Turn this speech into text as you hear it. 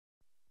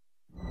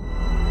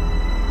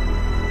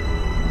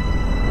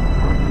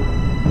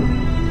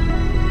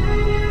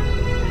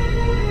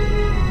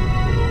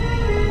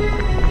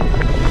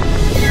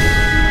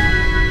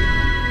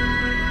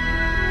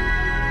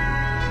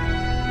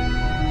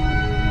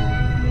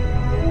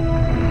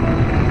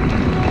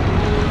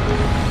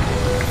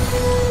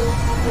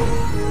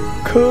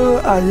ke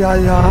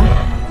ayaya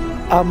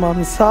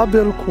amam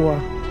sabel kwa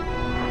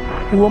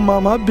wo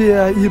mama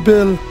bia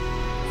ibel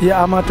ya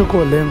amatu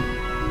kolem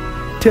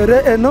tere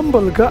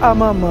enambal ga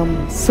amamam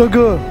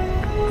saga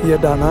ya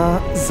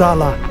dana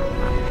zala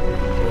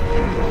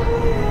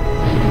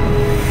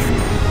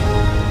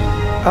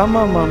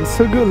amamam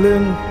saga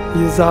len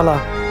yizala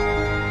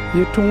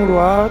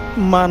yitungrwa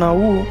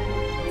manawu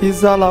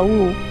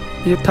yizalawu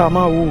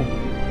yitamawu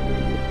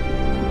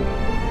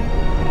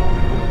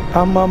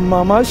amam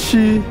mama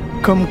shi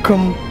kam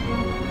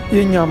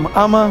yinyam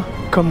ama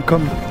kam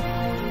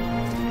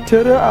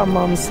tere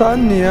amam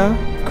saniya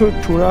ke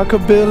tura ke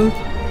bel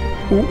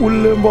u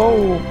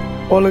ulembo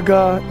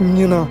olga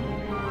nyina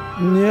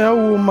nia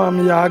wu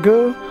mam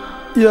yaga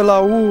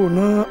yelawu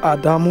na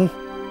adamu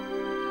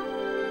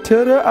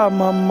tere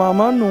amam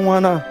mama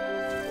nuwana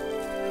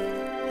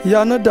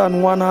yana dan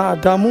wana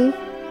adamu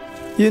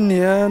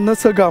yinia na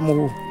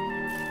sagamu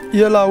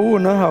yelawu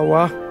na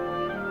hawa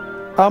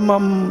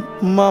amam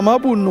mama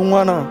bu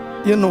nuwana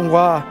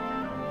yinungwa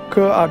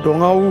ke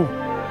adongawu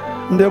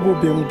ndebu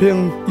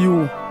bing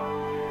yu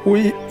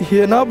wi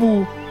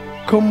hienabu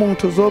kamung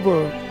tozoba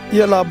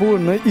yelabu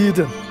na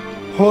eden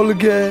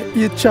holge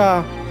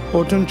icha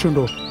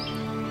otunchundo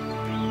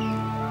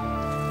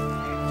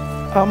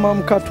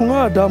amam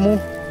katunga adamu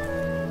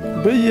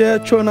beye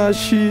chona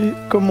shi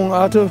kamung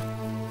ata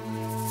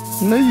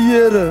na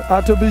yere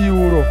ata be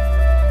yuro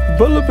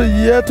bel be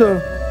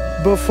yeta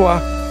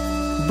befwa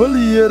bel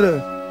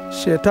yere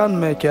shetan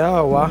meke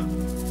awa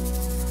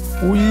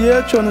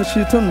wiye chona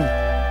shitum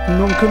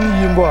nunkum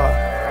yimba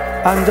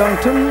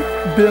anjangtum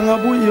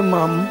bengabu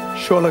imam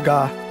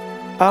sholaga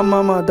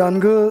amama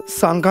danga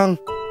sangkang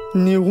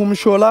ni hum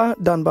shola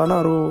dan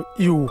banaro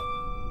yu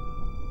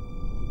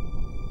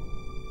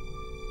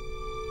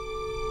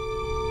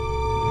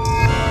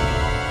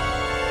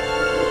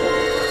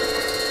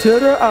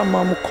tere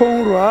amam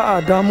kongrwa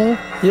adamu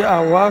ye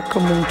awa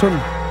kamuntun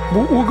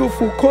bu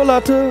ugufu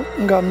kolata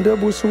ngamde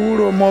bu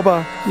suuro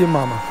moba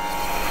imama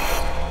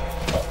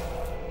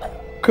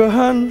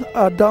kahan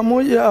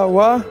adamu ye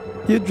awa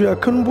yidwe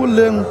kunbu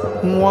leng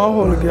mwa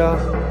holga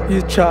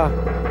yicha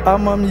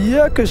amam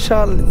ye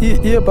kashal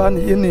ye ban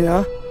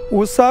inia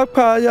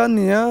usakpa ya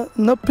nia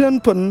na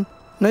penpen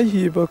na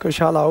hiba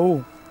kashalao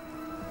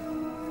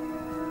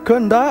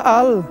kanda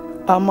al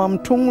amam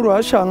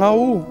tungrwa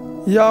shangau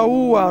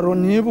yawu waro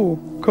nibu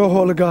ka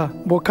holga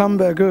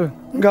bokambege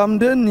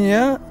gamde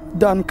nia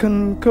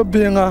dankan ka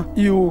benga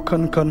yu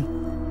kankan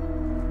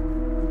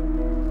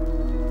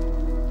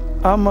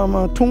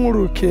amama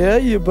tungru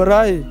ke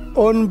ibrai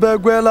on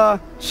begwela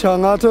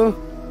shangata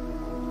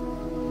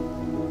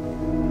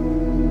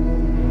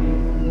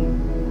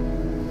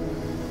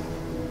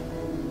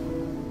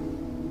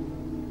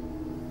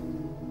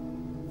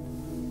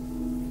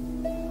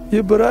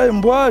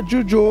Ibrahim bwa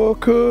jujo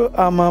ke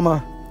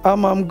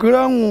amam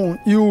grangu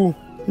yu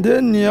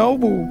de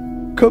niaubu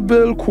ke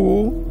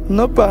belku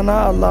na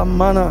bana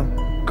alamana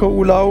ke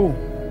ulau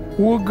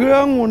wu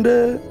grangu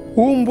de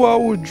umbwa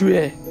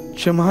ujue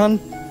chimhan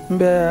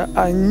mbe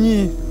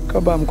anyi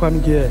kabam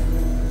kwange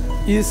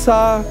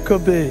isa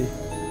kabe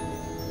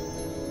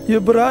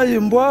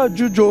Ibrahim bwa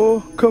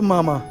jujo ke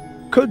mama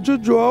ke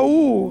jujo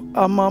wu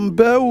amam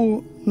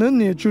bewu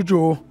ni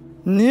jujo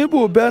ni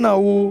bu bena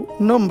wu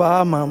namba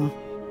amam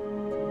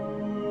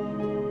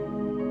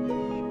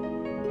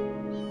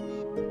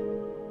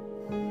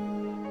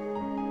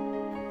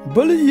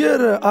bul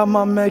yere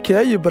amam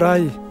meke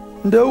Ibrahim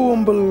nde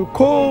wumbul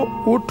ko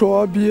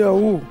uto biya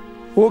wu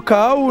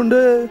ka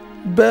nde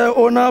be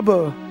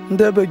onaba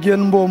nde be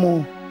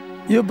genbomo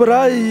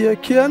Ibrahim ye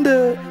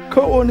kiende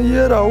ka on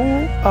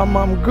yerawu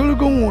amam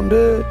gulgun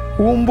nde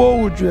wumbo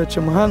wujwe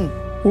chimhan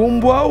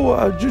wumbo awu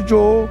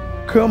ajujo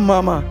ka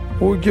mama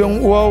wugen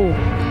uwawu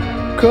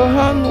ka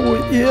han wu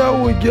iya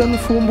wugen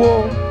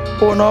fumbo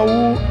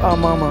onawu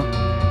amama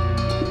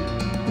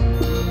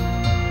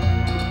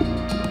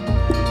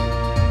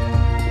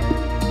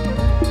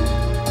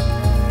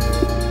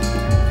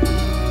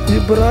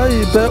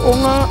Ibrahim be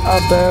onga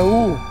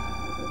abewu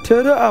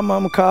tere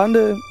amam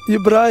kande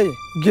Ibrahim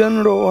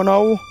genro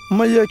onawu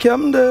maye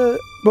kemde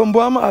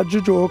bambam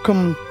ajujo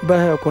kum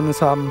behe kun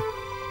sam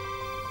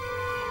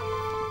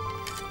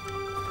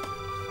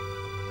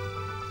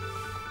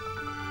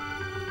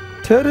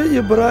tere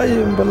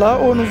Ibrahim bala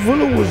on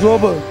vulu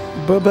zoba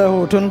bebe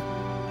hotun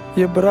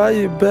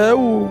Ibrahim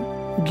bewu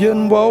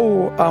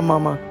genbawu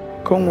amama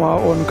konwa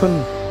on kun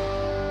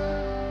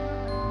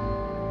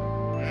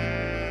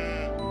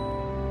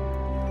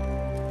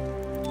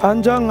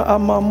anjang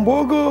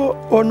amambogo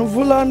on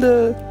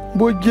vulande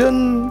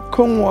bogen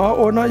kongwa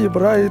ona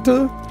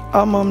Ibrahim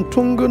amam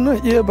tungna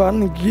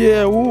yeban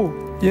giewu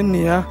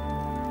yinia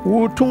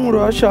wu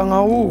tungra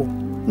shangawu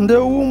nde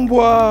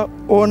wumbwa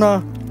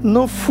ona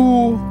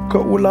nofu ka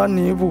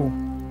ulanibu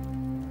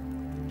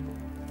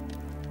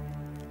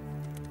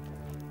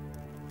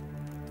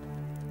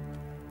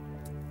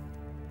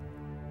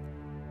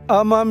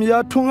amam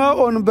ya tunga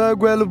on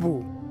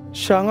begwelbu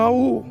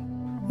shangawu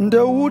nde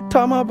wu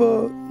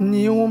tamaba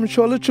ni wum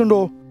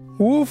sholichundo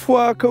wu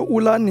fwa ka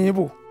ula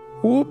nibu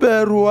u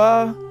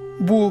berua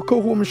bu ko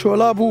hum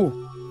shola bu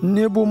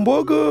ni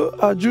bumbogo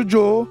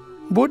ajujo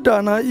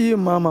budana I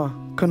mama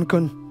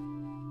kankan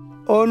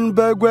on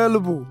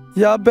begwelbu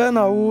ya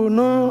bena u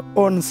no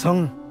on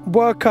sang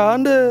bo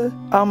kande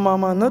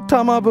amama na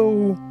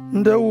tamabu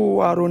nde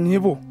u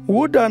aronibu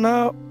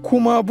udana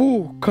kumabu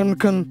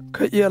kankan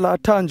ka iyala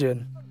tanjen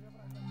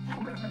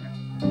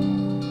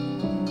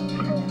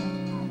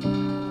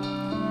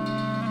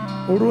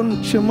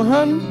urun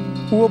chimhan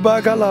u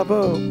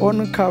bagalaba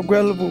on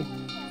kagwelbu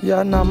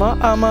ya nama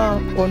ama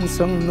on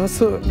sang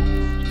nasa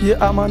ye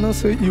ama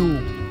nasa iu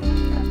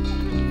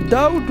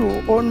Daudu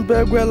on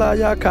begwela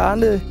ya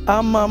kande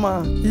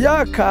amama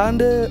ya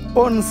kande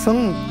on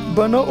sang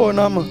bana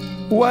onama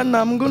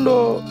wanam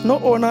gundo no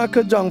ona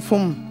ka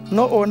jangfum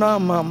no ona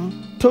mam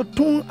to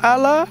tung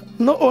ala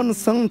no on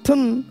sang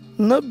tun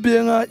na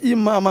benga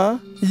imama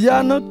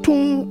ya na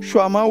tung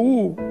shwama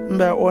wu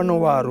mbe on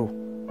waru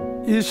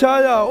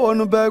Ishaya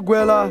on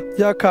begwela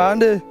ya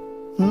kande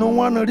no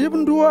wan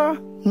ribndua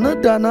na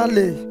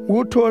danale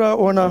wutora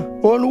ona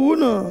on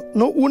wuna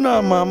no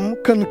una mam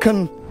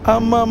kan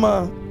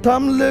amama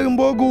tam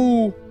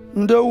lembogu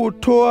nde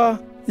wutoa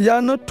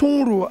ya na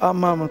tungru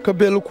amama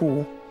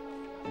kabelku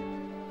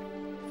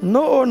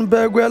no on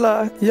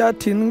begwela ya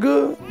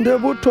tinga nde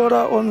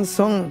butora on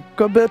song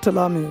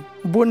kabetlami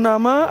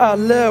bunama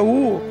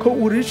alewu ko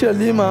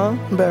urishalima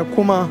mbe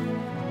kuma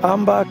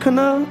amba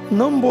kana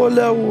nombo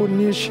lewu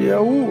ni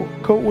shiawu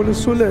ko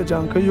ulusule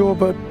janka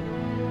yobat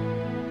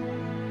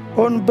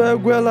on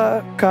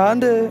begwela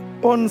kande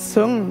on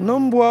song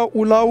nombo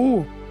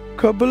ulawu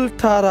kabil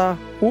tara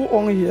u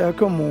on hiya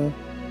kamu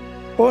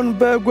on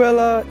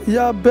begwela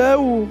ya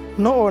bewu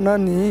no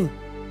onani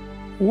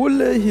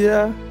wule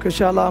hiya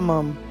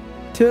kashalamam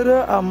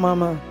tere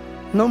amama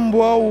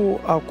nambuawu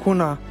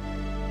akuna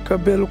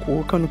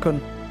kabelku kankan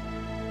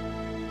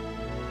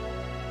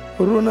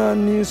runa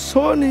ni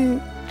soni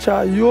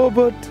cha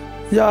yobat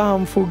ya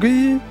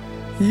hamfugi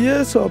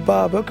yeso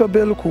baba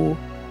kabelku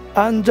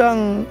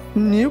anjang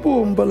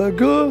nibu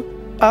mbalaga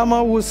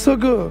ama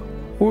wusaga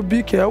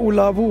ubike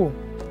ulabu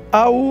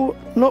au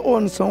no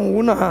on son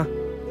wuna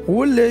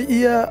wule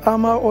iya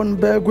ama on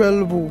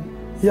begwelbu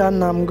ya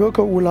namga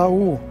ka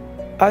ulawu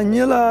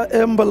anyela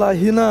embala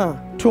hina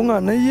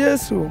tunga na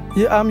yesu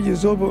yi am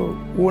yizobo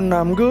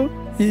wunamga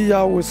yi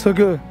ya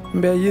wusaga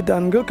mbe yi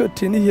danga ka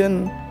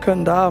tinien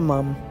kanda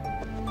amam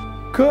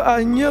ka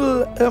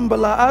anyel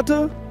embala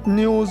ata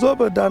ni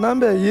uzobo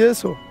danambe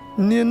yesu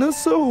ni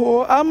nso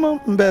ho am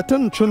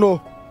mbeten chuno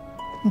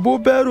bu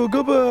beru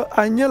gaba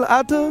anyel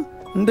ata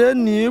nde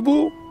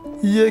nibu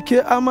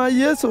yeke ama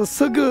yesu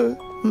saga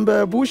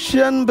mbe bu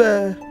shen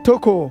be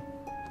toko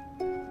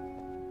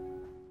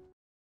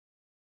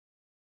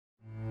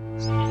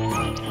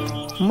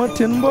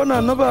matin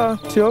bona naba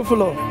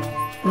Teofilo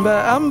mbe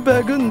am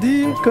begandi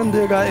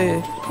kandega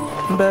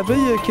mbe be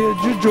yeke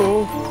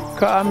jujo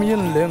ka am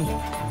yin len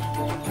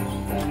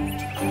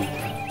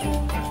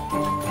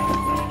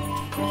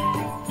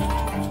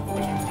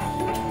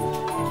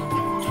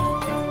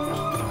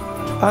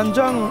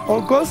anjang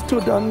Augusto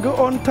danga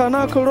on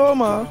tanaka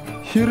Roma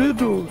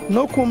hiridu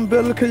no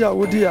kumbel ka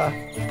Yahudiya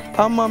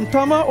amam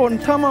tama on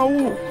tama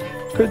wu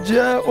ka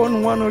je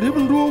on wan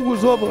ribndu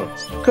guzoba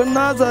ka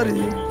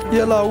Nazari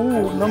yela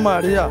wu na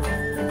Maria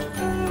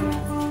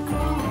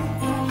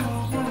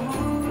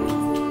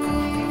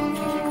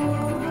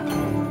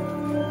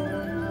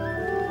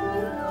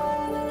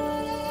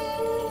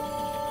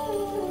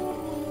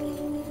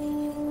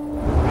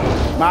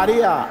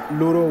Maria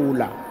loro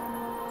wula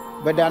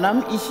badanam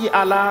ishi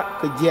ala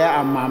ka je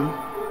amam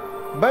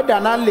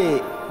badana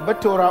le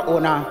batora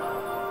ona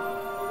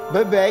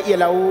bebe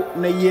yelawu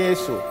na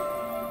Yesu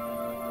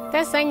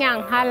ta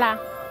sanyang hala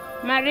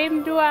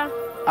marim dua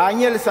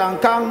anyel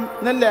sankang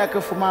na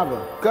leka fumaba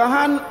ka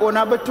han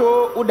ona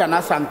bato udana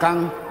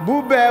sankang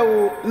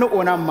bubewu na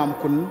ona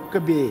mamkun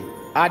kabe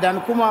adan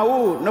kuma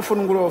wu na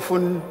funguro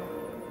fun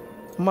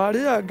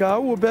Maria ga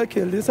wu beke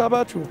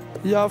Elisabatu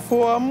ya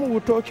fo am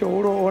wuto ke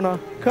wuro ona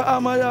ka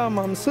amaya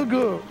mam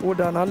sugu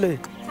udana le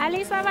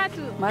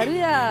Elisabatu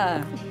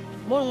Maria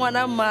mon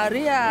wana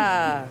Maria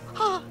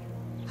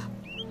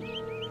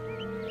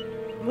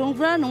Bung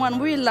fran wan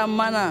bu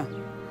lamana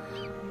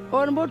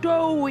on boto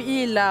wu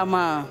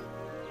ilama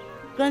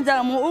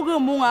kanja mu ugu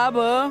munga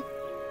ba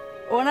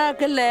ona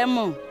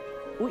kelem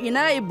u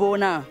ina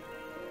ibona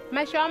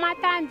mashoma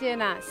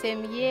tanjena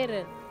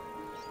semyere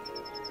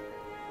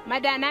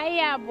madana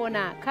iya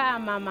bona ka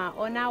mama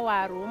ona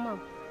waruma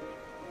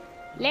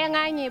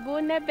lenga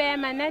nyibu ne be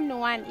manan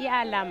I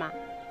alama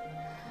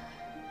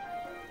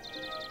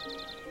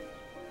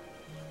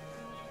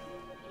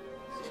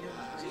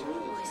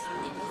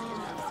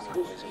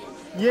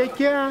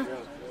Yekia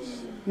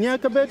nia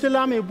ka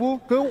Betlehem bu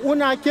ke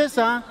una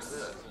kesa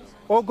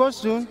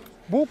Augustun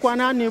bu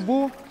kwana ni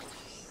bu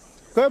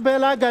ke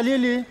bela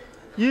Galili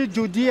yi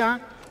Judea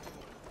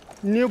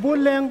ni bu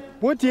leng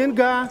bu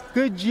tinga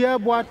ke jia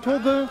bwa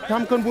toge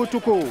tamkan bu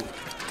tuko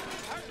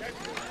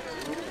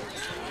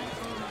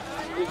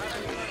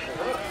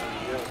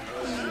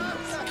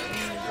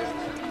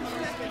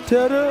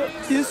tere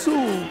isu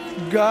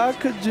ga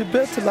ka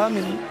jibet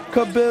lamin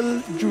ka bel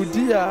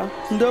Judea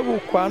ndabu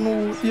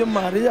kwanu ye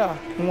Maria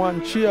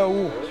mwanchia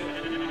wu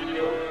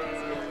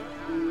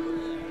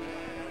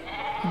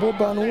bo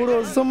ban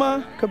wuro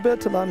zama ka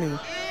bet lamin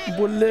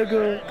bo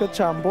lega ka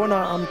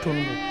chambona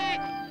amtunbu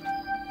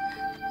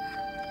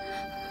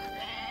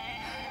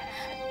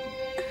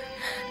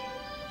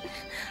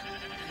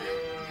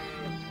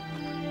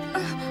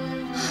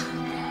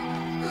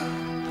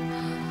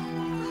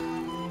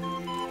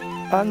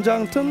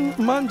anjangtun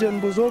manjen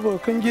buzobo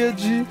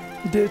kangeji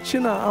de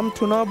china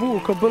amtunabu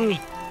kabul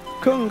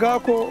kan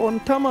gako on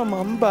tama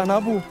mam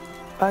banabu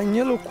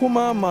anyel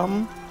kuma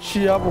mam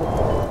chiabu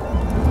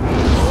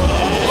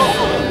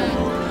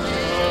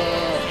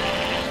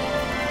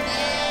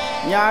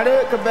nyare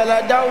ka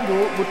bela daudu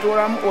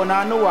buturam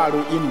onanu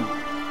waru in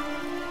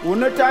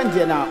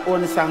unutanjena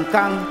on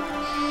sankang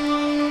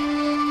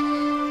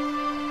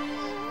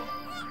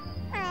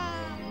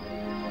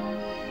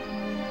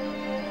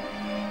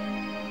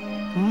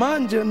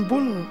manjen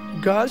bun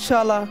ga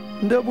shala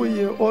ndebu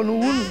ye on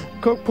wun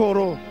ka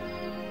kporo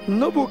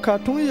nubu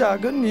katun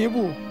yaga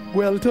nibu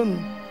gweltun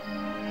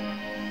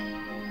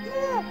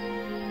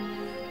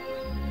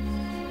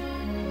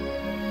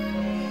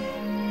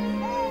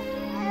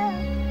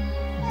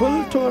bul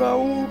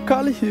torawu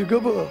kal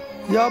higaba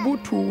ya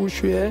butu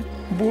shwe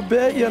bu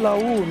be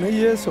yelawu na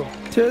yeso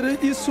tere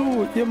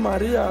isu ye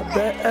Maria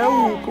be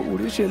ewu ka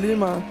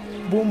Urushalima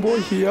bumbo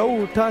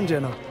hiyawu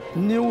tanjena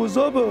ni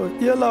uzobo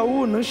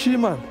yelawu na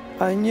shiman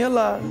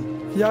anyela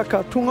ya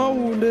katunga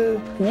wule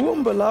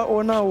wumbala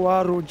ona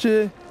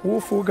waroje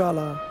wufu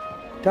gala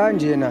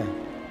tanjena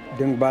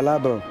ding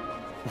balaba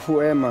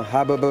fu ema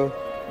hababa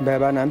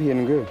beba nam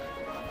hinge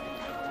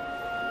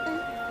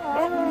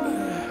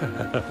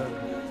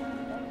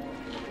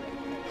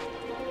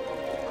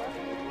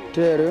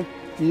tere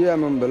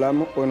yem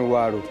balam on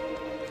waru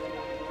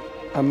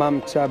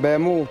amam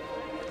chabemu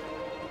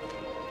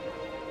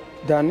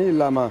dani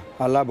lama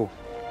alabo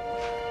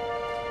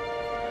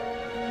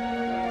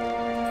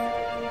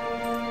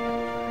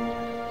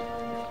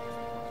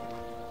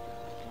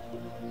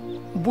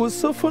bu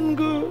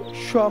sufungu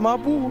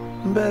shwamabu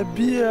mbe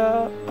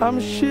biya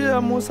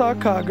amshia musa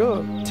kaga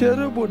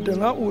tere bu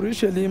dinga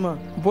Urushalima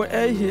bu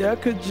ehiya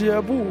ka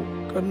jiyabu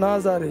ka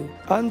Nazare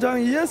anjan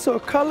yeso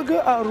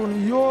kalga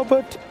arun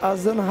yobat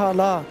azan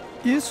hala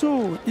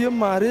isu ye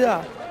Maria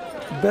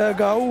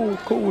begawu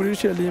ka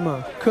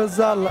Urushalima ka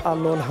zal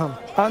alolham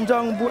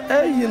anjan bu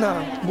ehina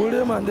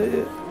bure mande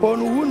on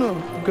wuna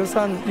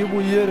gasan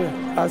ibu yere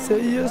ase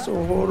yeso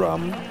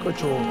horam ka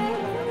cho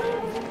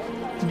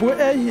bu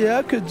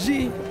ehiya ka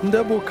ji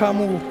da bu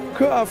kamu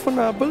ka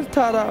afuna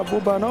bultara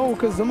bu banawu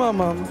ka zama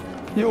mam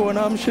yi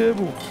onam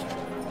shebu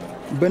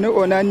bana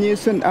ona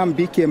nisun am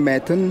bike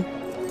metin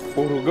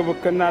urugabu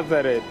ka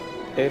Nazaret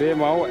ere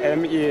mawo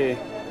me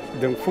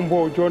ding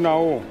fumbo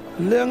jonawo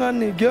lenga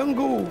ni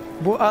gengu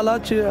bu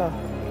alachia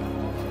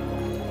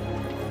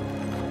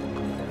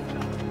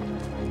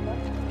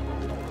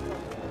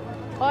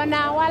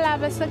ona wala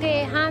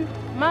basage han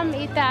mam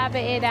ita be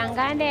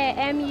edangande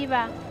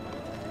yiba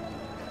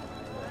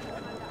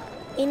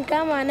in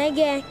kama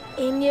nage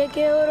in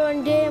yake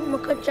wurin de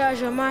muka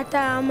cashe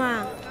mata ama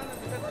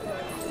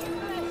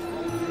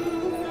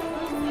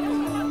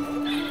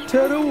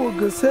teru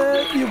gase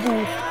ibu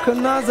ka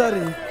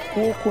Nazare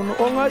ko kun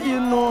onga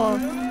ino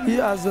i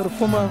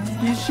azurfuma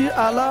ishi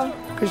ala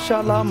ka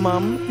shala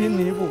mam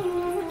inibu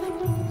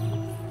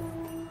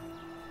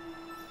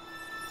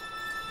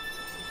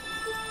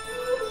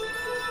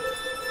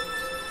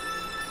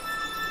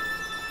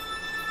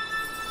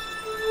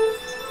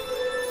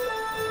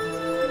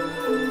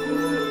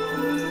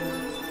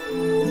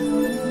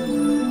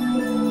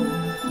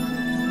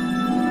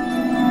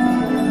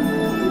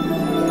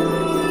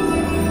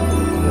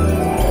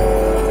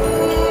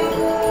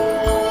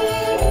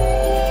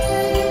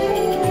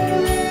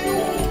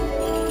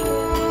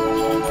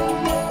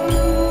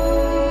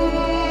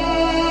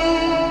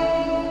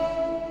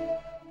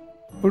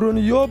run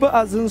yoba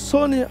azin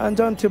soni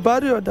anjan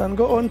tibario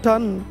danga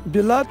ontan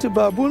bilati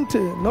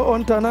babunte na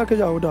ontana ka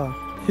Yahuda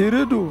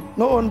hiridu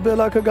na on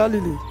bela ka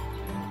Galili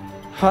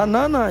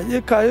hanana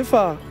ye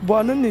kaifa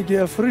bwana ni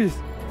gefris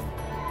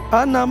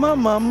anama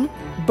mam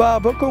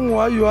baba kon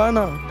wa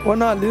Yohana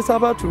wana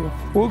lisabatu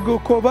wugo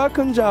koba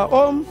kanja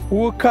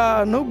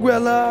wuka na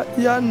gwela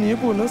ya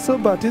nibu na su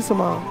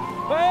batisma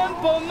bayan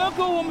ponna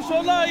ko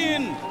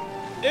wumsholain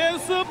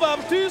su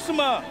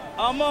baptisma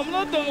amam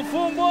na dang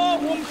fumbo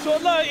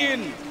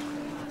wumsholain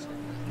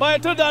bai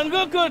to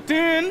danga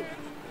katin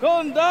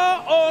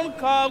konda on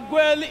ka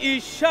gwel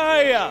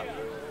ishaya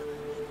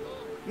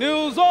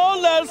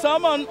Newzolel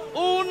saman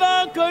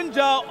una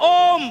kanja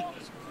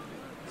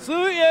su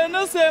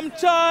yena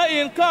semcha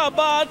in ka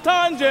ba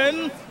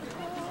tanjen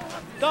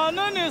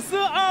kanani su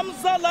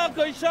amsala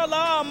ka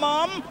shala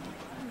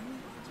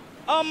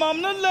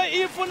amam na la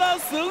ifuna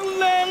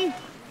sirleng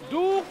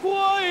du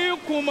kuwa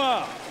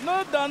kuma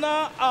na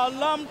dana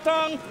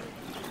alamtang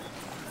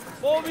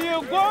obi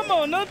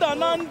gomo na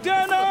dana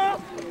dena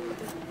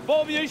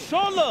Bob ye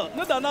shola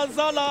na dana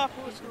zala.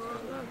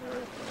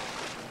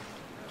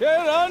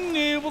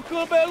 Terani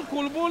bukabel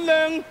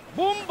kulbuleng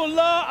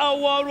bumbula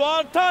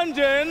awarwa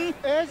tanjen.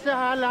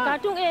 Esahala.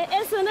 Katung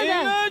esene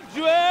ga. Ina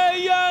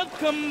jwe ya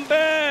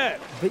kambe.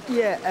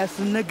 Biye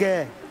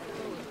esnege.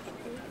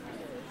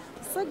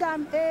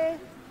 Sagam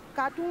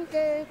katung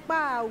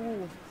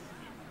pawu.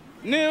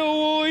 Ni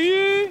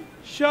wuyi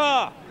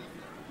sha.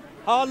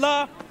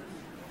 Hala.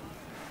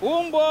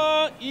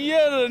 Umba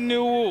yer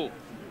niwu.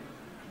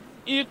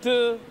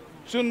 Ite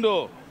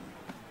chundo.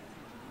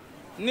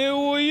 Ni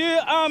wuyi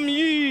am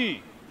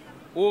yi.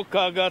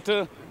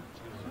 Ukagata.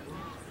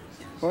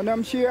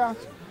 Onam shia.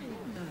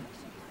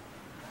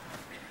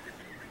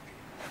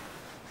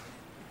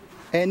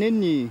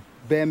 Enini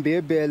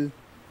bembebel.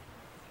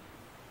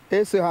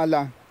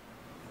 Esahala.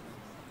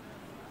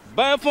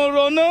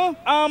 Bafonrono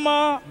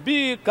ama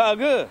bi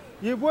kage.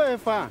 Yibo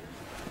efa.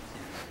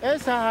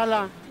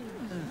 Esahala.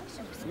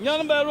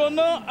 Nyan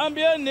berono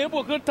ambie ni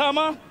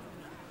bukutama.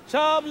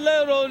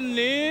 Chablero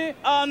ni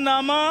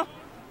anama.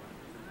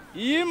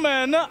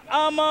 Yimena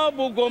ama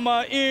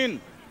bugoma in.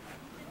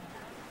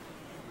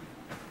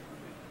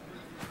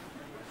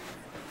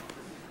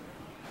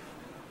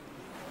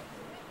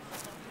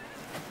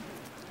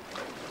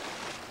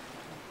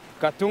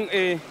 Katung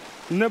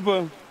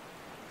nebe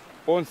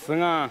on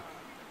senga.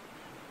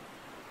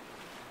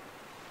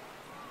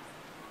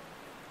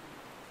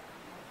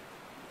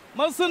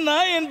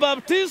 Masana in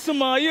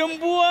baptisma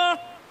yembua.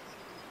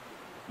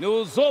 Ni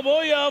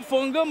uzobo ya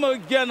funga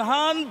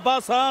genhan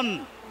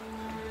basan.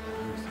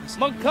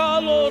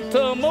 Makalo te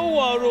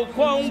mawaru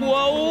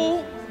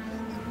kwangwau.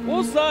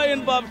 Usa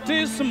in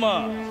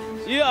baptisma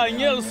ya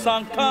anyel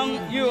sankang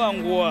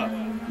yuangwa.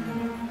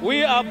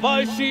 We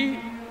abashi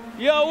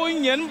ya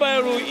unyen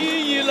baru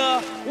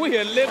iyila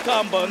uhele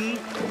kamban.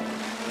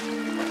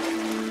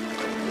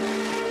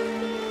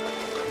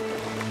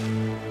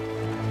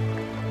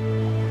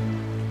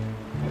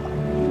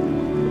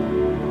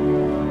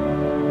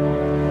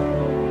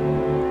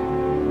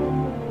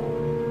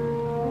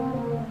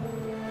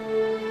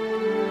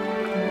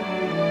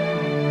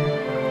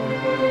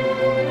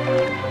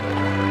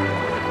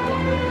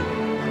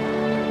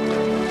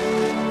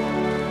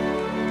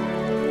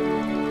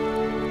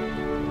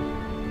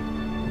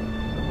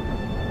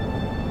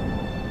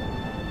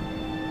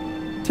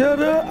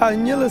 Tere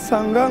anyil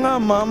sanganga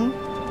mam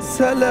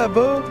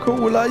selebe ke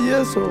wula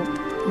Yesu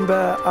mbe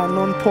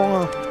anon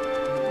ponga.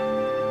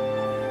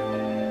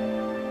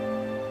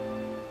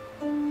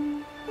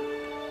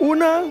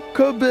 Una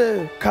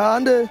kebe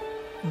kande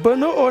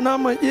beno ona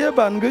ma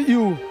eban ge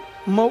yu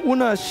ma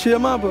una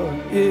shema be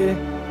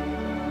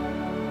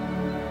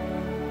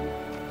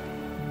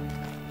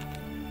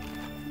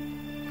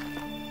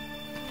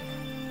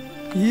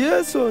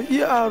Yesu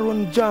i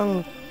arun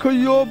jang ke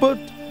yobot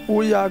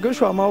u yage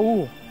shwama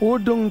u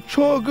udung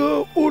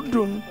choge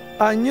udun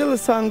anyil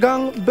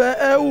sangang be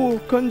ewu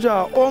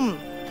kanja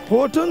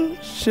hoten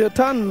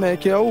shetan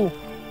meke u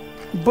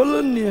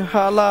bulni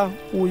hala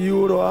u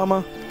yuro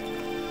ama.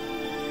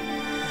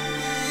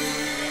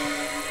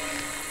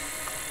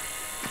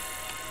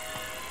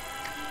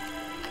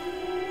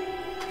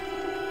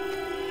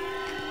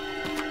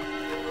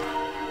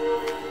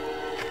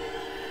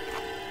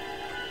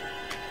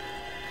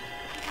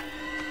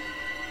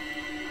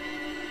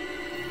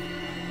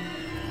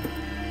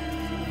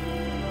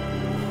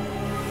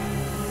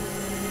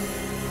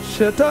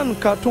 Shetan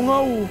katunga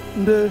u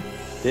nde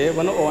te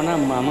wano ona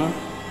mama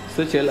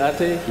suchel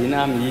ate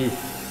hinam yi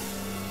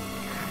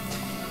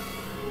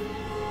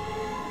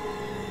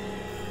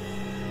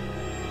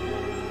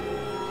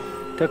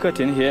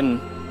takatin hen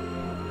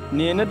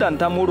ni na dan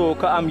tamuro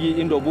ka am yi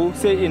indobu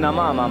sai ina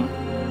ma amam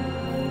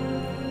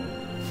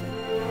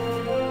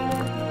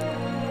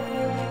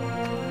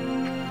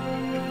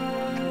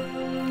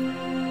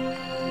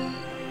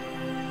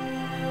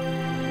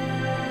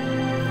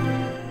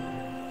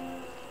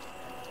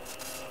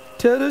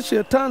tere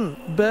shetan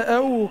be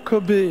ewu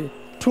kebe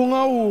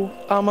tunga u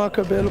ama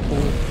kebel ku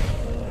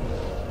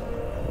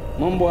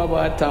mambo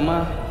ba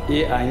tama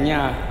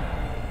anya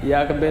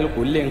ya kabel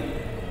kuling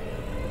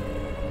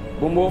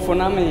bumbo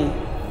fonami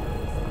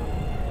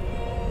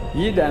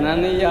yidana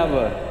ni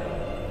yaba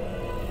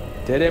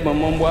tere ba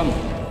mambo am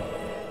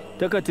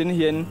takatin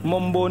hen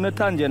mambo na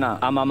tanjena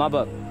amama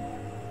ba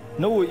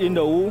no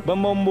indo ba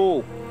mambo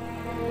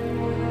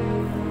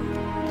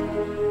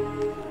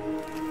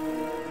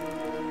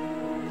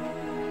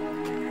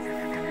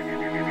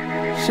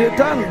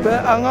Shetan be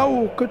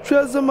angau ke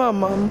chwezema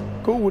mam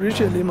ko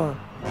Urushalima.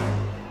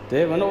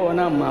 Te vano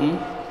ona mam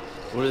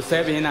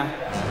ulsebina.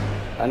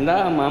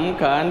 Anda mam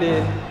kande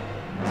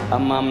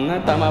amam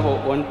na tamabo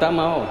on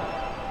tamao.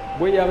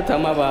 Buya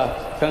tamaba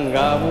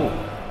kangabu.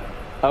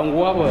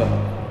 Angwaba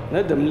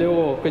na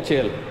demleo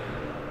kechel.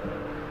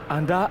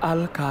 Anda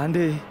al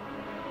kande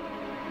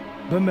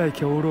ba mai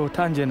kyauro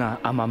tanjena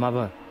amama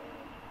ba.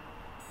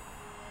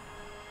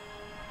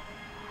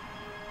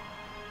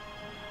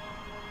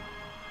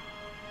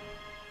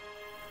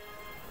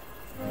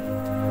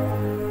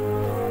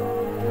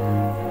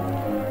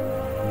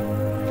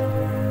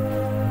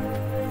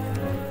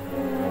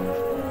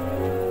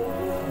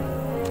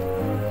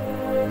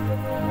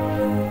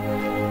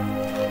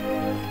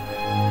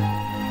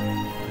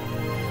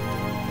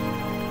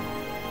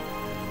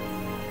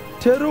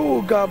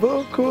 teru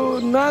gaba ko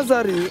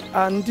nazari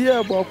andia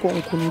ba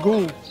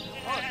konkungu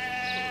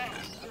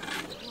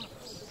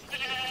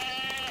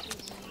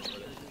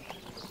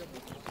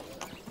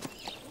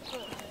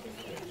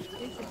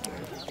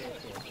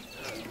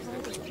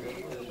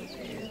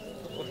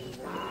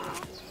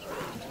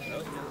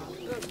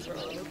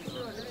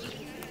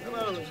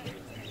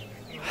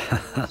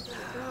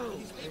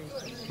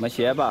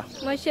Mashe ba?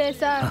 Mashe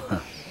sa.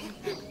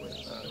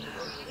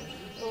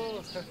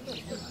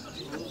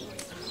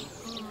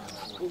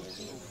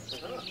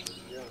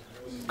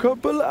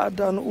 Kabel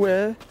adan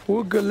we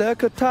u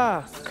gelek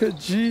ta ke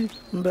ji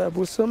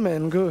mbabu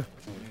semenge.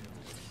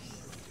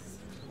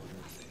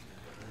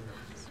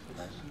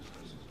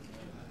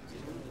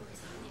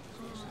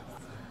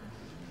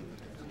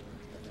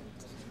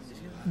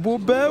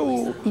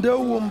 Bubeu de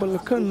wumbel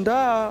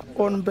kenda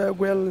on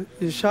begwel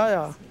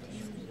Ishaya.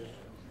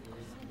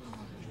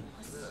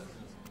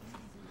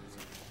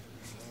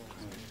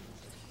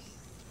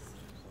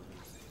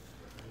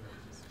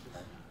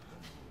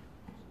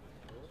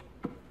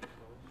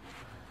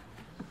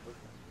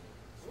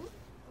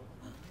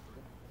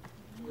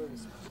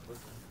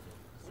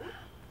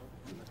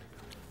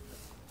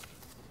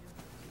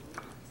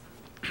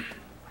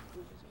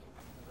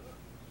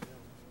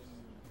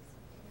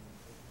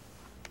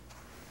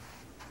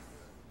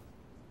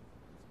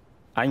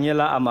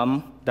 Anyela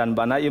amam dan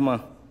bana ima.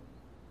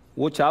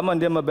 Wucha man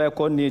de mabe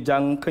ko ni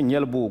jang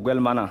kenyel bu gwel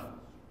mana.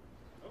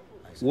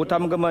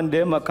 Wutam gaman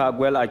de maka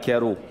gwel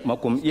akeru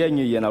makum iya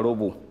nyi yena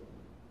robu.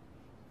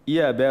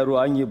 Iya beru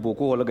anyi bu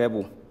ko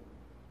holgebu.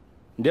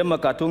 De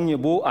makatung nyi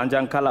bu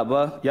anjang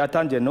kalaba ya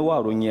tanje no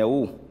waru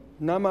nyewu.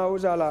 Nama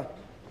uzala.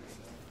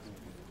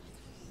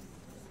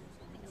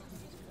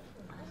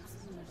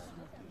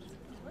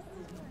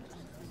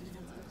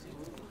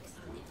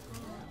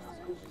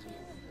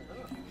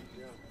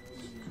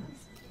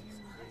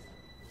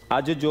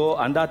 Ajojo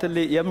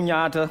andatele yem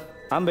nyata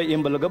ambe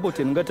imbel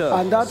gabutin gata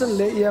andatin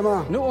le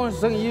yema ni on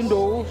san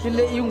yindo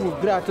ile ingu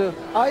grata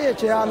aye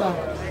ce ala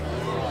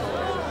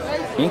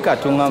inka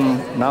tungam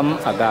nam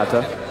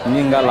agata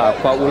ningala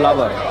kwa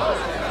ulaba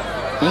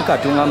inka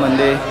tungam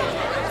ande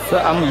sa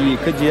am yi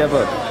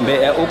kajiyaba be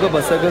e uga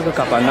basaga ka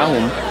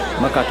kapanahum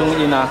makatung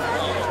ina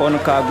on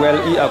ka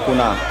gwel I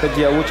akuna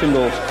kajiya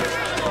wucindo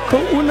ko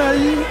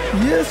unayi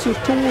Yesu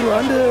tungru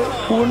ande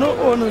uno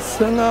on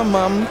sanga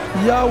mam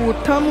ya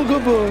wutam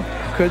gobo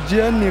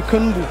kajiya ni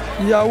kanbu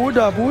ya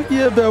wuda bu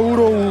iye be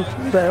wuro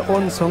be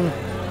on song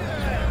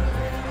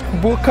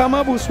bu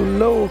kama bu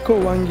sullo ko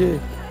wange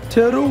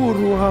teru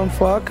wuru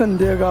hanfa kan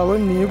de ga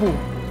wani bu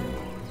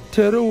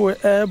teru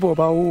e bo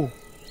bawo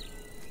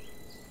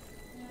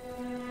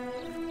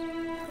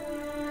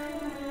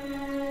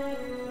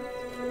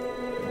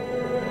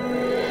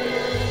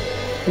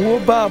wo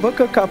ba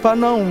baka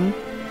Kapernaum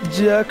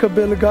jiya ka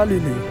bel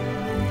Galili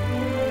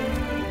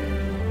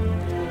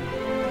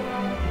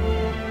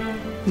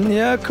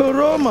niya ka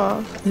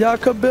Roma ya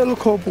ka bel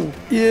kobu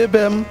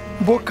yebem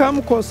bukam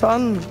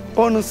kosan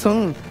on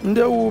san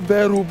nde wu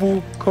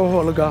berubu ka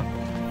holga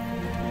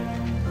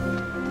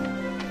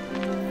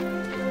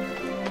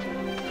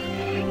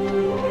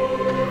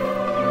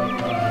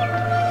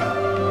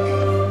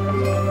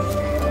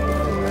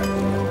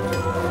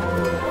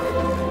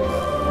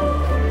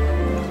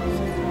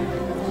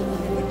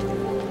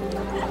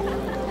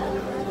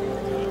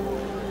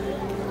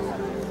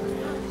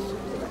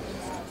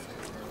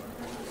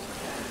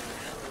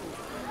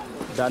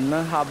dan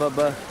na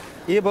hababa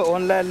iba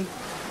online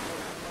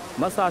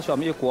masa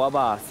shom ikuwa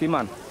ba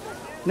siman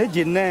ne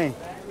jinne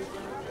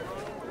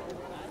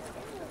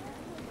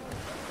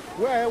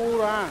we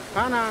wura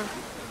kana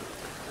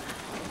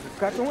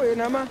katun e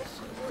nama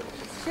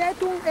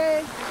Shetun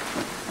e.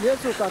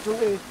 Yesu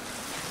katun e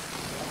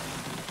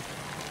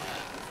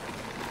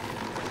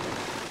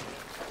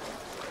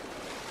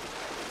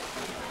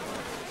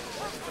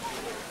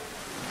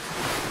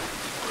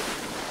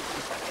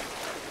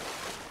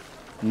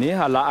ni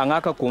hala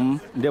angaka kum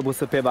de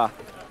busepeba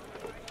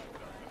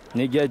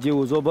ni geji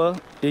uzoba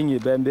inyi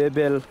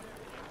bembebel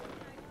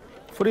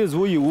friz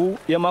wuyu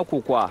yema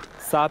kukwa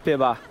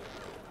sapeba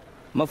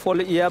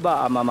mafol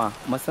iyaba amama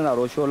masana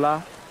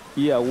roshola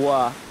iya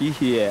wa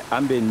ihie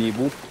ambe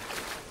nibu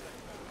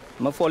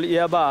mafol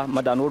iyaba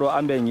madanuro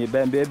ambe nyi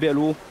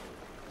bembebelu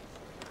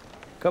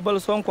kabal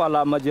son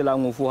kwala majila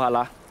ngufu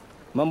hala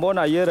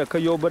mambona yere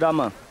kayo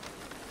budama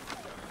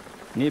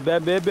ni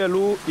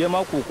bembebelu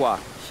yema kukwa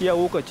ya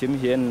wuka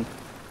chimhien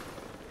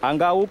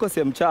anga wuka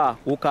semcha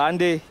wuka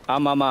ande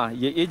amama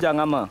ye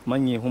ijangama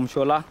manyi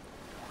humshola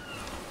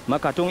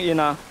makatung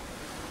ina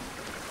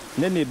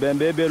neni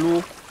bembe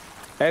belu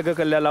ega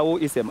kalelawu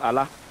isem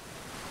ala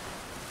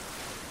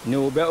ni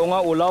ube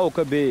onga ulawu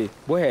ka be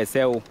bu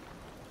heseu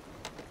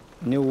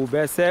ni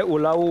ube se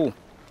ulawu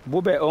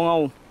bube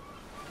onga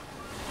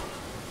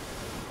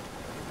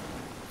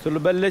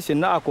sulbelle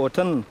shinna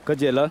akotan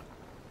kajela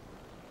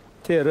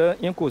tere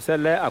inku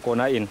selle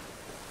akona in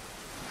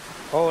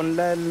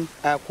online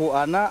aku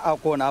ana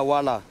akona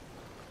wala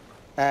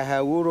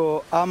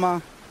wuro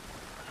ama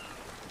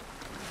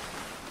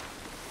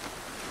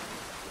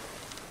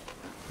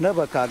na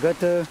ba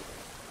kagata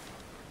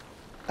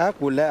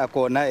akule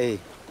akona e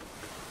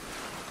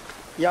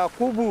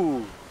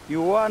Yakubu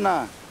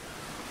Yohana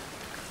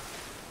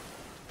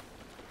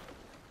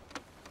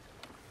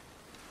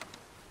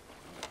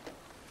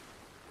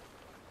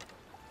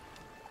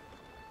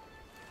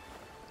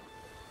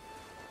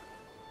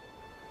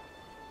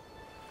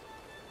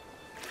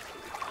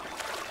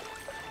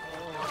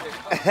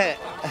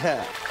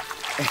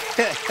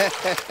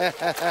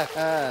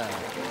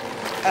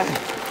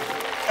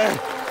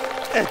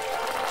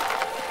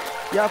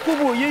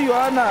Yakubu yi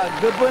Yohana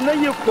gabana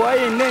yi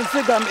kwaye nen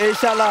sigam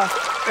eshala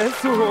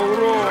esu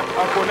horo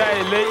akona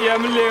ile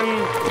yamleng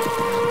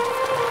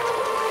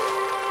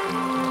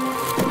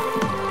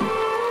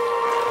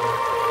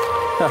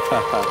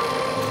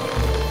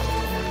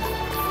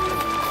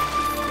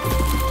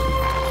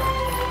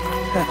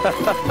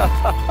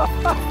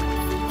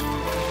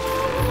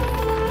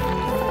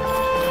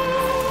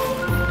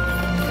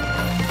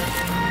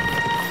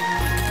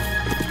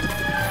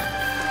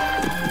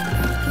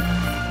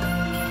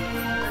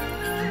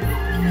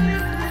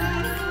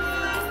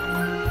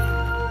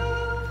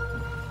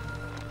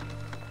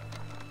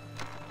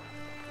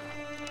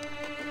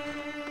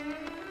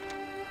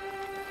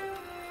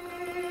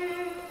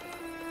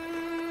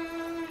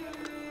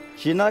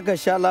Shinaga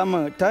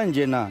shalama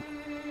tanjena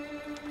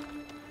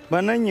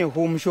bananye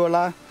hum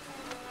shola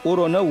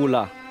uro na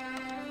wula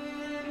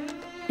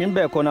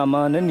imbe kona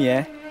ma na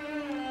nie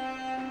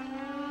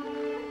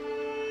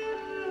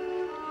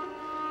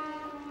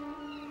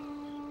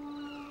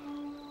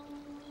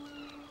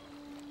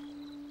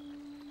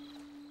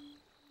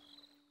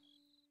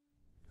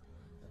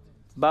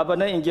baba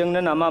na injeng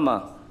na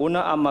mama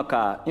una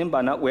amaka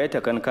imba na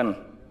weta kan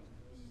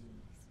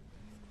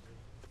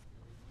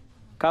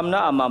kam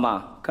na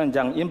amama kan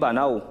jang imba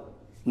nau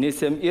ni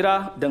sem ira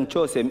dang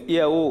cho sem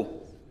iau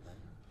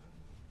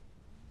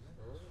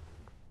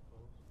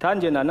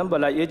tanje na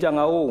nambala ye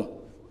jangau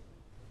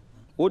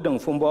udang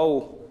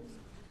fumbau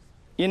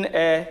in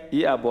i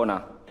abona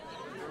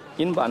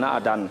in bana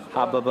adan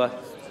hababa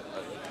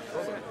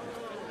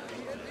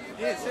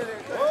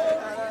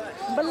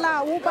bala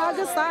u ba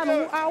ga sanu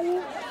au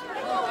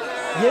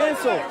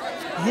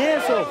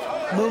yeso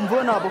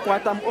mumbona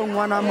bukwatam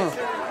onwana ma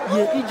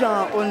ye ija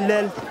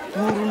onlel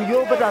wurun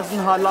yo badazin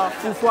hala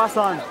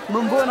ufwasan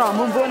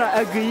mumbona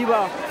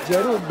agiba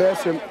jaru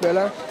besem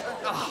bela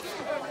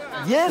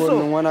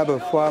yeso wana be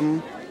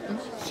fam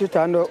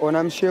sitando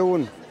onam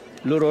shewun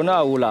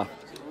lurona wula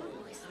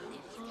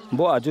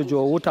bo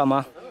ajojo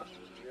wutama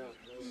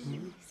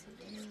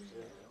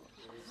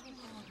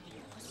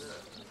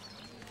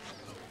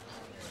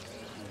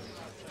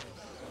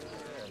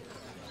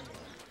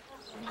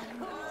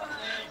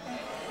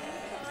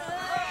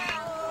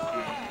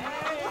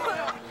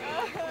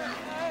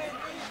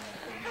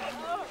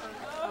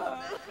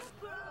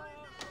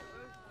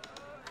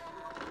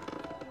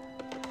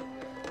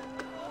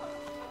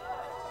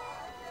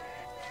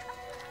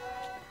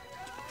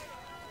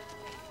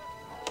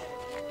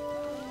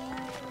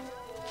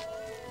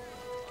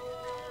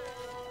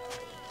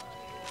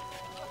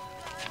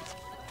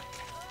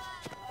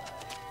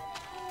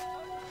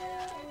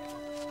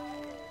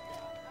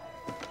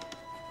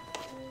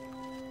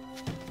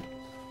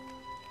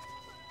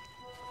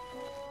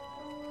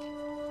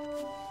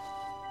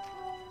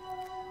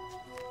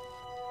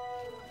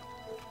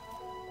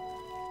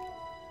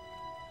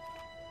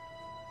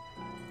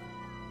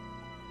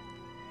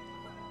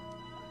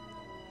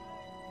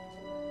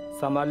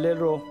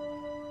samalero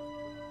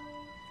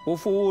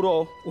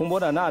ufuro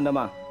umbona na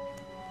anama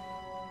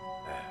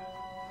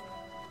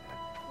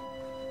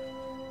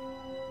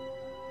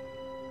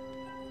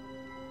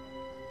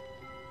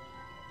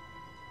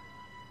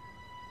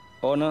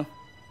ona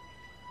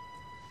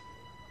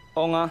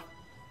onga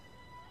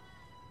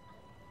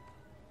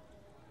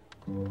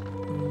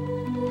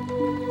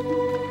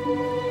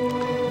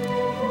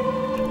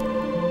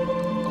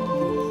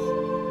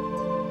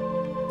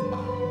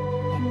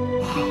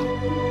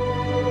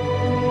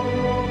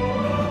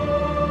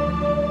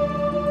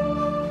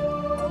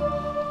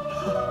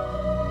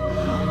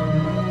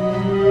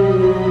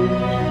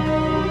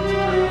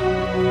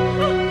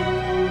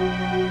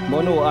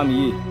bono am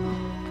yi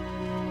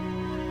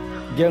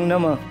geng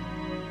nama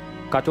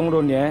katung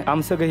ronye am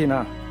segehina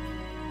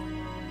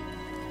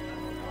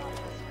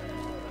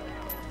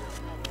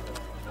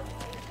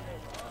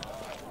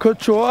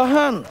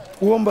kecoahan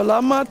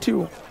wombala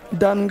Matthew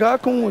dan ga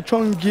kun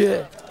wucon gie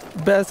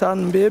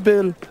besan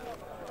bebel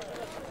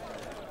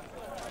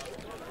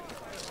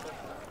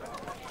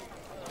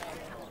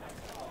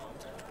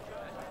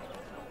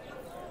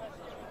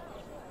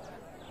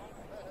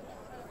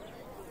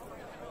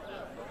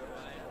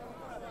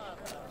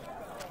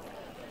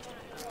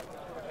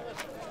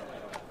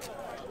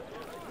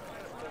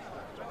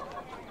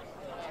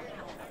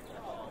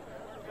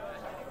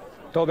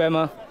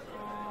Tobema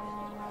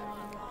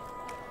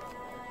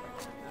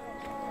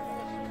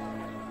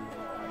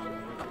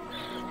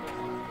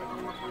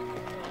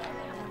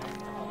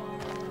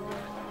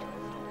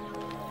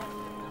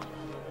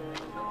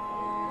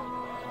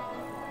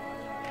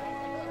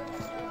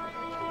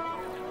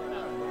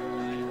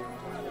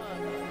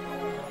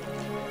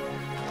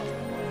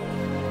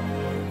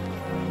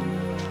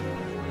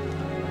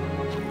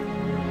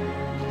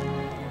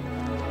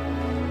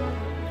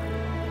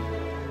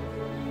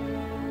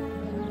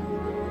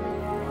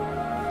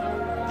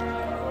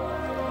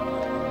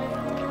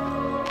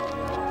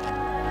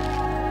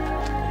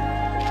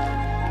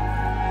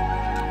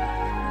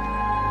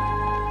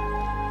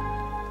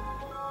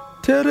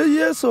tere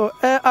yeso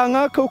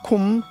anga ka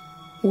kum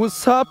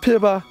wusa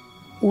peba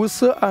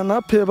wusa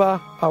ana peba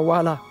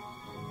awala.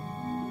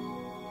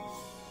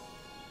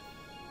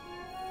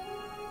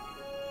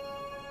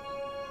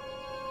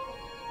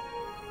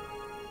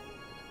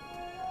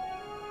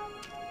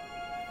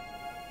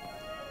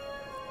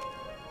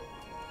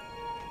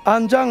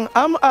 Anjang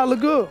am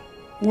algo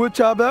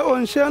wuchabe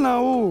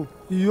onshena u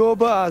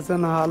yoba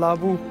azan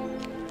halabu.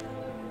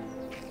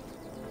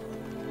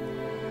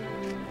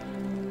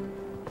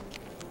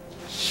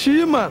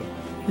 Shiman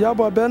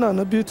yaba bena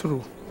na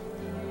bitru.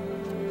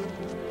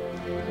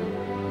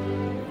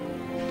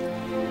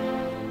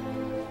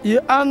 Ye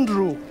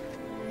Andrew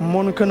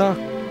monkana.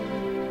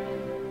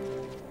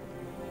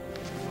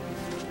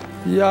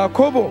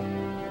 Yakobo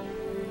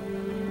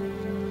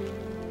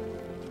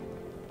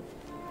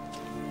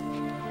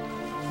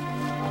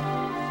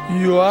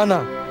Yohana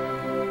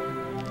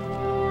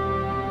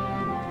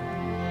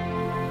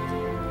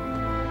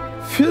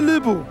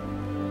Filipu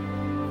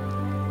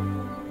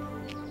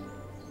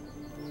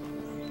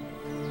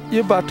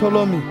Ye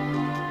Bartholomew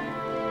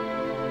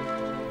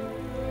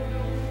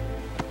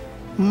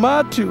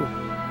Matthew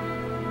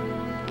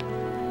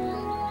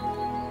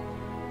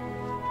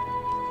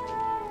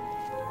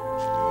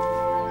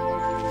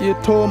Ye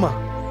Toma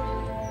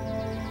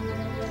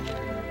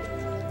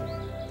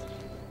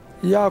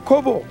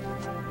Yakobo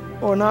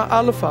ona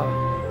Alpha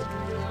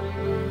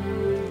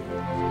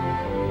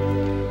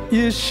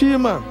Ye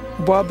Shima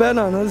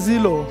Bwabena na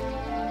Zilo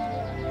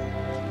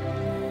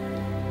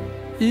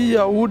Ye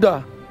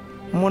Yahuda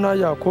Mona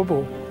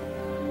Yakobo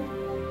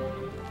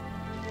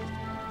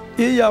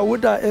Ye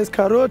Yahuda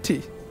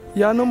Eskaroti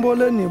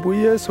Yanumbole nibu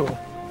Yeso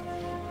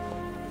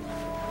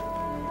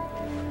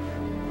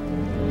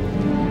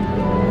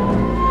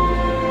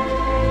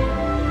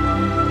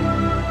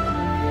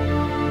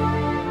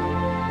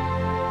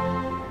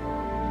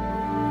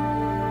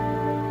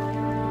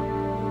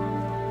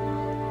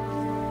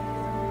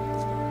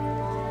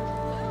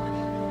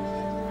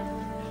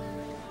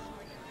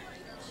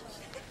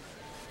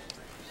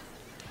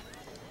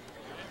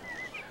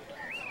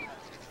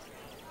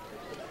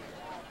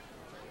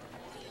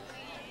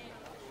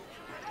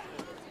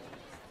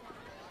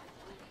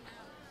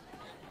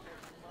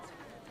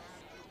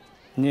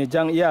ni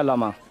jang ya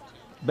alama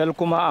bel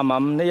kuma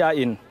amam ne ya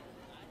in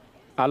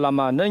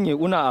alama nanyi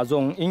una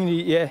azong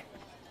ingri ye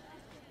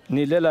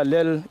ni lela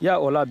lel ya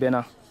ola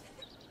bena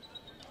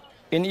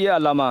in ya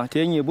alama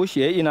te nyi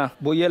bushie ina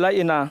bo yela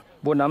ina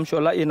bo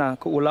namshola ina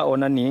ku ula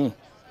onani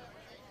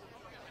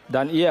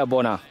dan iya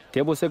bona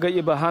te bo sega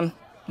ibahan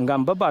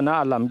ngam baba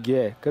na alam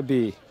ge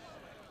kabi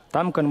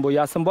tam kan bo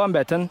yasam bo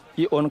mbeten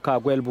I on ka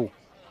gwelbu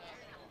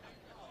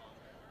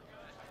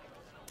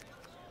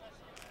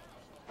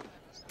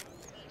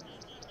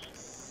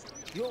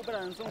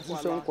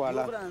Zon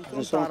kwala,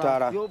 zon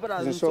tara,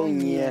 zon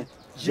nye,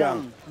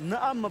 jang.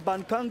 Na am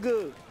ban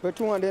kange.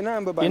 Betu ande na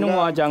am ban. In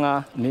wa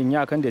janga ni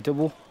nya kan de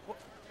tebu.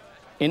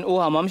 In o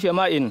hamam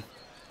shema in.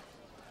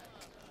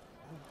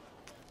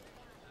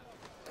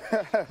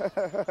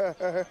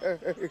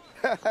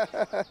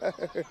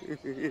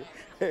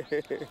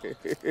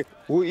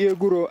 Wo ye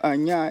guro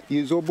anya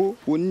izobu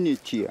wonni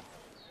chia.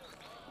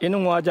 In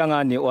wa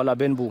janga ni ola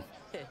benbu.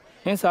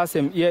 In sa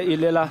sem ye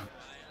ilela.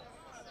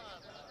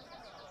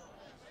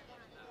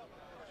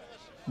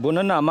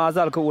 Bunana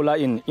mazal ka ula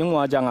in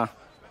wa janga.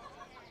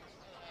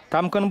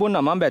 Tam kan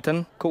buna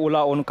mambeten ka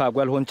ula on ka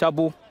gwel hon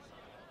chabu.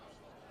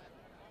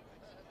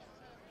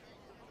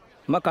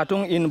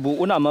 Makatung in bu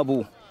una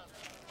mabu.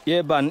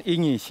 Ye ban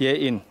inyi shie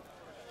in.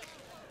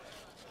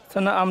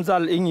 Sana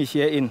amzal inyi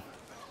shie in.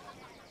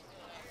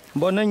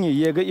 Bonanyi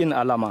yege in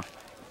alama.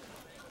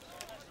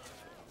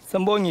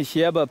 Sambonyi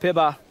shie ba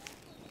peba.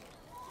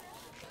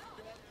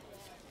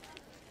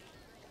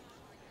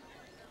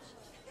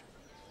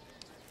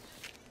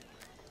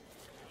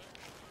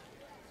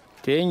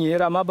 Te nyi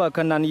ramaba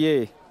kanan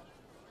ye.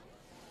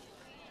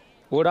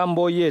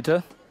 Urambo ye te.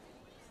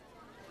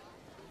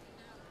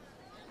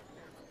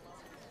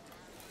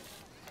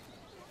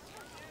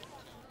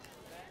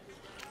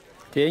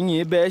 Te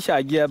nyi be sha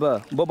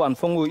giaba boban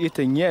fongu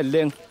ite nye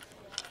leng.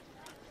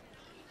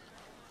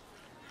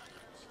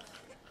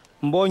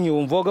 Mbo nyi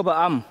umvoga ba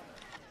am.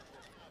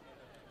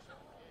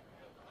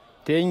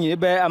 Te nyi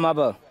be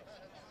amaba.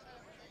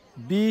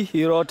 Bi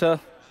hirota.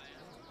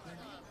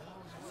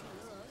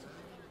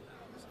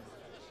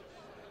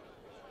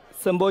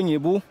 Sembo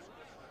nyibu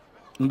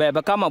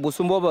mbeba kama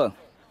busumbo ba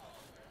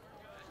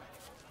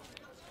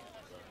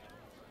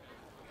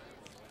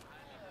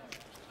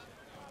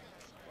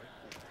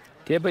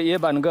tebe ye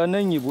ban ga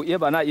nan nyibu ye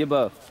bana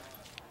iba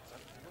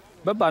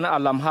bana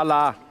alam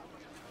hala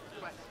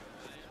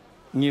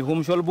nyi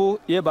hum sholbu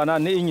ye bana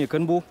ne inyi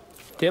kanbu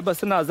tebe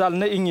suna zal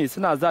ne inyi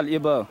suna zal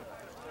iba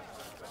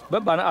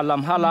bana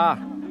alam hala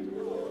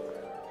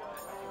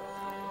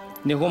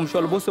ni hum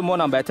sholbu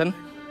sumona beten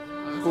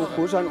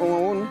ko san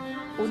on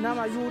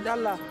Unama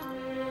yudala.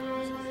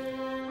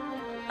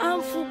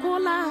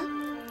 Amfukola.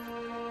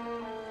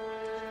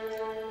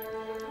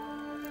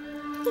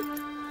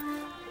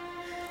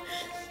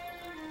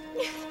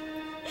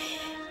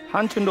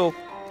 hanchindo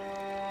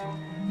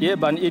ye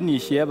ban ini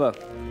sheba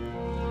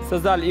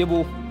sazal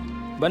ibu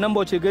banan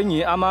boci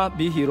ganyi ama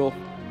bi hiro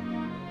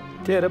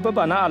tere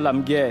bana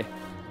alam ge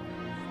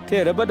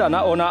tere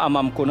dana ona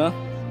amam kuna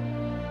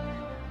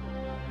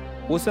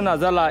usina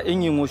zala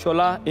inyi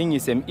ngushola inyi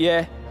sem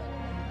ye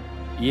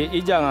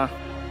ijanga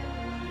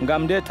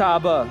ngamde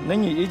taba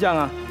nanyi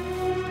ijanga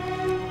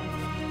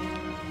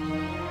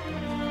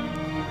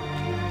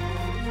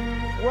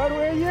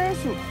warwe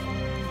Yesu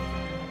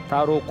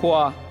taro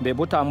kwa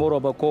bebuta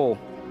moroba ko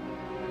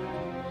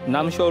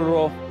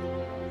namsholro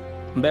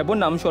bebu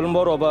namshol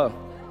moroba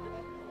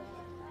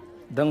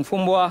dang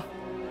fumbwa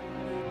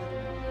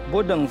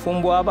bu dang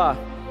fumbwa ba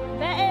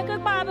be e ke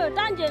pa be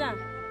tanjena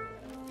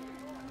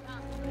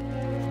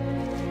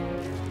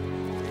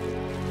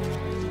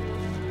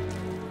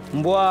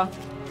mbwa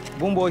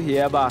bumbo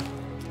hieba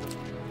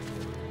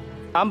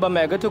amba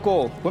mega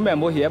tuko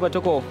bumembo hieba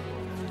tuko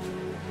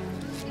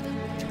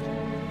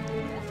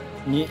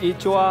ni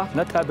ichwa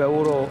na tabe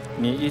wuro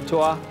ni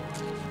ichwa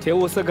te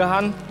wusa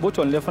gahan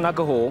buton lefana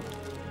ga ho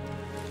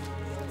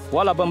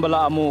wala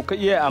bambala amu ka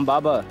iya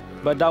ambaba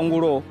ba dan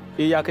wuro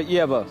iya ka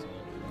iya ba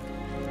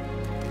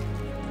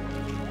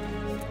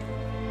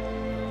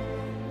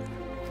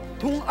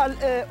tun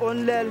al'e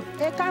onlel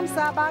e kam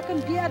saba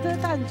kan biya ta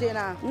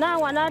tanjena na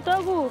wana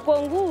togu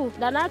kongu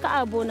dana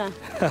ka abona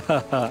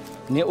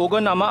ni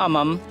ogona ma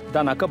amam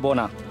dana ka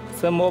bona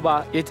samo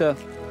ba ita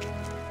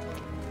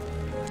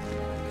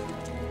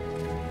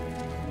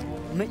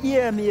mu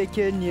iya mi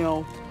yake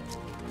niyo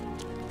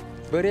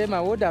bare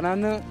ma wodana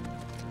na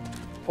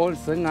ol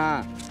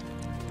singa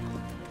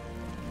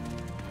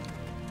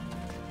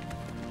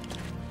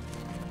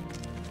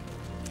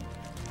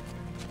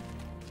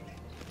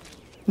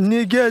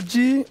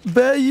nigeji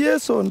be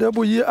yeso nde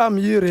bu yi am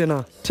yi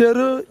rena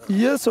tere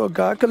yeso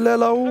ga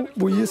klelaw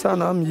bu yi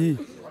sanam yi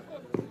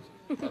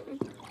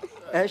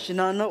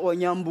eshina na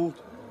onyambu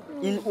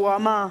in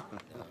uama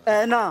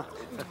ena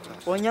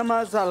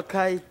onyama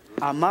zalkai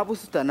amma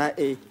busuta na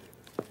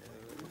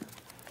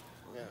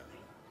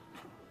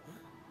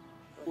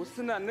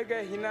usina niga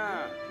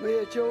hina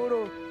me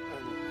choro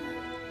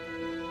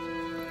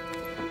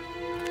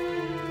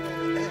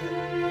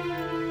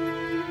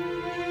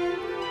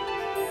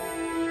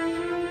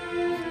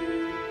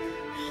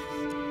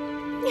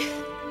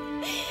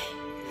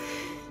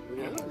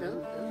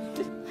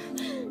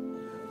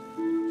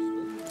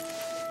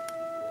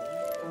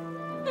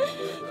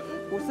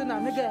usina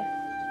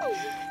niga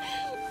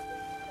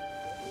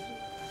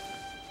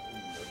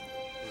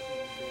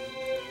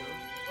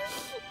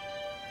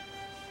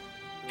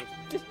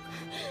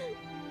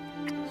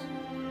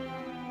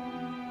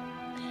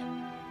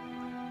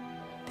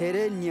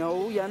tere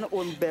nyau yan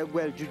on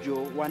begwel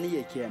jujo wani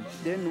yekem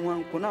de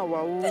nuwan kuna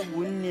wawu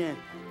wunne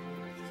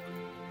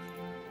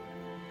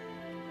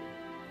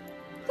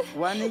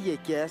wani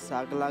yeke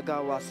saglaga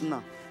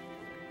wasna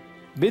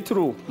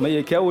bitru mai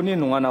yake wuni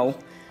nuwanau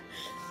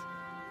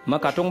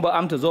makatun ba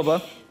amta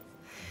zoba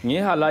ni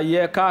hala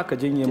ye ka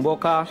jinyin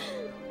boka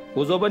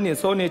uzoba ni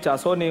sone cha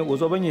sone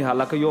uzoba ni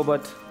halaka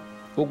yobat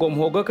ugom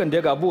hoga kan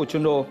daga bu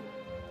chindo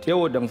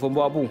tewo dan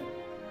fumbo abu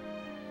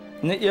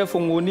ni iya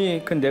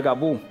funguni kan daga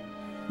bu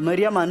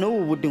Maryama no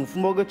wudin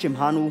fumoga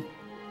chimhanu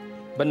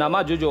bana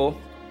ma jojo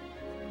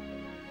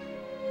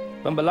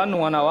bambalan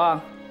wana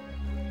wa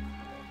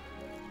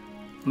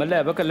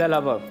mala baka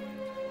lela ba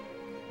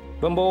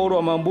bamba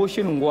woro man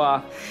bushin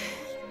ngwa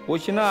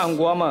woshina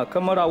ngwa ma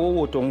kamara wo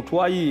wotong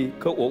tuayi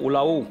ka o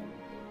ulawo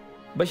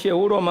bashe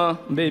woro ma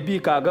be bi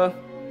kaga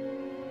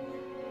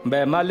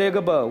be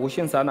malega ba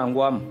woshin sana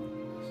ngwa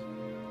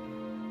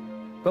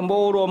bamba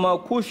woro ma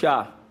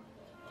kusha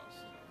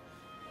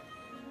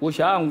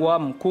wusha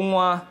ngwam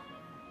kunwa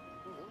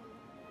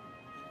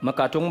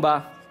makatong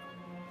ba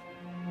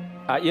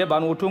a ye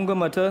ban wutunga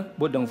mata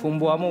bodang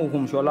fumbwa mu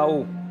hum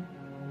sholawo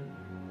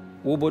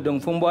wo bodang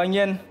fumbwa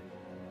nyen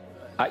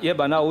a ye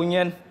bana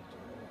unyen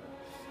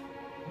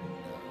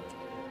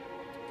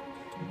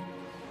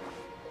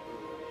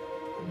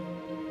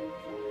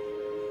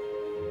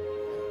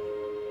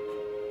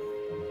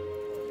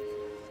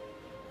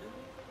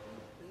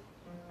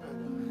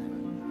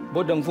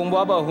bodang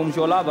fumbwa ba hum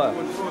sholaba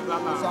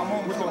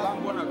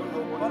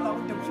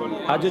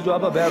ajojo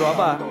aba bero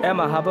aba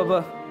ema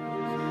hababa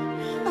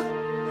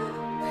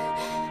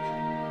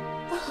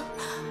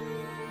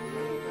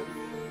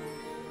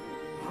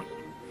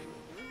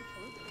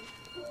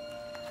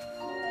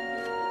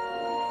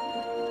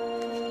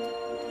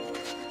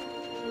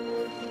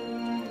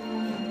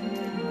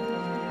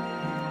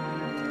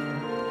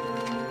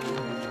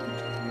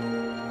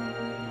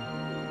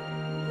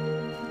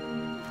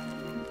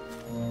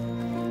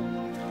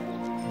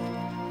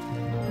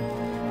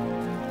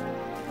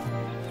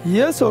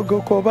yeso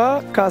go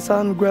koba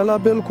kasan gwela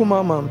bel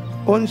kumamam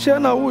on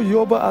shena wu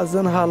yoba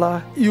azan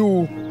hala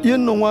iwu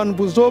yin wan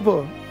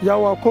buzoba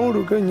yawa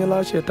konru ga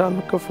nyila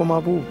shetan ka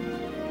fumabu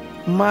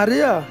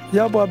maria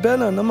yaba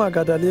bena na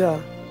magadalia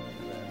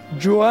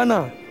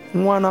joana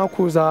nwana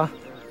kuza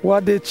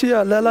wade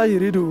chia lela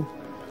yiridu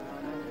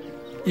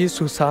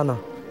isu sana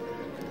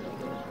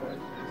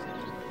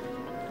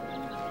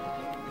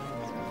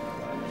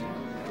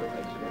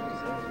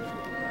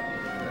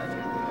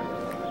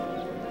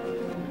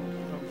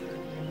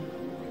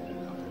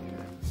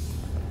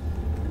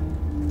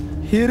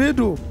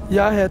hiridu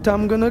ya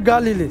hetam gane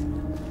Galili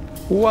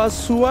wa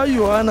suwa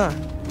Yohana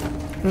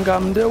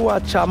ngamde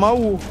wa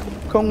chamawu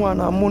kan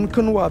wana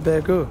munkin wa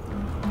bege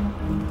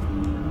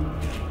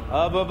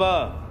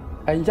ababa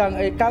anjang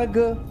e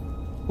kalge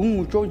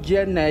cho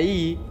je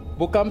nai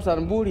bukam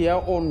san buria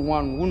on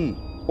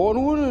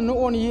wun no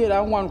on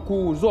yera wan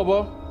ku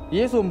zobo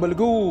yeso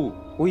mbelgu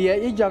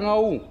uye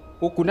ijangau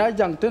ukuna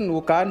jangten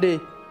ukande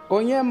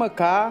onye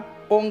maka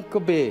on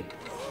kebe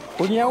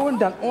onye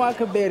undan on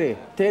kebere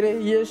tere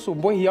yeso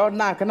bo hiyo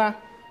nakana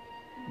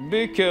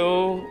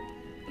bikeo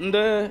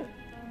nde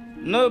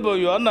nebo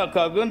Yohana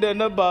kagende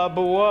ne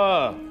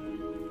babuwa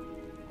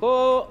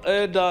o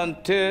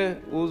edante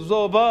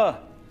uzoba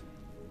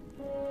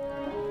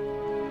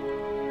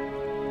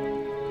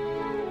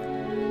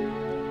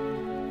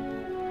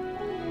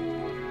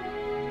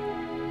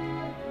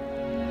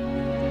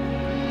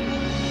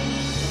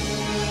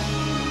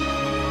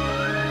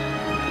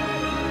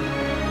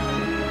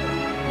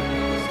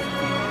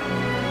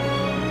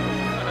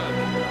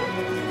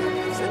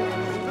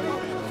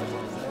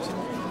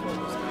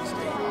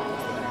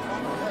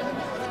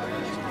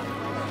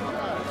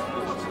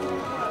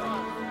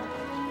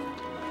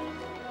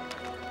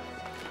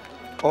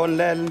on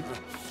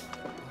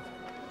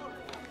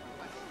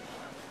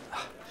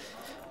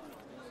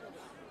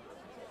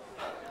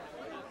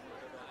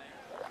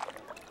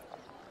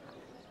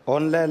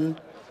lel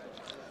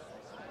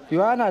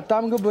Yohana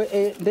tamge bo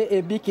e de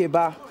e bike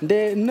ba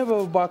de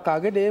nebo ba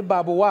kage de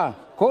babuwa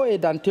ko e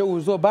dante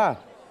uzo ba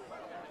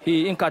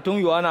hi in katung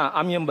Yohana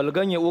am yem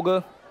balganye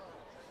uga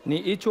ni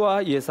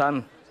ichwa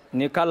yesan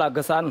ni kala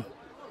gasan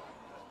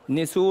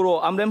ni suro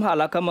amrem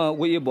halakama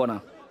wi ibona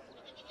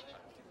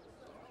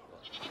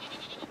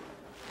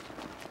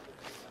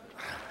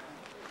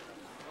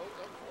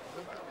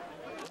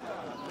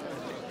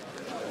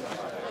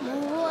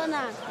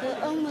Mwana ke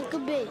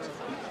mekebe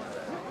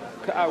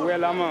ka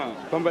awelama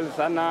pembel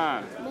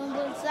sana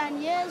membelsan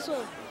Yesu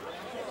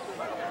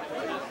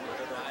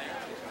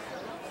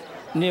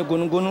ni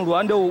gun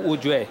ruanda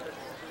ujwe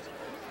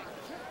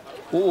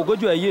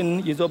ugojwe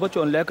yin yizoba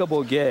chon leka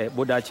boge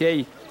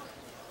bodachei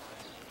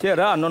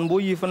tera non bu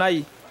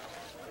yifnai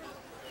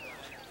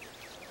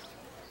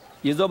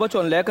yizoba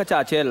chon leka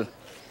chachel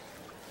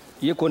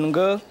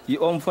yikunga yi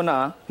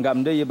omfuna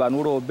ngamde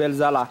yibanuro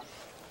belzala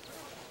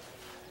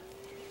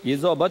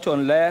yizoba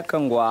chon le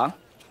kangwa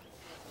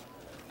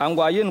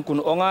angwa yin kun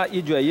onga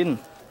ijwe yin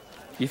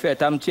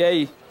ifetam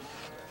chei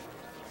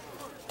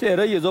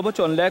tere yizoba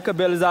chon leka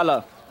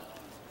belzala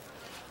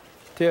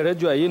tere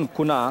jwe yin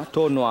kuna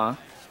tonwa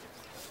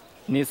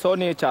ni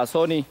soni cha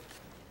soni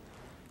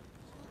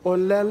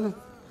onlel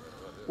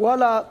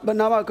wala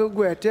banawa ka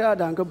gwete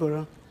adan ka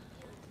bura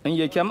in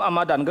yekem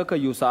amadan ga ka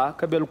yusa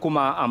ka bel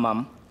kuma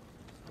amam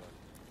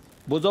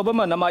buzoba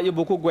manama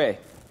ibuku gwe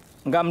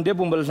ngam de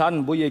bumbal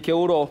san bu yeke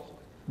uro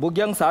bu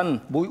gyang san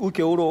bu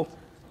uke uro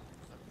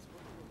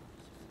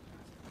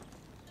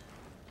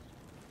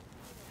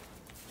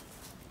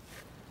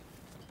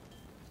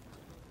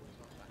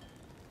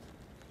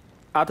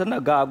atana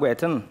ga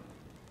gwetan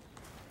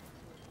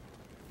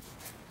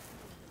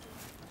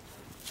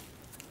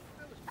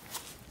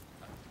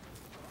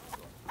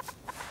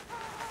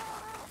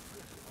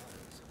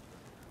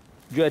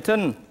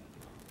gwetan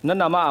na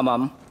nama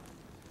amam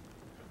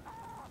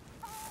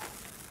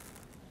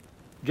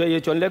gwe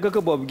chon le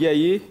ka bob ge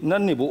yi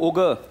nan ni bu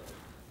oga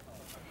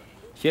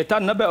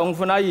shetan na be ong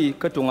funai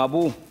ka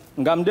tungabu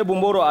ngam de bu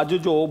moro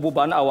ajujo bu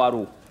ban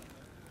awaru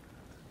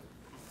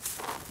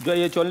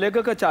gwe chon le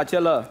ka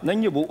chachela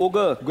nan yi bu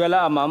oga gwela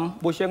amam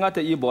bu shenga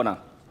te ibona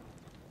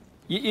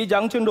yi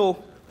jang chindo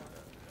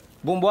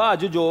bumbo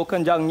ajujo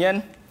kan jang nyen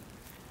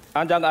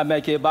anjang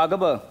ameke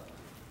bagaba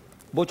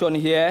bu chon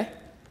hie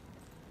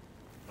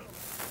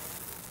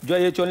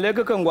gwe chon le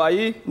ka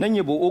ngwai nan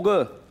yi bu oga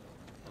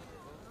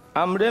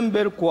amrem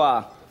ber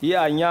kwa yi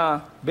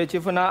anya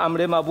bechifuna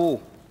amrem abu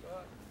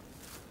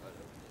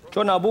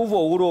chona bu vo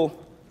uro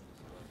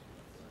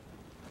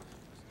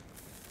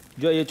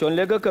gwe chon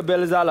le ka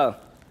belzala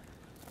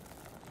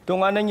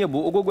tunga nan yi bu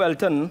ugu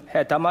gwelton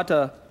hetamata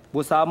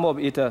bu samob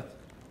ita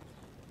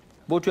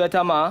bu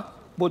chwetama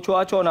bu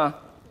chwa chona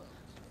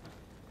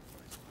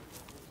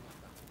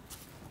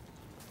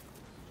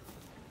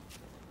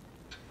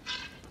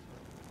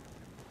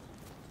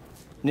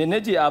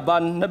neneji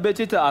aban na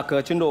bechita aka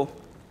chindo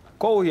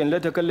ko hien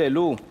leta ka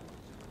lelu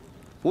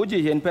uji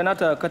hien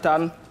penata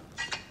katan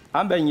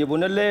ambe nyibu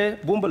na le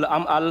bumbul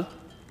am al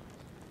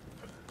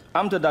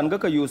am ta dan ga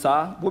ka yusa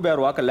bu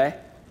berwa ka le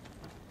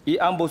i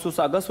ambo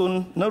susa ga sun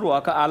na ruwa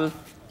ka al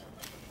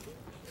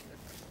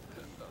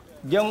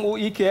jang u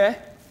ike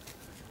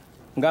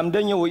ngam de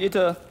nyu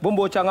ita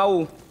bumbo changau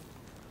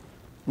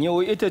nyu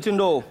ita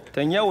chindo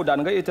ta nyu dan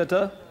ga ita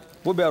ta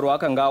bu berwa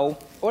ka ngau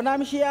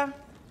onamshia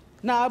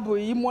na abu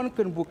yi mon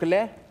kan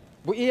bukle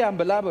bu iya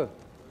mbalabe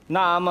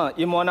na ama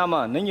imona ma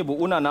nanyi bu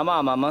una na ma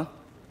mama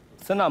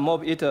sana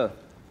mob ita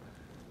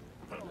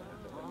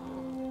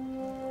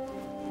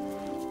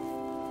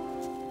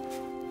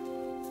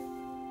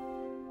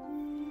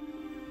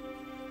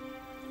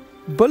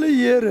bali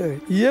yere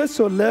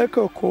Yesu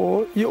leka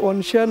ko I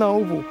on shena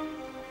ubu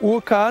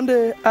u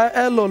kande a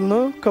elol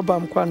no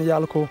kabam kwan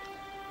yalko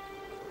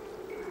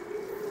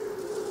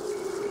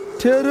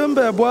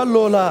terembe bwa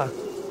lola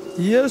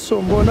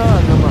Yesu mbona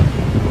anama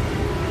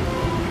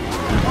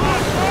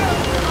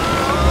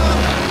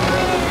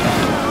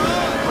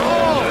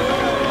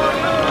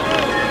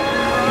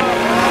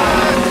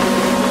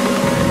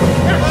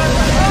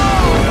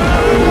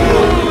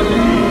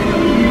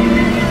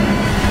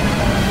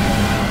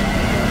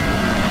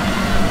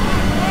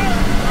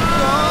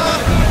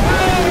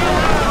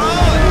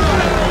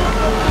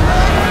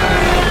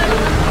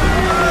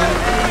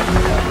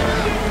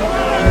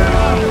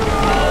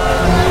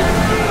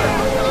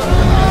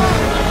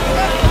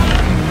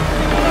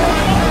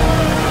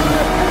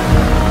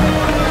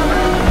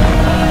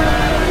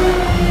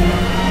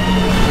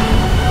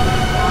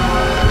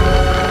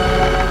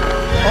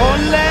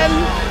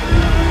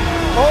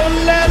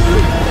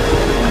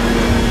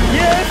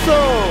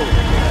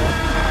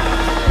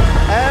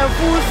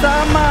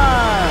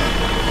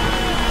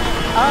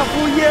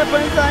Afu ye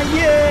pensa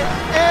ye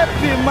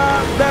epima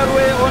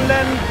berwe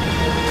onlen.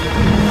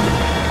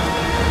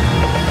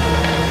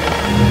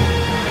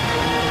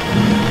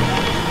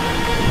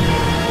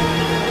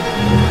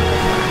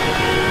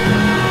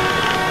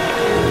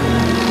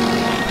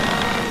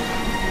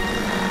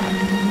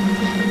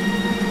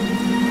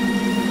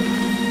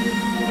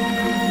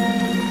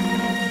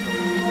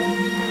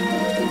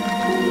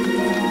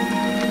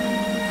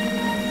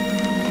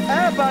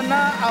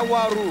 Ebana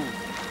awaru.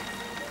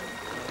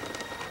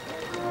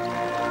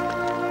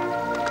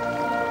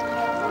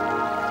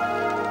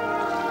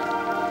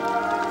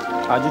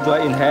 Aju jua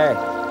in hai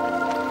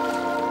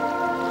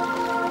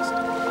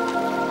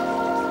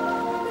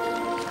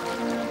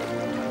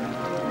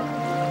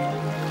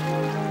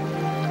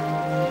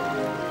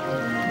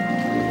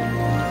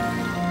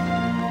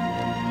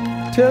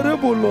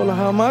terebulol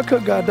hama ka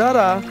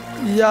gadara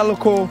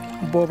yalko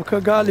bob ka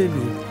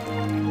Galili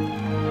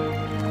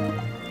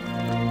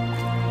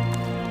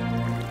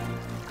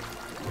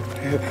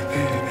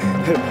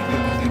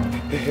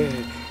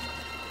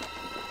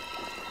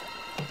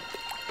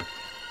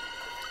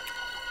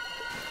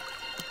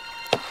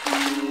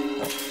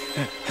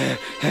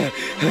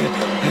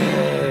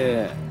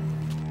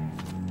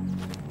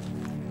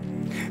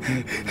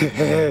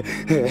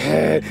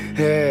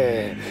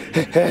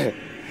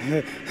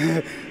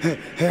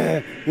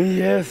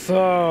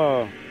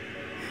Yeso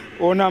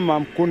ona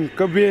mam kun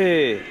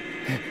kabe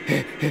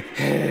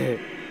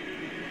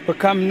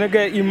pakam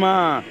nege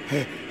ima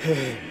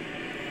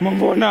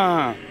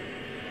mambona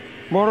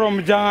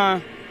morom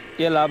janga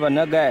yela ba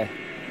nege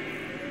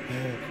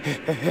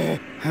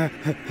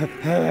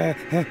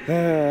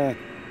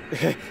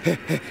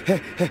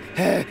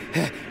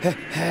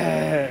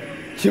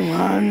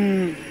Cuman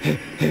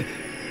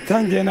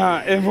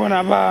Tanjena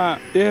evona ba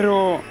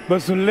ero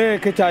basunle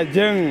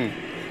kecajeng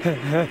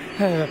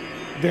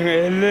dengan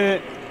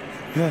ele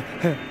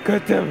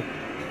ketep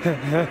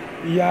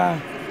ya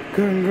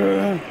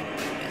kengge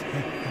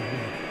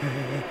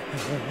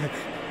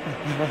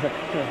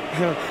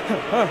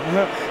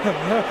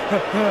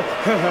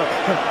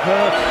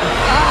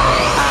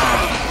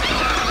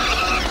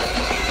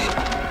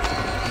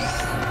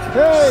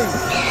Hey,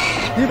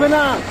 di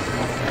mana?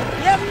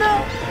 Yemno.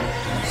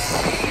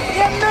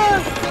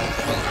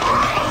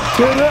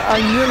 tere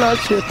anyela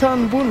shetan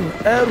bun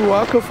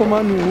erwa ka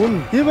famanu wun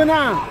Ibana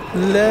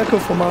le ka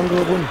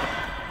famango bun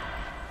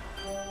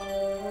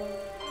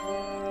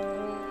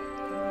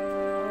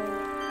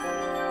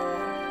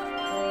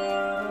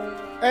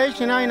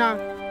shinaina.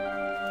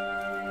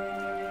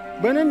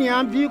 Bana ni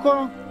ambi ko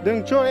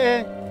deng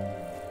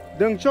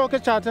cho ke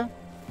chata.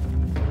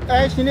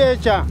 Shine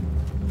cha.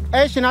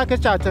 Shina ke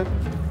chata.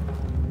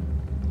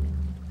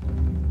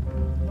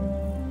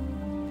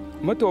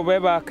 Mato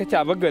beba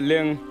kacha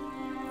bagaleng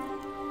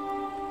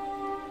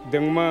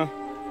dengma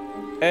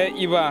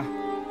iba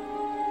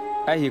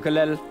ai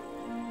hikalal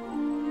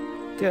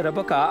tera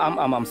baka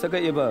amam saga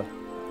iba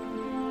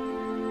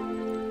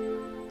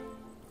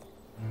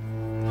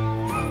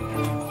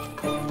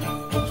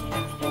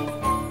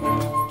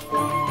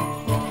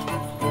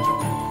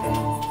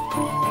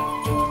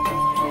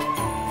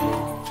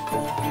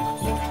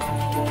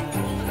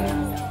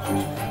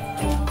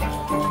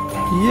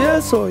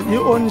Yeso I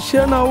on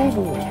shena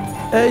ubu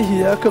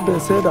hiya ka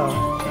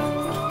beseda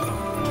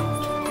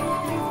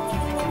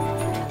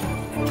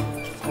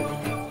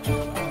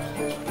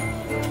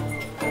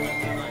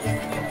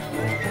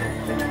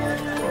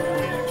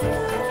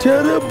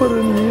tere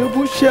birni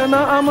bu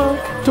shena ama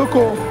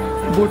toko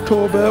bu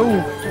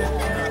tobeu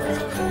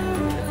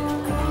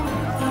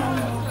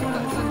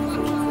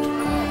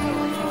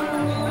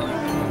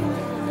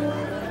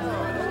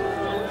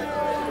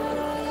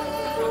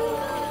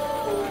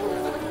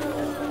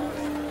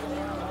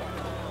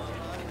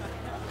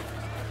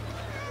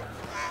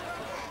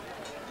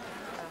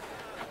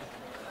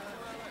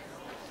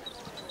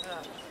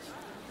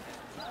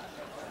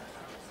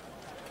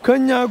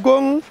Kanya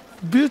gong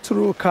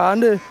bitru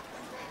kane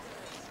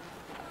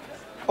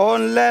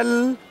on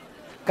lel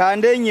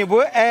kande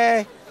nyibu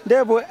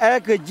debu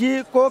ke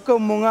ji ko ke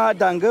munga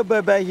dange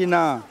bebe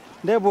hina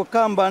debu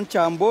kamban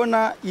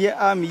chambona ye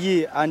am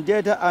yi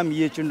andeta am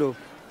yi chundo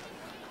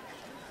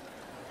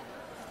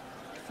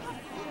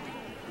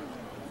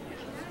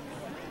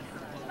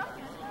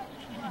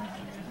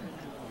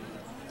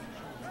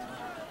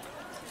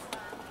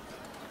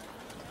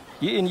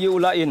yi in yi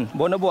ula in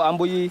bona bo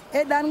ambu yi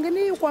e dan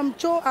gini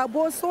kwamcho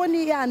abo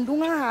soni ya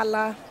ndunga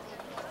hala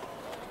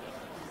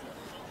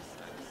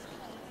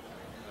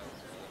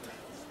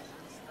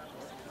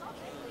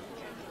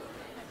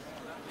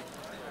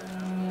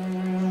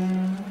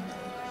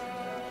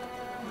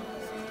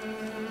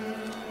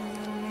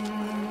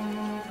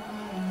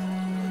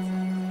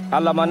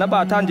alama na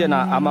ba tanjena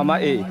amama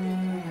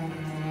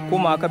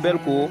kuma ka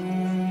belko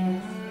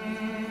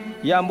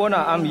ya mbona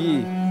am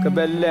yi ka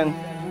belleng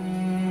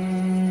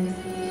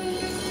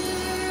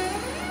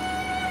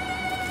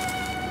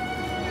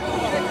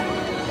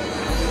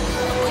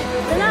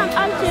Salam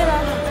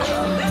alkira.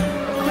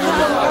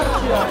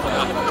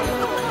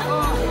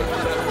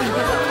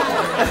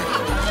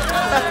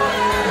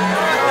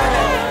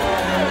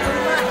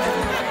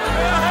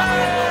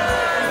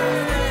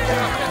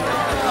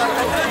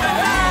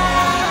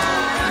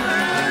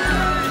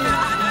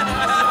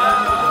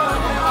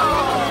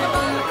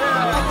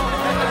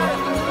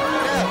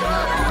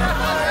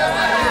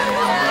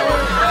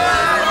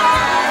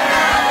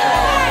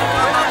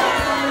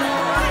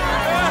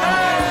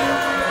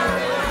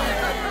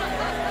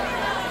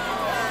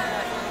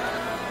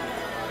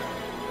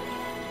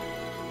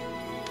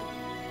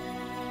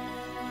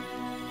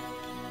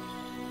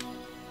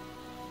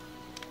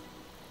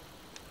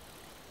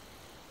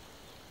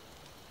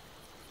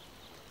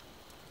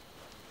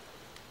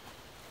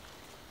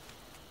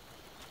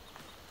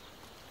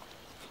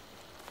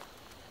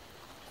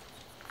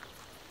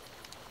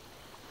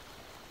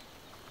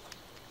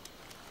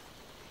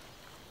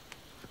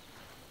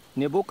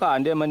 ne buka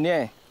ande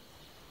mane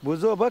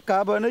buzo ba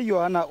ka bana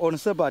yohana on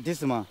se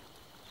baptisma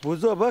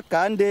buzo ba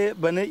ka ande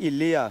bana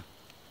iliya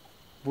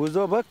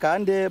buzo ba ka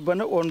ande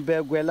bana on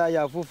begwela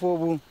ya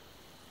fufobu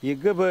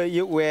yigebe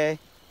yiwe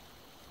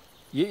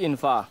yi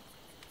infa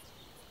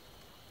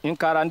in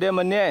karande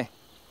mane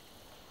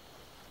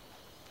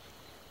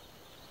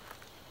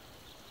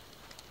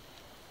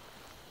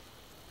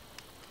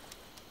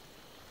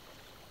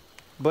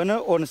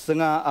bana on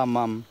singa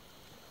amam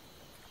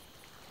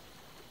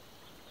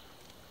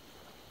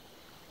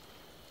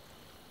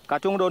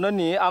katung do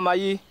ni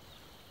amayi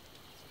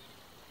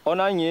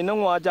ona ni no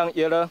wa jang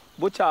ira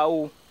bu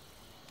chau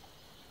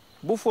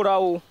bu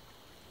furau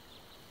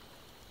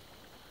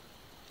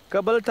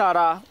kabal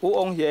tara u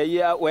ong ye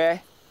ya we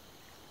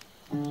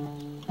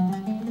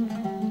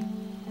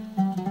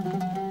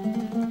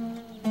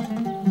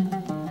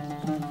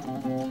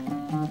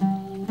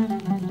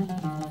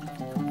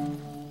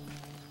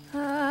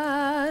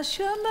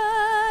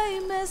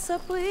השמיים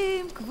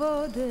מספרים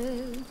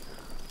כבודך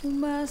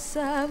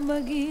ומעשיו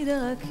מגיד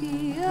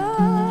הרקיע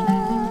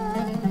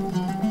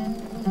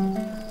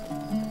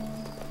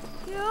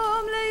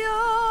יום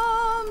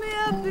ליום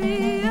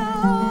יביע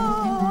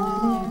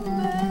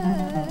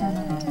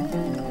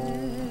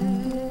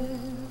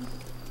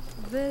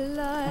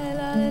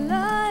ולילה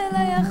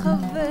ללילה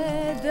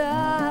יחווה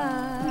דעת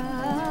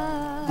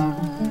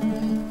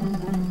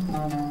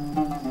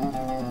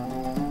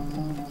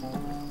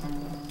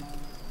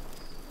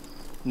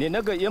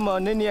naga yema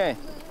ne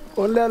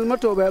olel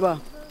mato beba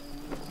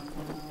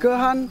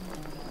kahan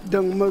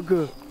dang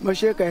maga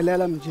mashe kai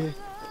lalam je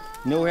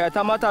ne wa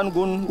tamatan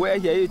gun we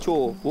ye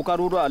cho u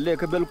karuru alle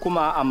ka bel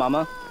kuma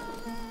amama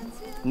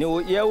ne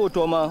o ye o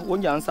to ma o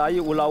nyan sa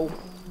yi ulau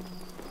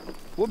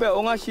u be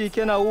onga shi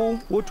kena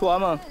u to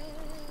ama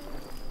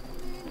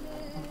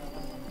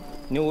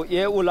ne o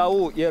ye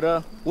ulau yera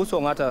u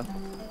so ngata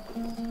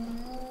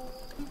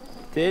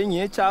te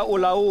nyi cha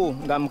ulau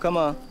ngam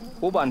kama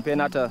u ban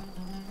penata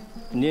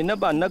ni na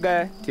ban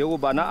naga te u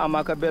bana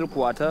amaka bel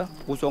kwata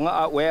u so nga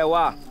a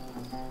wewa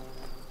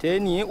te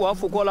ni wa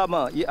fukola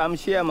ma yi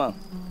amshema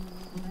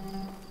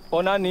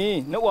ona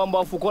ni ne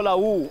wamba fukola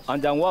u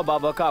anjangwa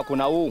babaka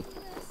kuna u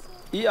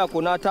i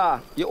akuna ta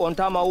i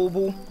onta ma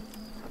ubu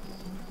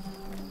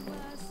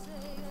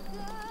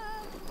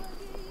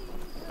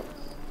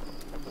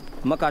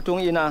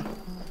makatung ina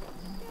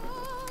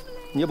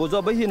ni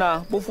bozo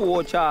bahina bufu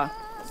ocha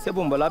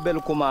sebumbala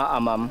bel kuma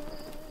amam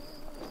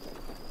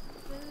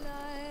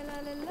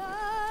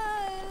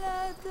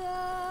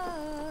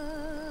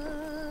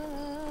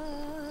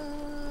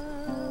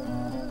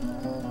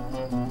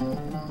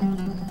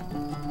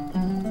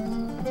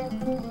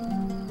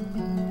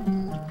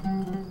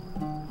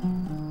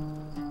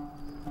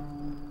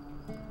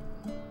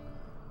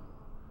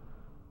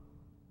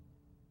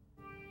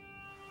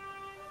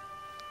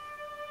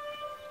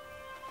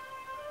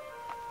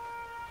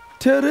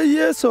tere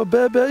yeso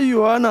bebe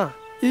yohana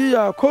i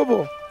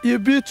yakobo i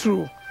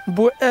bitru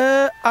bu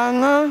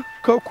anga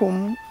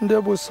kakum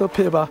nde bu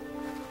sopeba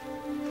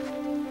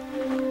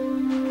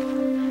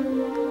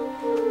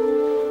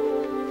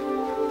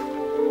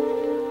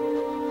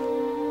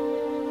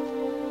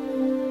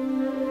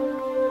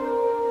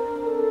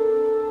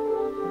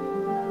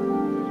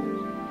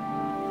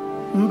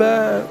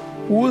mbe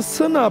wu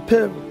sina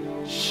peb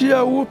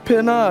shia wu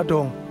pena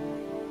dong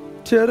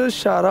tere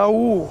shara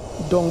wu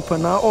dong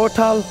pena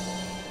otal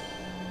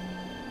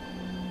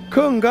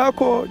kenga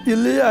ko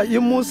Ilia I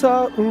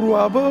Musa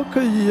ruabe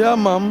ke ya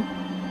mam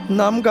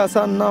nam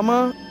gasan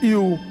nama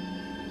iu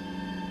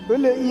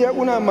ele iya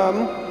una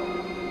mam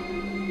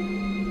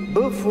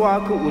be fwa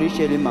ke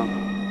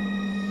Urushalima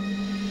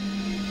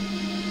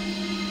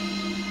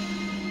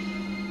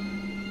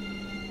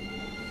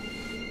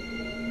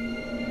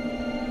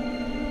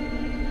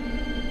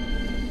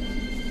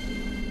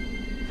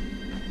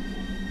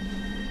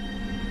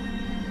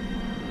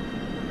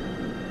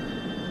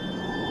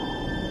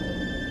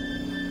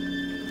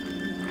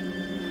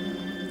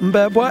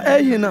mbebwa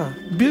ehina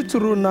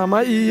bitru nama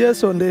I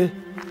Yesonde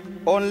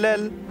on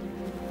lel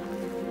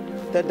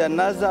ta da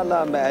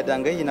nazala mai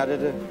adanga hina da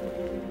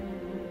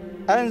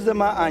an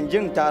zama an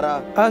jin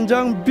tara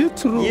anjang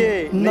bitru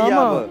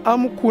nama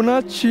am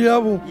kuna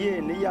chiabu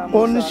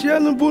on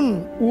shen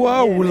bun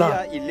wa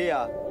wula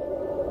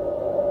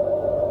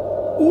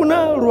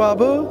una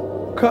ruabe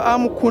ka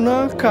am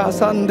kuna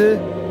kasande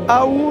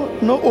awu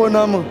no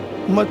onam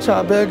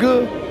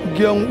machabege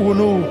gyang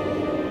unu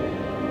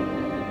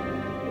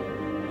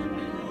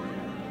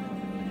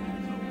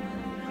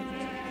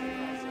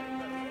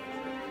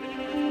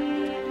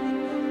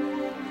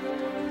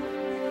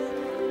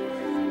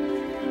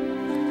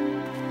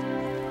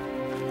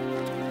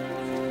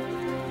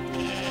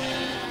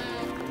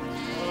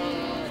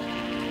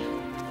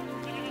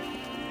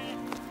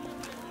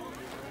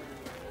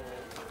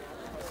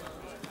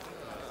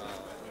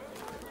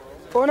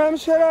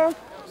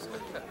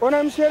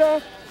onam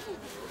shera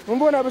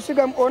mbona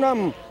bashigam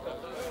onam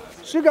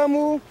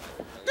shigamu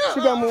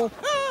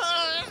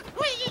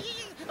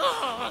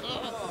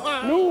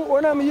nu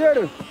onam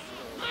yer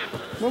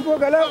mbo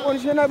gala on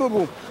shena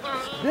bubu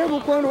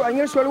debu kondo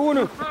anya shol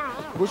wunu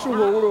bushu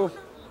wuro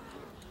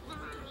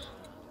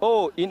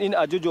in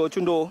ajujo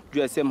chundo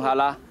jesem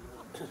hala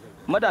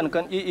madan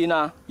kan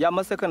ina ya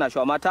masaka na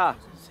shwamata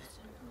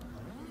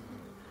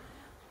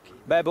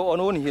baba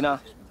onon hina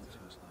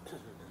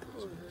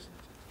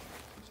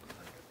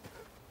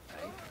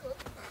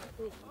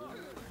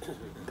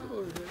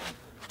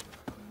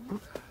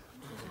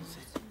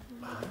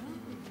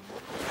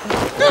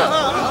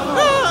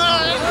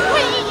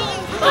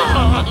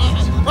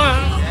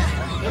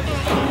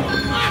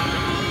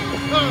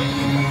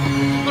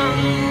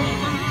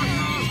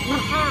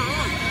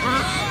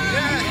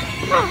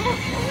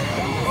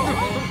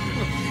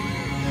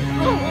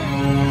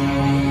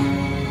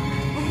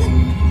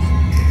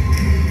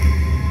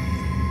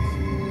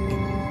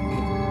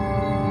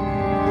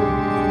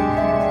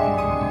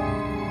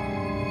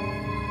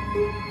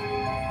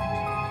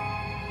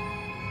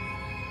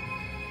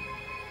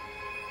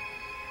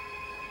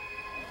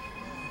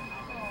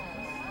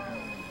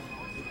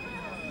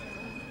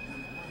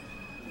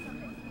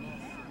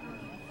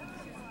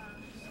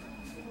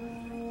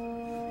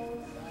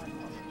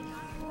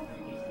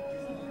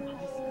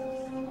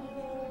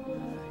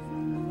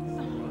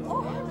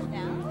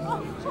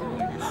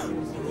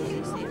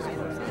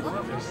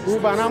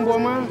Ubanam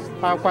boma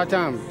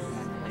akwatam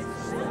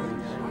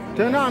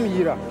tenam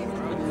yira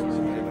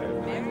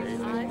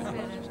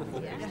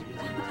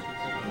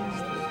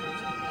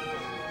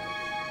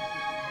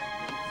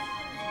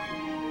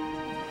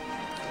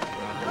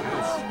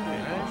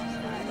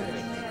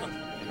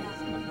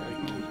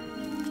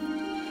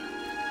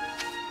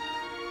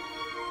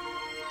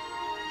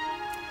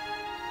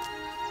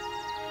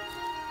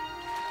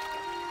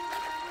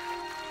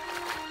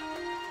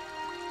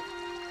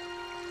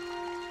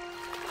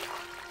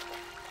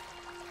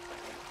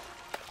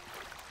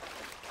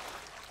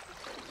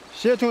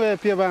Shetun e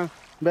peba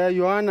ba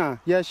Yohana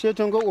ya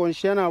shetun go on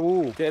shena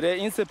wu tere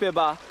in se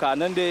peba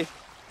kanande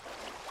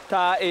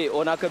ta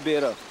ona ka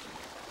bera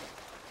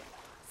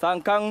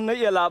sankang na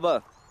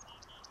yelaba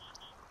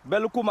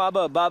bel kuma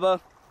ba baba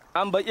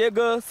am ba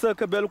ega se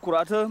ka bel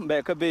kurata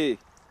be ka be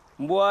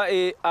mbwa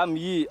am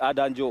yi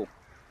adanjo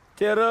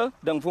tere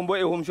dang fumbo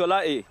humshola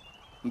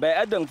be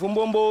adang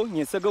fumbombo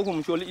nyi se ga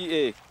humshol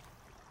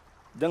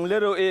dang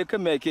lero ka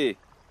meke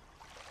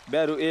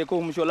beru ko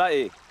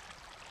humshola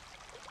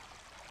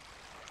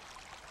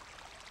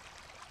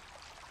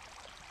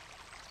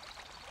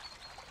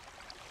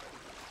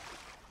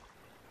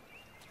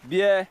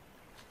bie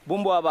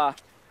bumbo aba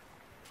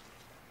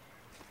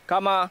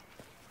kama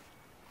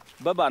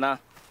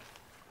babana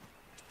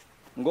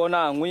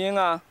ngona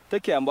nguyinga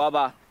take ambo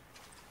aba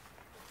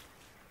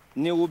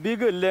ni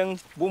ubige leng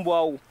bumbo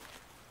au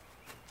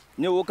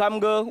ni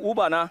ukamga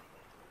ubana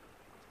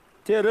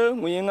tere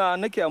nguyinga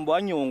nake ambo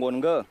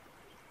anyongonga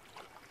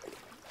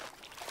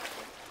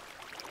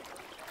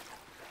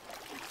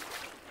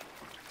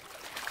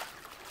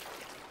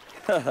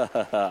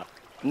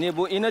ni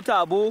bu ina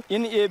tabu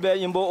in ebe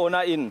imbo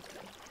ona in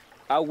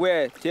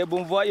agwe te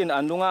bumvo in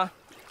andunga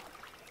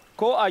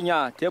ko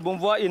anya te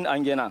bumvo in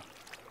angena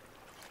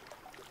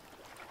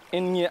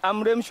in ni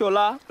amrem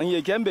shola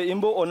ye kembe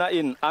imbo ona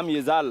in am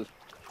yizal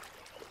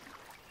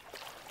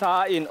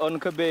ta in on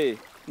kebe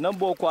na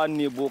bo kwa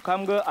ni bo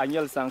kamga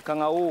anyel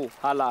sankanga u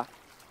hala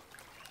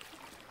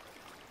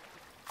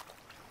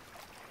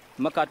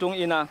makatung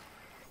ina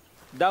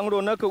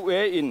dangro na ku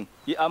we in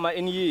i ama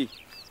in yi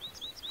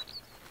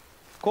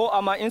ko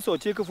ama in so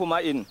chi ku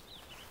fuma in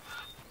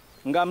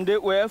ngam de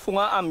we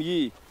funga am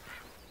yi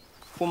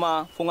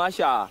funga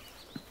sha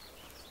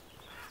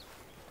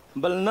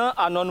balna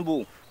anon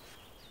bu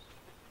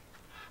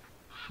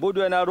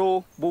budwe na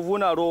ro buvu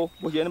na ro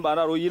bu yen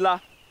bana ro yila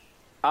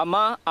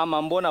ama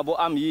amambo na bo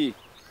am yi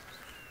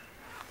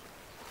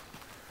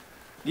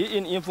gi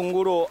in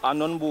infunguro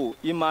anon bu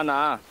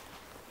imana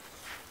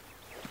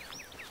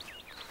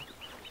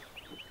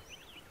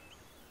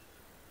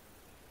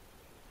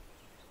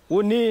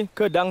uni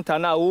ke dang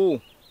tana u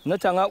na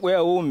changa we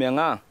u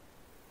menga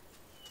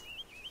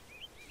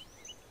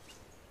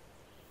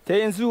te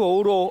insu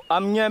ro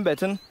am nyem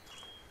beten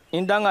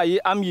indanga yi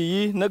am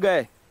yi nege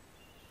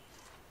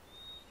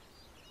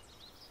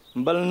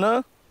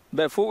balna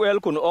be fu wel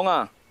kun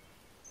onga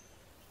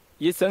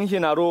yi sang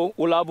hinaro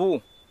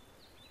ulabu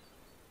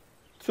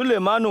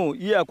Sulemanu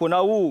yi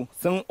akuna wu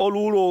sang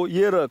oluro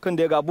yere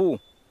kende gabu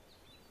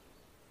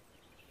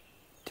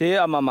te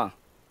amama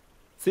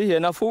si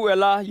hena fu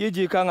wela yi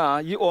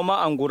jikanga yi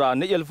oma angura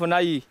ne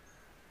elfunayi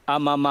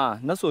amama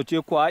na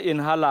soce kwa in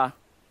hala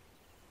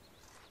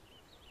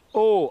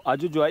o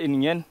ajujwa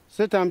in yen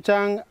sitam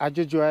chang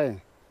ajujwa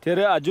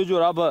tere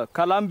ajujura ba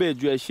kalambe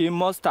jwe shi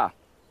mosta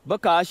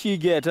baka shi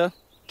geta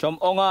chom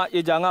onga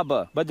ijanga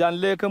ba bajan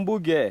le kambu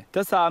ge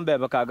ta sambe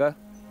bakaga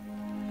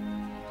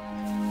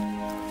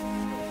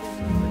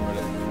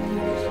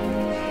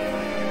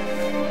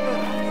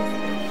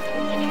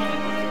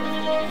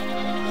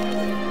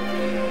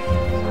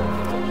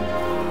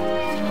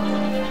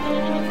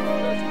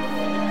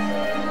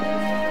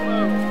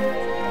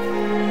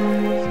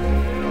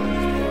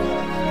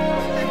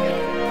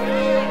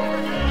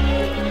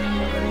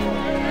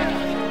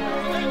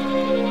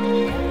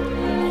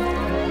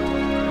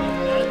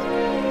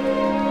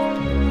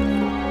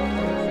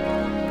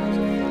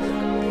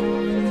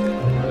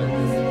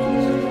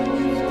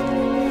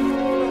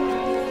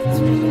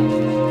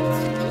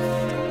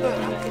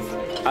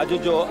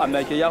ajojo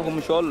ameke ya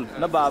humshol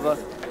na baba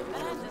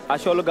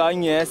ashol ga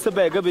nye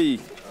sebe gabi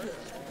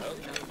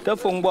ta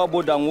fungbo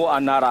bodanwo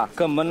anara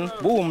kaman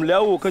buum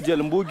lewu ka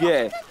jelmbu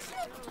ge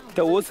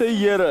ta wose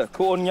yere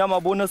ko on nyama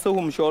bona sa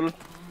humshol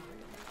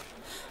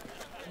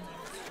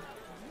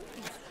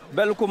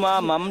bel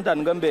kuma mam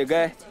dan gambe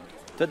ge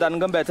ta dan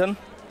gambe tan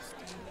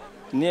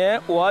ne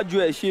wa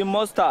jwe shi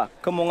mosta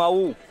kamunga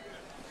wu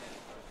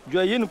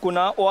jwe yin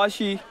kuna wa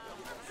shi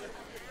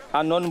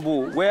anon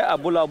bu we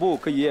abulabu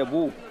ka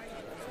yebu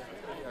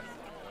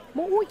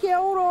mu uke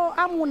uro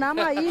amuna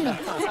ma yin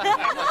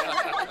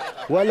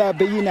wala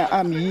bayina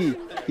am yi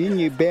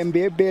inyi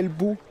bembe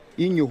belbu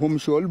inyi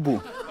humsholbu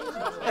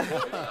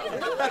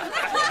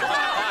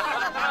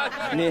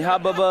ni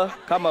hababa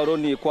kamaro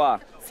ni kwa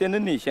sen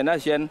ni shena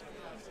shen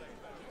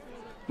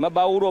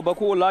mabawuro ba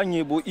ko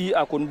ulanyi bu i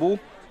akunbu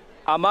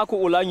ama ko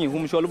ulanyi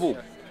humsholbu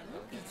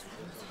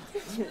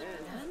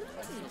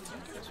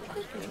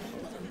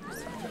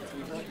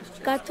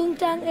Katung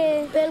chang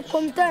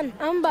belkomtan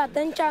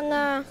ambatan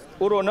changa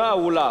urona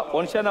wula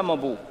on shena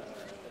mabu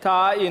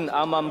ta in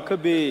amam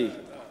kabe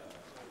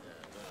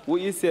wu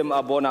isem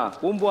abona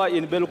umbwa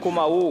in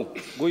belkoma wu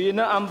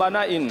guyina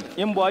ambana in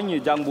imbwa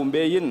nyi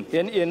jangbumbe yin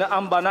ina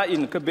ambana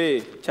in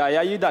kabe chaya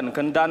yidan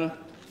kandan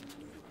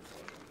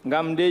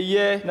ngamde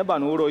ye na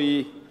ban wuro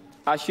yi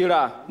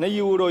ashira na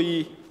yi wuro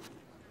yi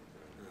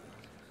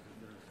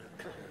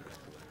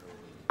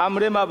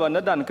amre ma ba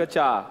na dan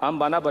kacha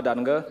ambana badan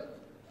ga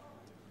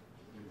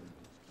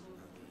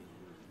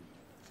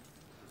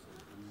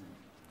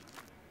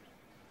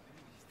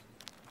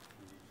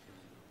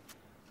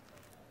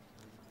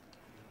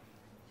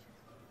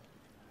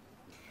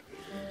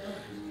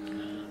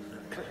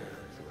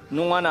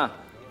nungana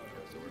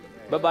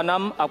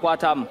babanam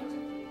akwatam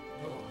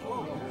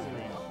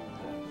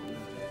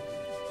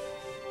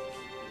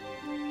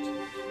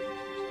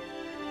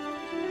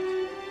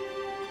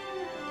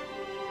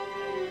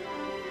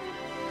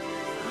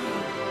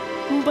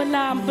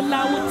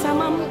mbala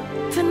wutamam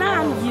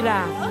tana yira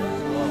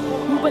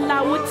mbala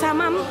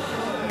wutamam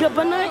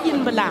gabana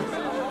in bala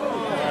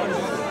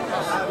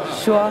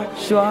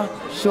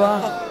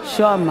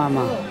shwa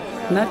mama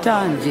na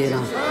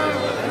tanjira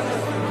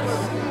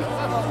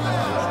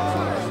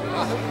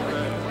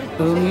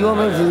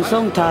yoba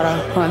song tara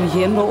ham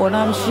hienbo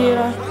onam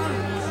shira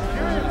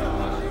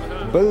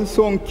bal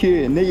song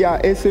ke ne ya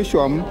ese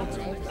shom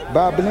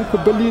babne ke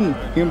belin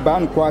in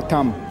ban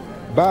kwatam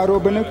baro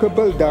bene ke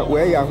bel da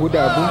we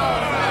yahuda bu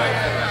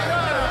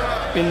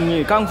in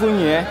ni kang fu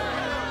nye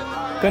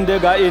kende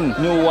ga in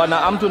ni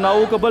wana amtu na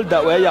u ke bel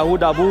da we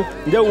yahuda bu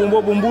nde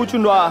umbo bumbu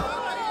chundwa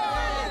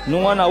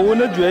nungana u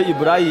ne jwe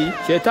ibrahi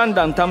shetan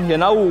dan tam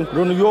henawu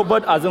run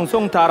yobat azan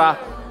song tara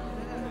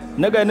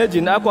naga na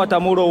jin akwata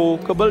muro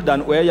kabal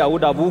dan we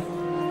yahuda bu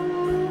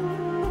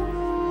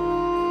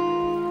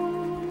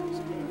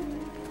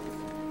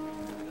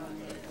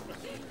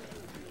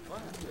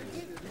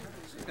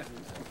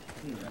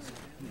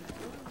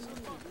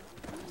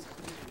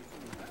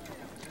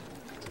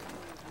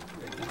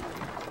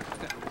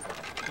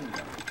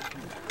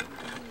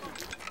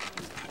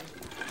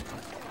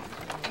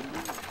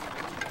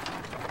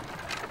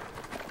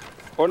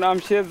on am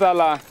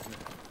shezala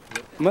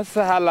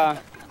masahala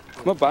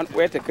maban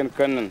wete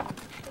kankanan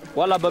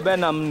wala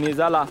babenam ni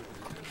zala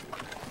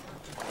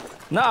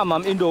na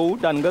amam indo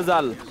dan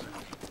gazal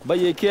ba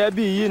yeke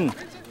bi yin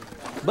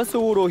ba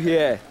suuro he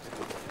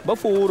ba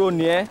fuuro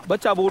ne ba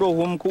chaburo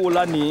hum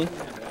kulani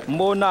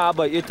mbona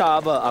ba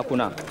ita ba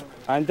akuna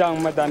anjang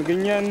madan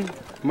ginyen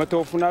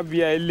matofuna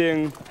biya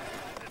leng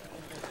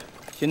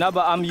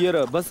shinaba am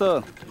yira basa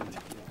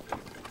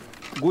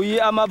guyi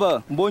amaba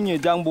mbonye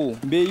jangbu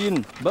beyin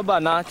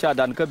babana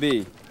chadan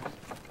kabe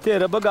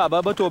tere baga ba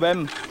bato bem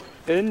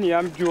en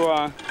yam jua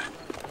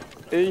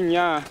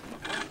enya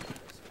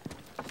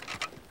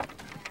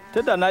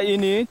tadana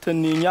ini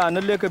taninya na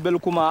leka bel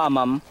kuma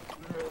amam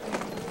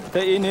ta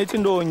ini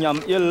tindo nyam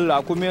il la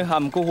kumi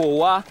ham ko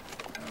howa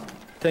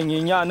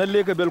taninya na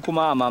leka bel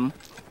kuma amam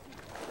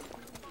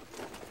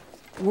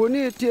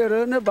woni tere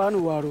ne ban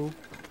waro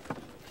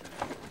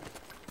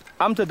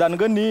am ta dan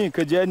gani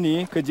ka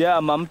je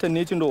amam ta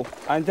ni tindo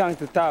anjang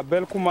ta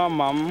bel kuma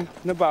mam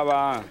ne baba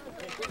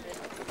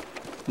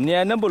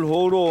ne na bul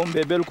horo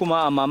be bel kuma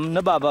amam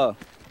ne baba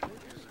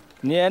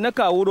ne na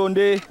ka wuro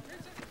nde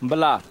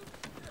bla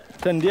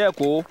tan dia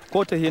ko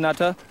ta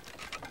hinata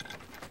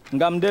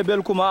ngam de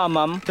bel kuma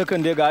amam ta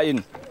kan de ga in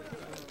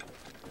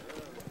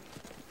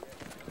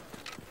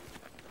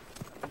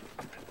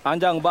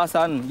anjang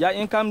basan ya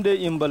in kam de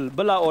imbal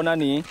bla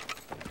onani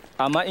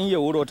ama in ye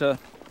wuro ta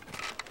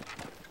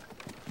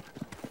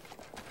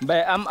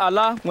bai am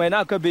ala ngwena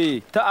ka be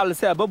ta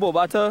alse babo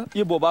bata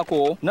ibo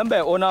bako nan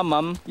bai ona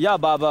mam ya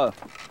baba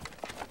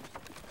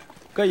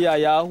ka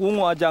yaya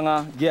hunwa janga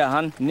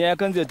gehan ne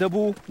kan je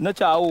tabu na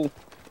chawo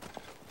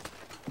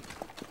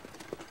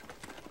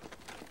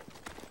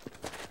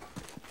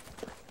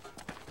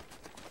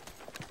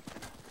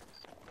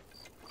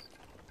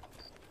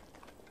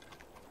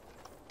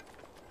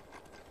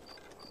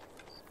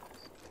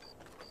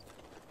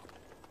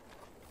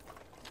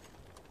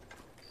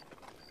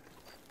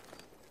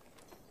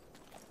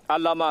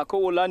alama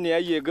ko wala ne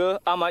yega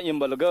ama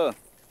imbalga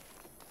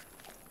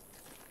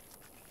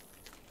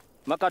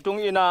makatung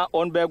ina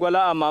on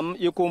begwala amam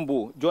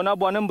yikumbu jona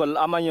bonambal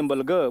ama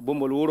yimbalga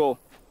bumbul wuro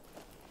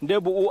nde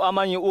bu u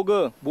ama yi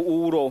uga bu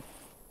wuro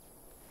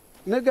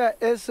naga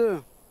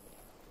ese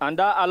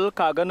anda al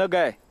kaga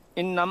naga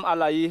innam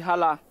alayi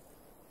hala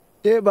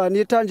e ba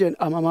ni tanjen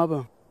amama ba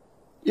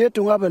ye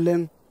tunga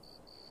beleng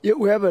ye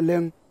uya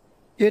beleng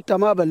ye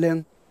tama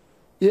beleng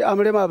ye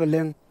amre ma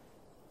beleng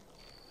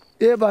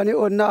e ba ni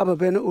onna ba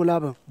ben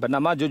ulaba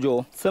banama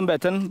jojo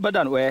sembeten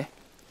badan we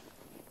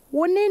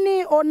woni ni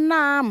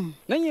onnam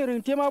nan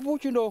yirin tema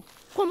bucindo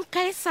kum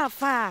kai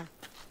safa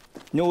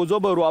ni uzo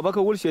ba ruwa baka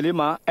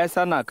wulshelima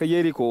esana ka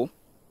yeriko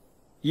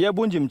ye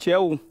bunjim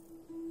chewu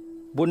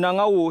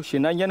bunangawu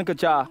shinan yan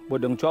kacha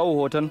budung chawu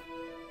hotan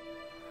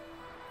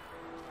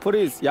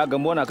Puris ya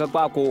gambona ka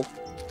kwako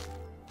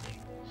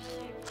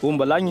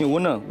umbalanyi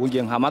wuna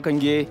wugen hamakan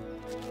ge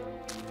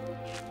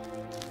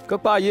ka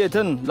kwa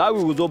yetan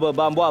lawi uzo ba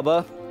bambo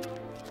ba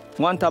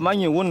ngwanta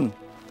manyi wun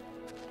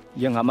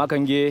yin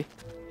hamakan ge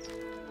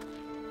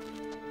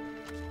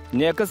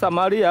ne ka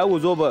samariya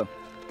uzo ba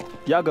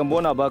ya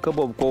gambona ba ka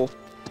bobko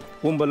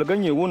umbal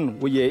ganye wun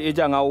wuye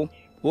ijangau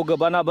wuga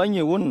bana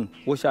banye wun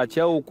wusha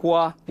chewu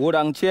kwa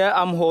wurang che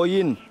am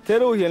hoyin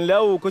teru hin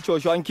lewu ka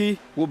choshwanki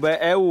wube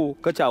ewu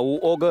ka chawu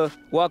oga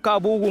wa ka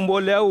bu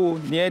gumbo lewu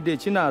ne de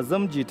china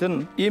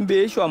zamjitin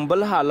imbe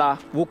shwambal hala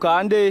wuka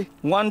ande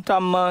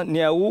ngwantam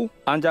newu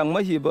anjang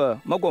mahiba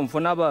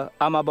magomfuna ba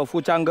ama ba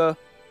fuchanga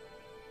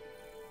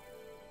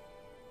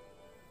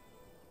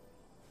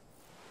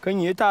kan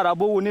yi tara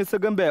bo wuni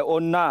sagambe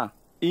onna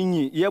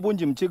inyi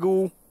yebunjim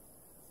chigu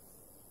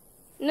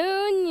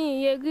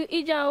nunyi yegu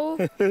ijawu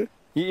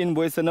yi in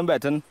boy sanan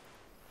batan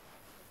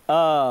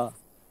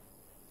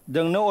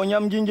dan na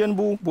onyam jingen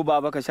bu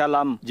baba ka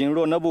shalam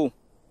jinro na bu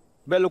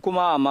bel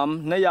kuma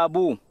amam na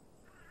yabu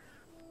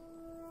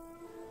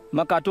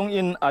makatung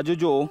in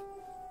ajujo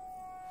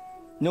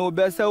ne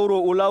ube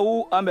sauro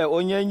ulawu ambe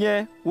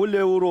onyenye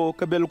wule uro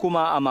ka bel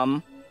kuma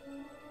amam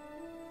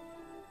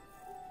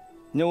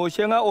ne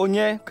oshenga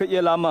onye ka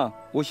yelama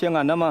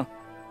oshenga nama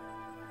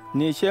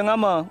ni shenga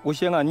ma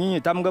oshenga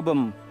ni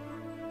tamgabam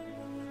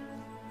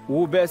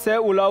ube se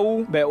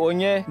ulawu be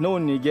onye no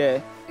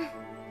nige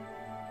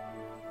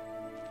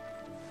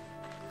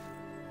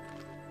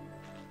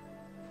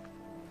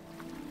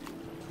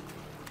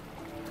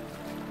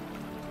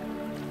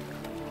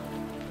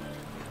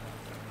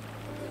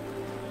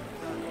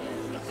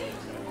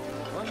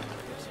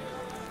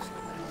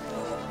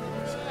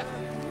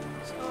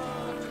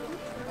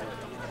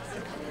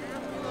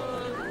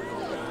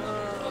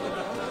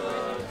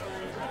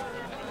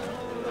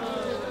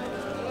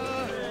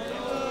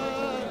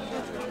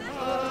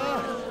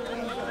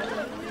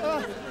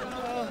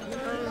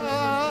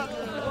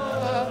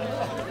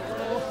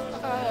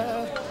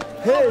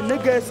Hey,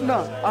 nigga, sna,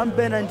 I'm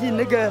Benandi,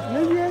 nigga.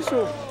 Ni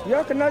Yesu,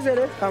 ya ka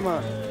Nazare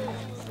kama.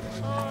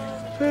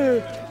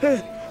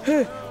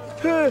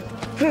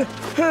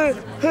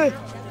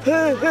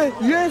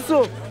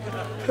 Yesu.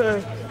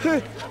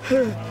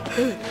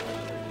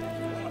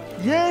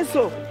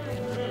 Yesu.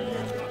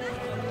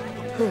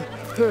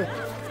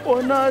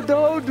 Ona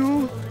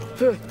Daudu.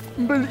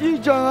 Mbel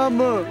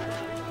ijama.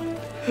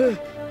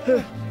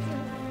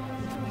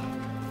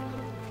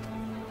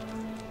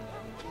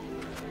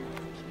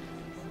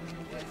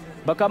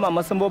 Bakama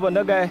masambo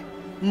bandagai.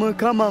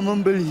 Makama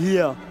membel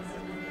hiya.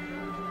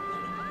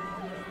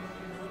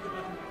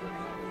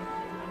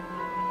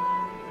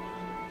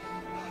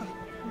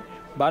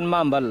 Ban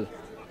mambal.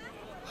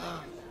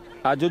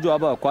 Ajuju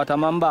aba kwata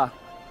mamba.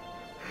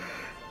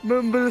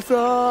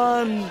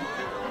 Membelsan.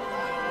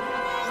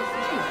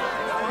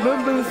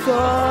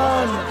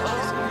 Membelsan.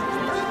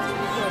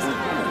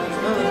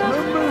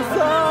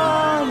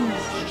 Membelsan.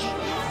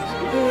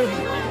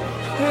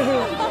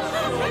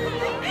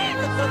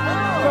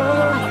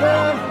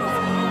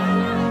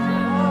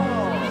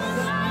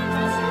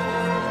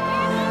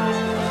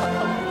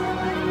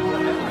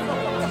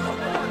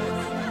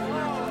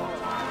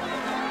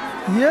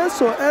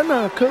 Yesu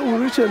ena ka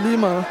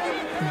Urushalima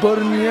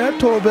bornie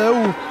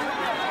tobeu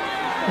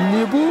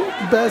nibu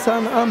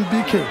besan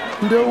ambike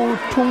ndewu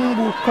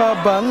tumbu ka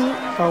ban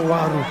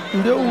awaru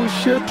ndewu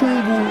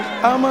shetumbu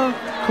ama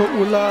ka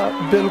ula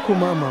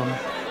belkuma mama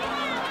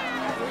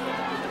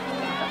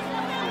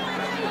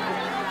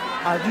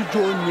Aju jo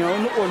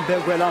nyon on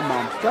begwela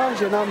mam. ta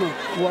jenama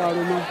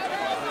waru ma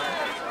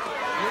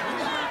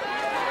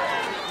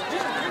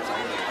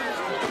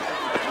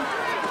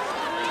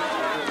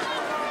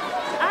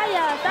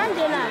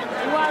Tandena,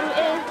 waru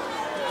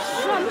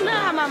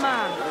shomna mama.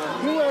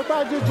 Muwe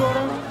kwa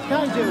jujora,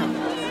 tanjena.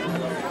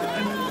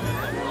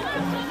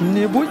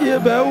 ni buye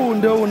bewu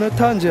ndewu na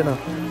tanjena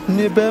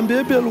ni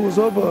bembe belu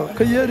zoba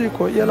ka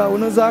yeriko yela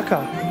wona zaka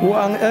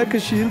wa an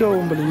ekishi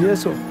ndewu mbele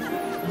Yesu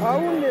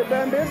Awun ne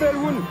bembe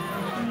belwun.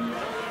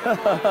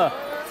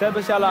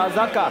 Sebe shala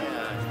zaka.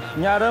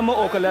 Nyara mo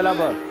okelela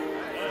ba.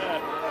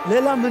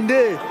 Lela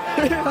mende.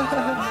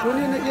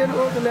 Woni ne yen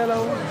okelela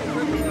wo.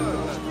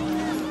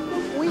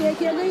 Uye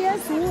kele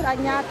Yesu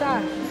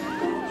anyata.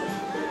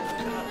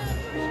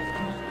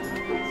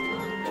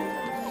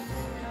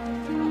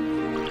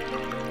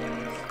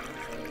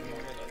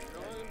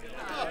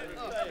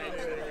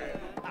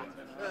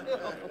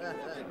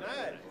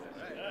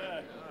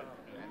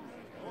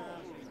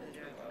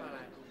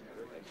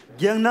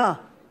 Giangna.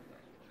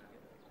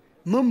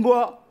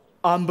 Mumbo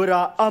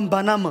ambra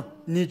ambanam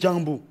ni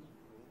jambu.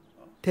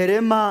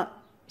 Terema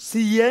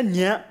siye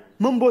nya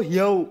mumbo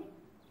hiau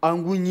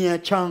angunya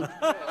chang.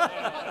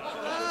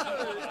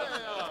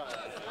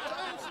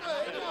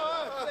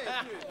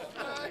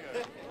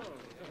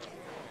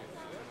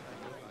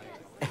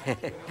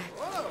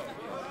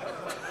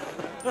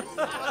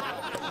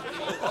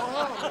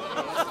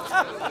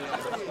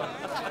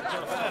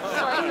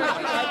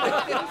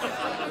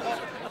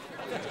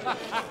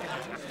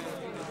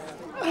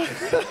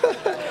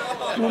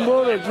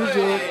 Mumbora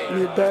jujo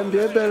ni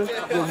bembe bel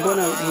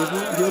gombona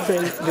ni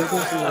bel de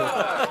kusuro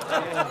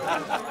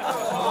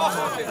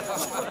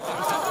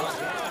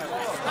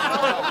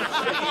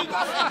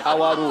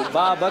Awaru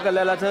ba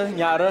bagalela ta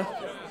nyara.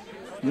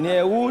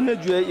 Ne wu ne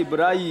jue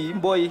Ibrahim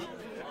boy.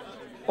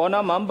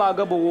 Ona mamba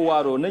ga bo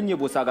waro ne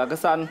nyibu saga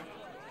gasan.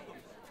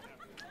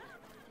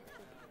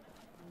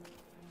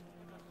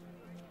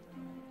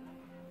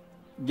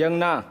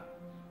 Jengna.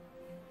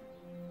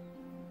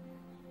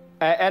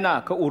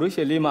 Ena ka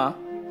Urushalima.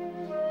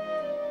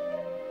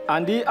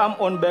 Andi am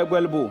on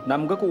begwelbu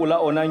nam ga kula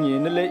onanyi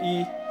ne le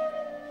I.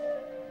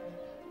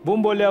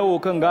 Bumbo lewo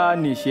kanga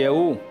ni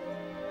shewu.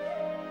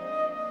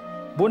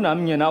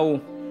 Bunam nyenawu.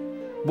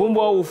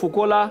 Bumbo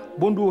ufukola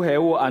bundu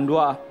hewu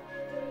andwa.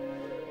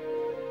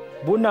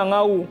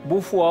 Bunangawu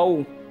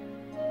bufuawu.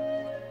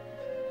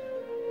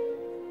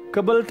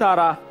 Kabel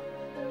tara.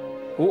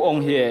 U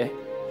onghie.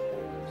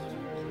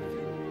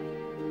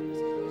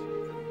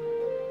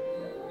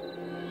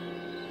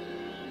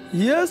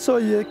 Yesu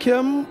ye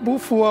kem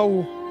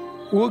bufuawu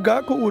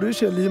wuga ko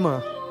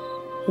Urushalima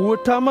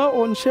wutama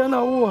on shena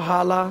wu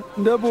hala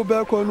ndebu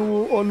bekon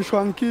wu on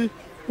shwanki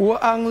wu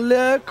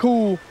angle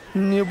ku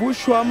ni bu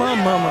shwama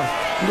mama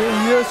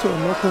de Yesu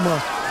no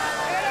kuma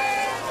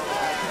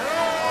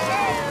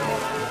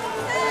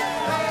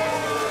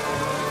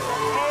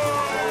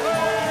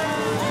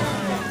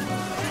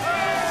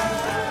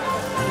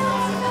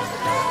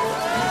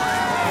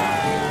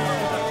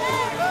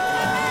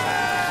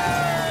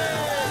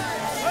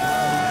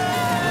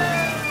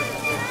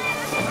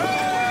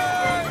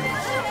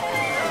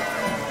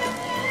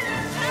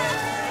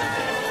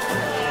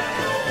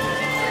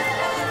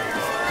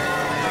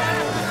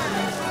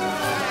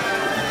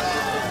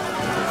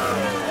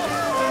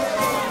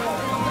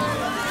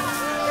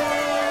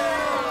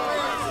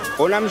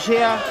Onam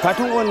shea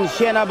katung on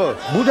shea na ba.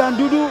 Budan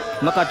dudu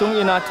makatung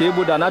ina te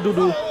budana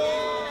dudu.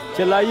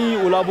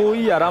 Celayi ulabu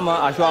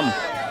yarama ashwam.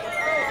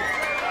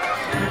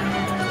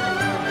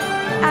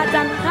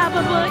 Adan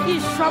kababo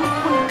isham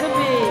kun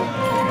kabe.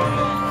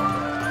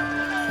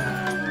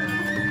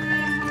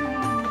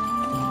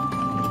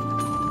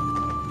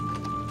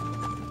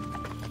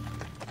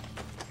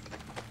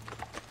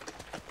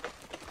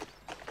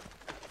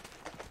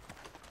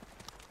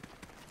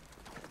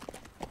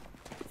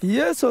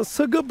 Yesu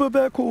sege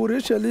bebe ko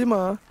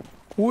Urushalima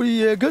wu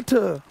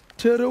yegete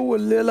tere wu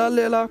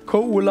lela ko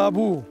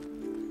ulabu.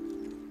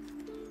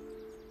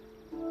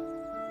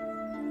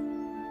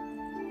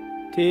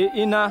 Te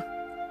ina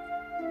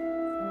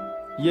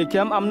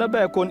yekem amna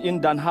be kon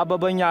in dan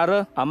hababa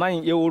nyare ama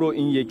in euro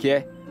in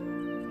yeke.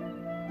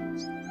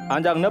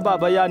 Anjang na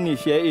baba ya ni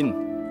she in.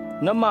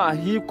 Na ma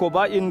hi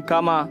koba in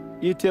kama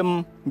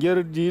item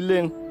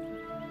gerdileng.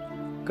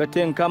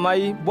 Kateng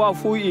kamai bwa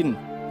fu in.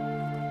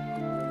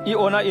 I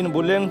ona in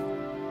buleng.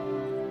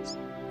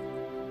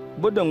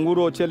 Budang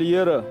wuro chel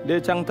yere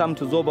de chang tam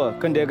tu zoba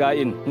kende ga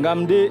in.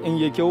 Ngamde in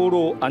yeke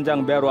wuro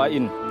anjang berwa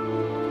in.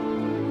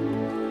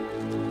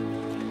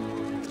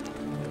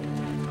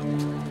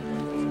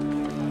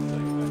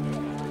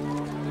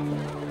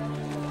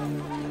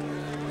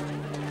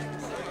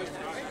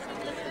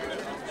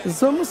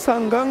 Zam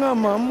sanganga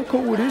mam ko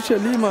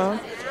Urushalima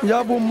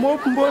yabu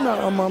mop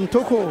mbona amam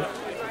toko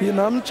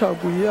inam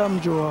chagu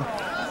yam joa.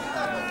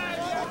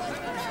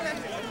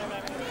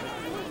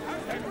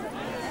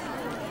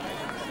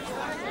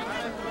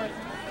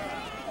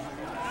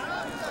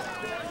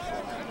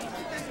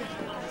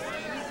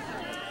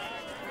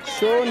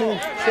 Shoni,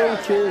 shon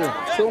che,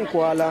 shon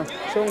kwala,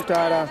 shon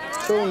tara,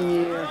 shon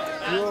nye,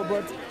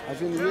 Robert,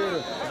 azin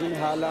yere, azin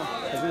hala,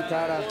 azin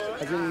tara,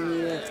 azin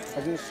nye,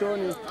 azin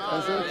shoni,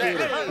 azin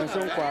kere,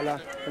 azin kwala,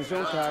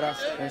 azin tara,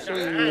 azin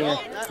nye,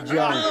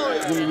 John,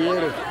 azin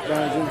yere,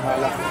 azin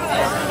hala.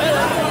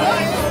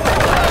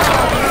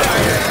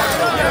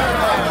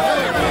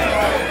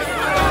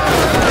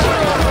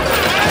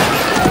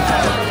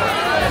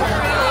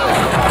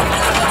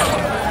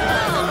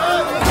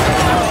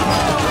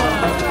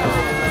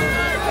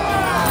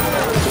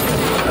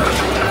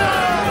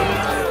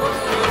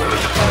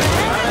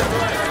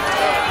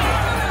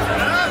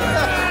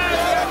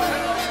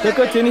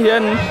 Teka tin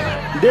hien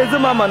de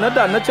zama mana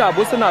da na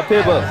chabu suna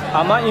feba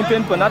amma in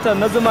pen panata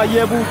na zama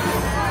yebu.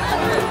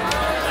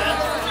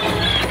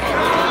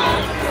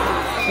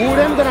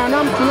 Urem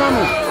granam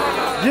tunamu.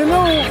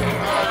 Jino.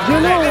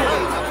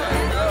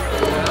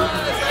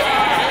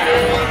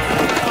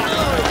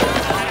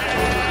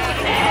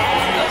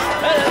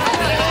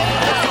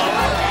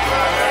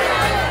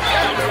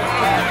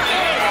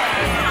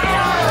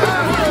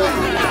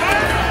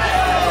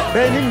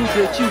 Beni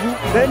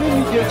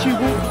mi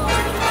chigu.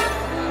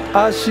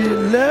 Ashi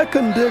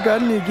lekan de ga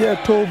nige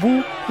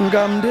tobu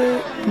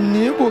ngamde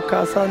nibu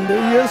kasande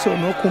Yesu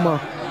no kuma.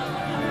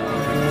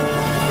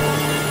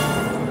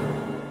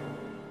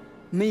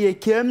 Mi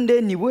yekem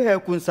de nibu he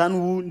kunsan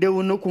wu de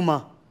wu no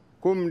kuma.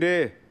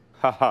 Kumde,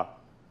 haha.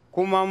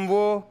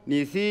 Kumambo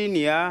nisi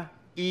niya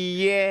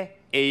iye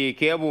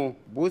eikebu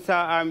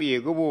busa am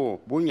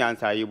yegubu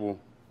bunyansa yibu.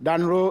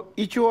 Danro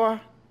ichua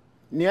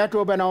niya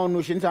to bana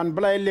onu shinsan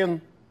blaileng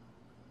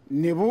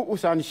nibu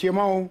usan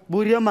shemau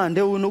buriya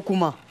mande wu no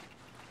kuma.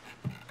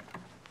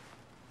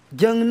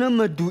 Jang na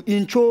madu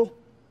incho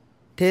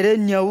tere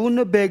nyawu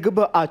na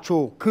begba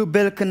acho ku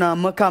belkna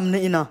makam na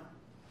ina.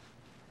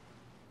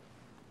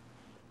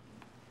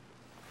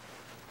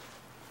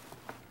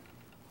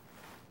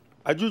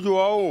 Ajuju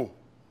wao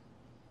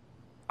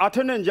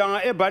atanen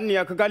janga e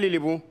banniya ka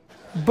galilibu.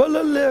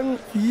 Balaleng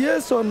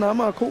Yesu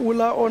nama ko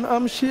ula on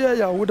am shia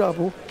Yahuda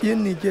bu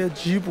in nige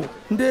jibu.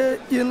 Nde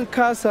in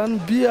kasan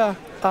biya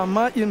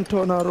ama in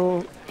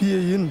tonaro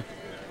biyin.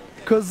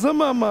 Ka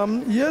zama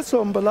mam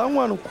Yesu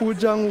mbalangwan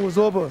kujang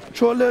uzoba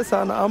chole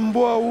san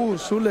ambua wu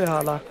sule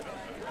hala.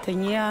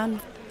 Tenyan.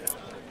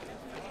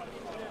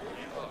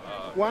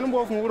 Wan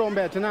bo fun wuro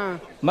mbetna.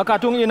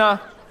 Makatung ina.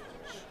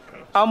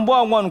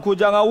 Ambua ngwan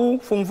kujanga wu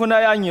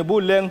fungfuna ya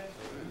nyebu leng.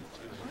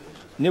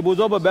 Nibu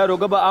zoba bero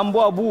gaba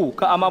ambua bu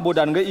ka ama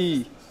bodan ga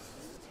i.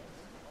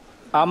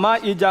 Ama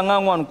i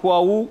janga ngwan kuwa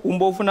wu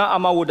umbofuna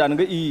ama wodan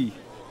ga i.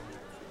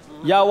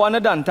 Ya wana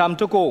dan tam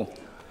tuko.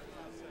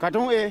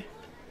 Katung e.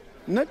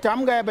 Na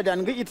tam ga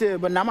badan ga ite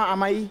ba nama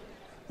amai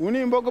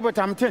wuni mbogo ba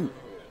tamtin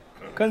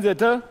kan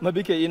zeta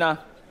mabike ina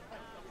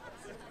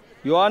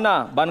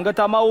Yohana ban ga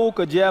tamawu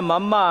ka je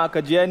mamma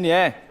ka je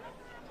ne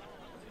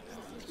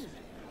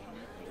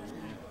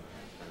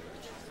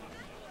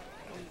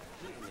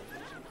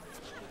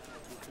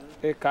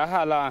e ka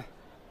hala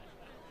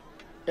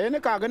e ne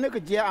ka ga ne ka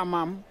je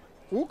amam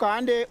u ka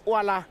ande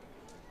wala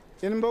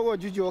in mbogo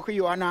jujo ka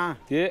Yohana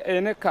te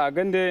e ne ka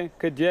gande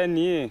ka je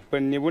ni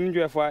ban ni bun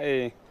je fa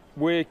e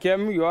Bwe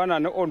kem Yohana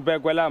na on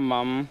begwela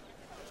mam.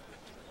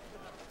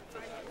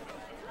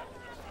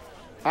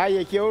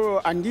 Aye kero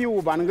andi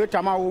u banga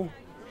tamawu.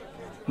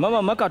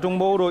 Mama makatung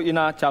boro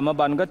ina chama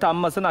banga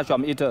tamma sana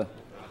sham ita.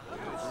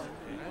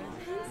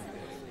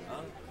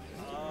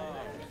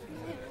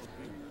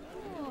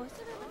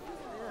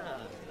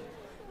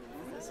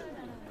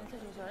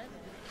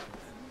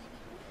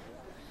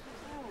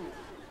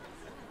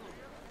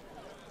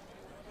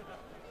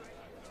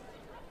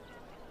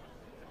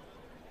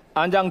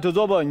 Anjang tu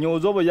zoba nyu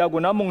zoba ya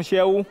guna mung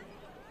shewu.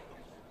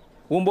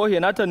 Wumbo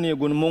hinata ni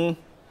gun mung.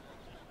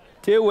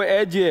 Te we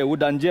eje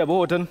udanje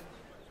bo hoten.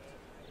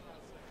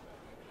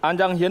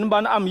 Anjang hin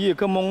ban am yi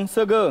ke mung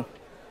sege.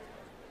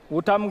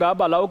 Utam ga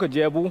balau ke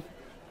jebu.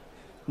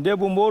 de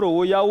bumboro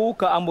wo yawu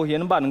ka ambo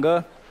hien ban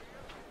ga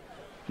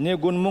ni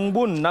gun mung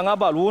bun nanga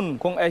balun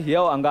kong e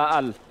hiao anga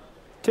al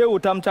te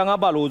utam changa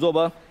balu zo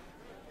ba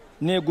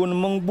ni gun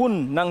mung bun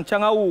nang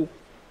changa u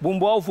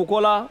bumbo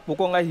fukola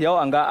bukong e hiao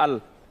anga al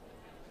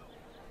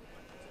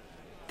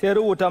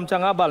teru utam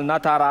changa bal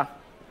natara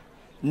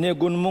ni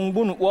gun mung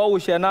bun wa u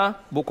shena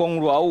bukong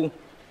ruau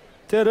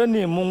tere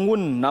ni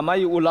mungun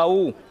namai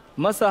ulau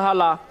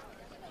masahala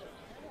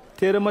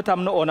tere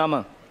matam no onama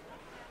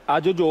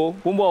ajojo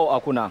bumbo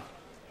akuna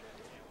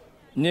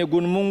ni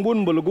gun mung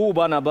bun bulgu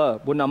bana ba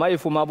bunamai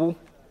fumabu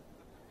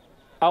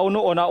au no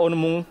ona on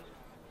mung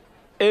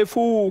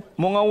efu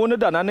munga wona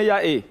dana ne ya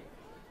e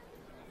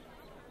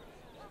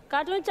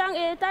katun chang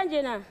e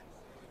tanjena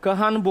ka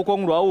han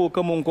bukong ruau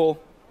ka mungko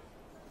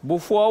bu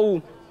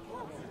fuau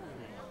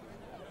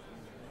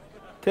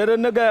tere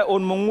naga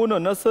on munguna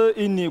nasa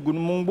ini gun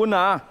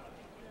mungbuna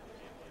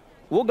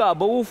wuga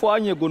ba wu fo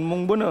anye gun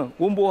mungbuna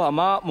wumbo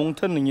hama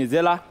mungtan ni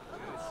zela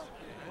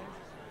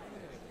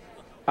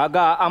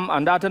aga am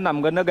andata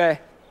nam ga naga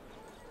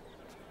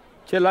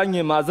chela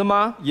nyi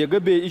mazama yega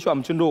be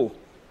ishwam chindo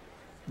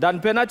dan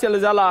pena chel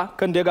zala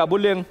kan de ga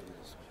buleng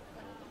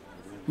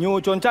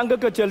nyu chonchanga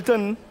ka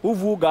chelten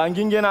uvu ga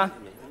ngingena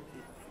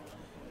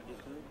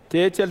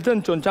te chelten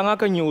chonchanga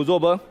ka nyu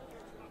zoba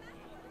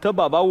ta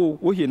babawu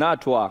wuhina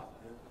tuwa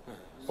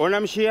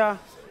onam shia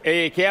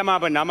e ke ma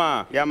ba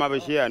nama ya ma ba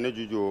shia ne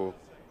juju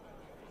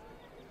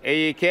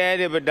e ke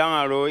de ba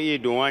dangaro i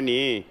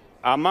donwani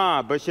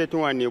ama ba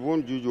shetuwani bun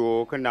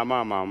juju kana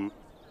ma mam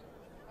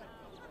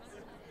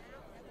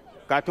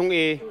katung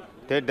e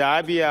te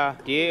dabia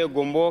te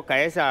gombo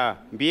kaisa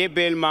biye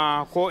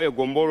belma ko e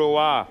gomboro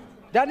wa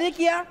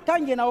danikia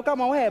tanjena o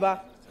kama weba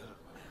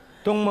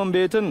tung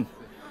mambeten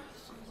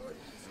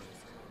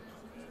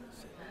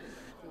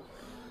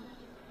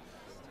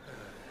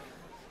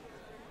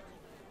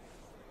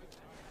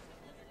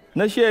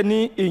na she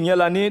ni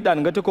inyala ni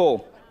dan gatiko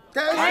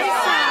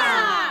kaisa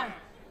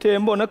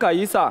tembo na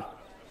kaisa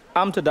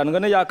amta dan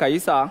gana ya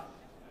kaisa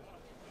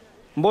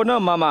mbona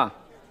mama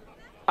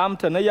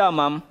amta na ya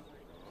mam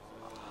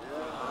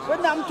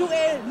benam tu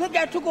e ne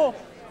gatuko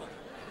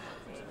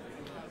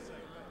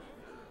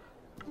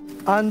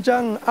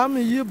anjang am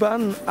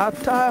yiban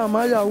ata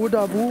ma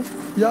yahuda bu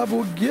yabu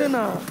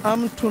gena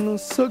am tun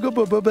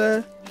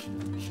sugubebe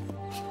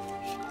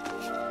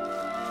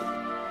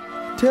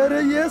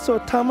tere yeso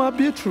tama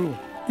bitru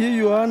yi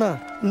yohana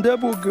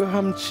ndebu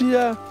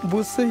gahamchiya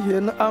bu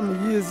sihin am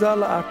yi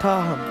zala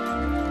ataham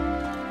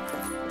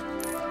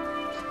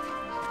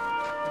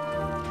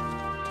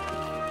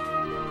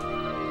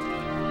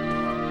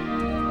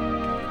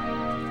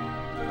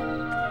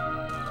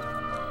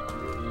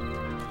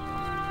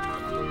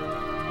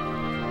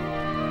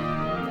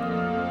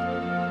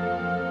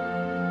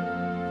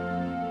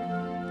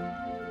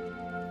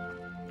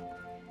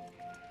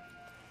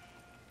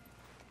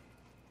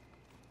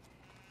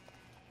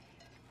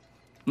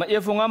ma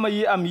efunga ma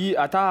yi am yi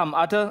ataham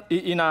ata i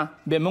ina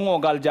be mungo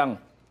galjang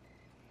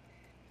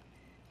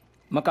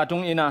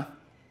makatung ina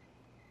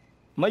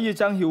ma yi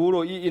chang hiwuro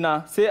i ina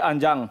se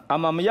anjang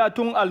ama ma ya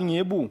tung al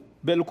nyebu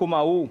bel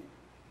kumawu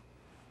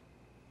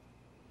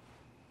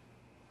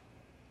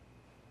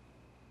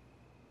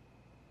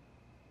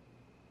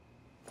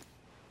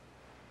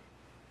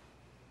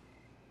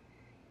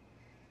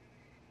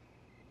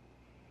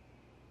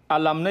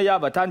alam na ya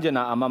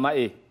batanjena ama ma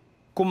e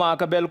kuma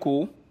ka bel ku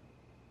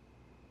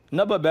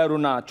na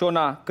baberuna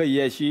chona ka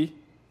yeshi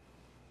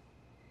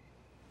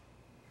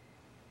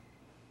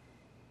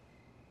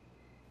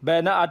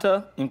bena ata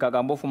in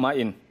kagambo fuma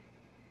in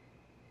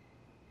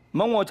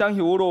mango chang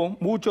hiwuro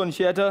mu chon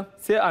sheta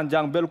se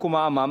anjang bel kuma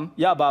amam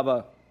ya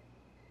baba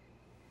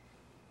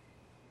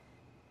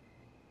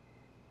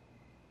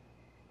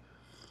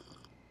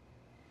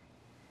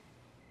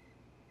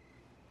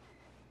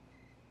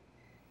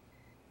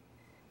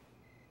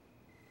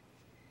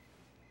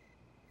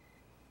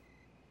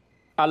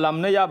alam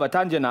na ya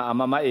batanjena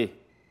amama e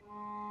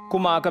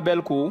kuma ka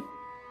belku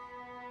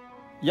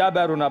ya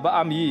beruna ba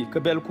am yi ka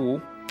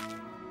belku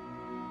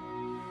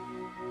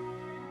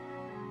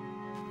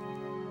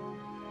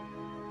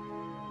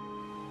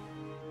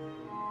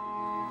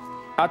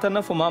ata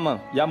na fumama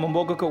ya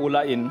mumboga ka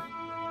ula in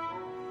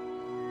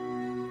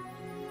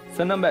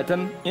sanan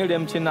batan in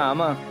remci na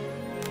ama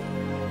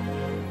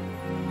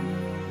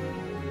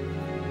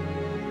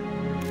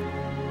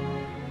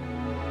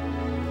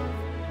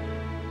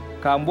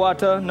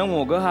kambuata na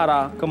ngoga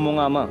hara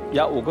kamungama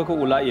ya uga ka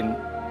ula in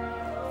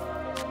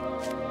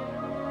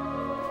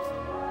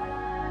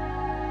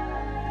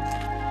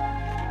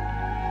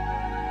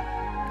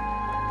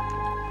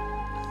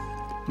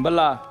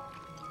bala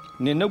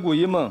ni na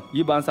guyima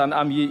yibansan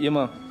am yi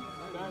ima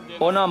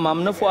ona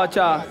mam na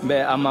fuacha be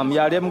amam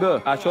ya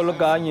remga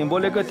acholga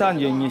nyimbole ka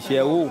tanje nyi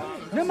shewu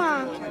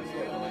nema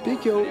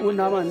pike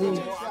unama ni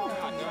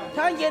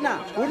tanjena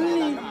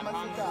unni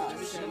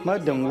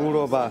madan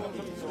wuro ba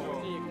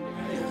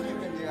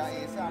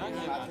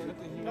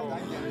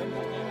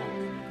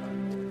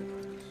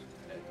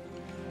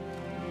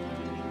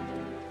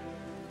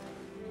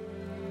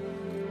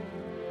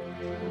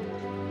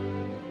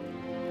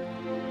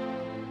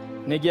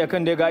ne ge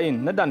kan de ga in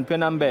na dan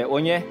penambe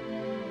onye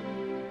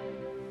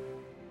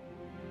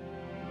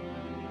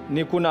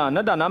ni kuna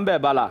na dan ambe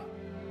bala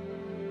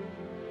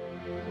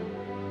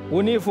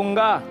wuni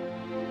funga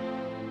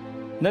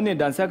na ni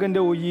dan sagande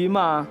wuyi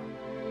ma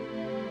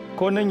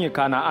ko na ni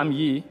kana am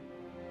yi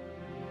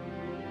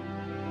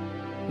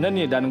na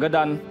ni dan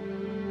gadan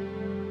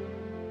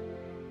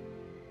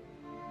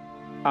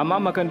amma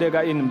makan de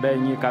ga in be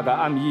ni kaga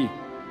am yi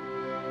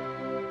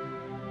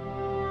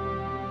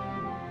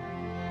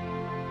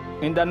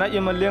inda na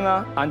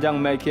imalinga anjang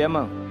mai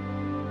kema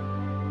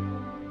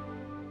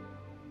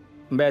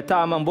mbe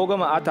ta man boga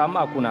ma atam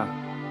akuna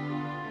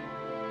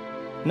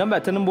na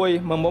meten boy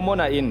man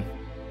bomona in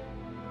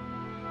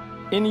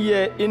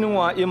ye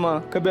inwa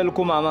ima kabel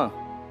kuma ma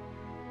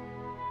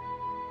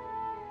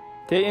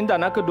te inda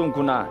na ka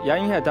dunkuna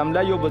yayin hetam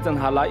la yo bazan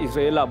hala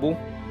israela bu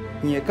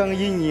nye kan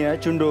yin nye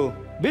chundo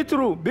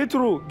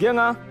bitru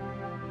genga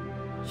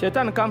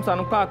shetan kamsan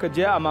pa ka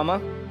je amama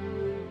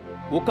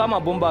wukama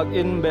bumba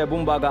in be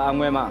bumba ga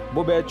angwema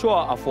bo be cho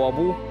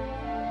afobu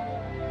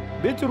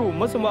bitru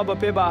musuma ba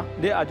peba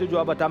de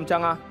ajujwa batam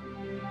changa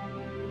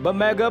ba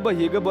mega ba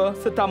higa ba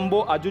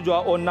sitambo ajujwa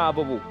onna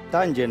babu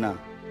tanjena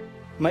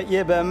ma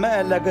yebe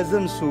ma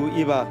lagazim su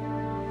iba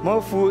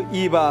ma fu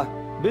iba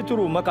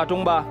bitru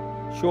makatumba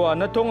shwa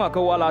na tonga ka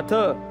wala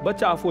ta ba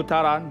cha fu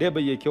tara de ba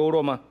ye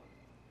roma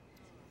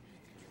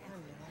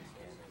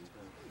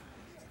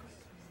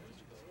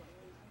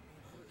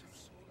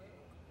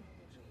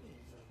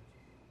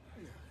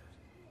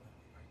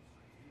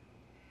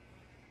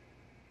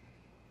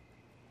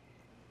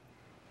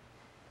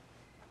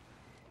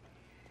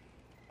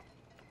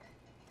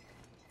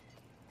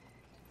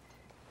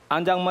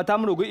anjang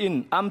matam rugu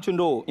in am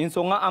chundo in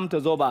songa am te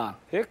zoba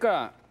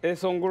heka e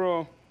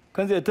songro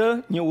kanze te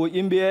ni wu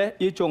imbe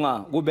i chonga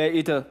gube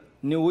ite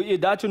ni wu i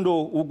da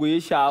chundo ugu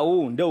i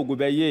shau nde ugu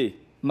be ye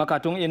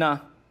makatung ina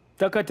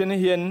takatin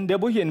hien de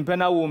bu hien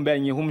pena wu mbe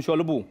ni hum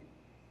sholbu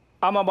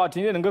ama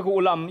batin ne ngaka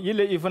ulam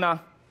yile ifna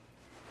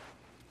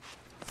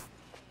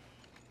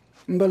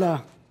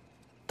mbala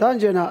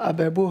tanjena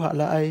abebu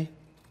hala ai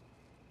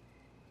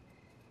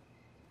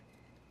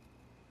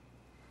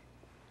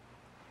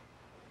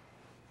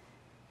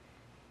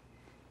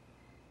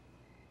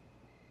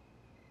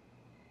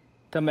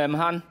tamem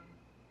han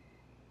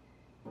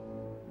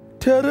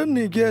tere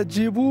nige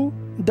jibu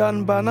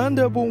dan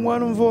banande bu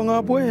wan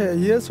vonga bo he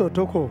yeso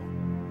toko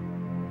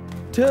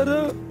tere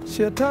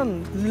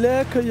shetan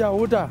leka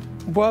yahuda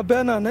bo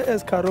bena na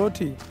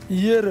eskaroti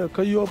yere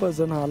ka yoba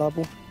zan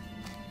halabu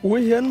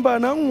wihen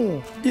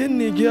banangu in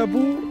nige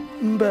bu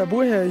mbe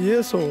bu he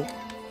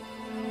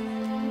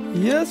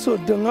yeso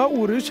danga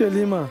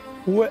urushalima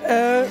we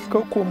ka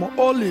kuma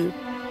olive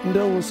nde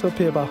wuso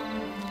peba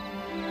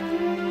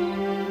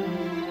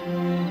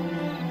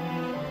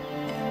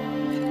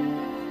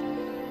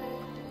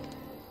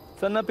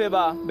sanna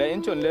peba be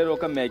in chon lero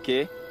ka meke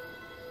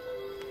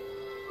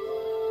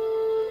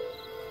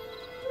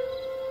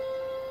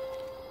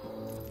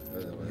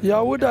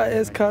yahuda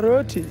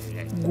eskaroti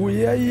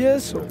guya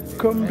yeso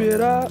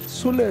kambira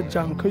sule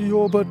janka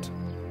yobat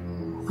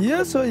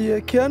yeso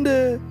ye kende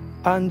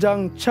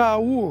anjang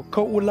chawu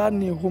ka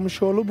ulani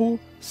humsholubu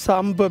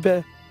sambabe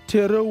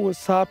tere wu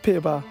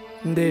sapeba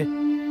nde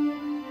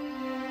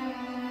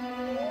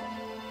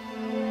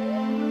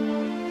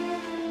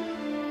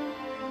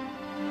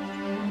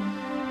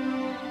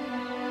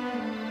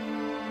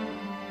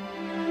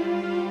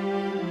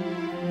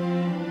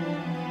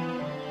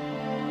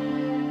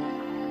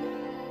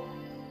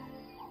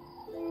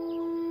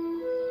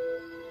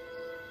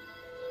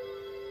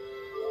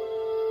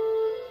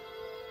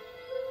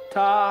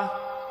ta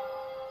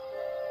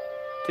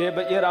te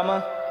ba irama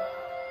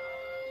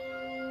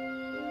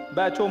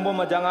ba chombo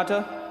ma jangata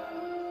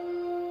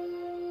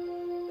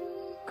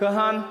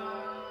kahan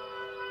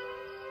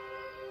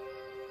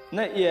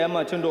na iya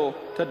ma chundo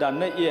ta dan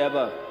na iya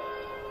ba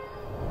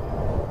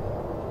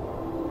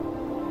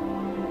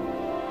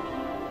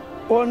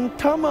on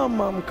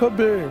tamamam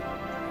kabe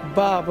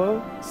baba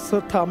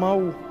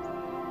satamawu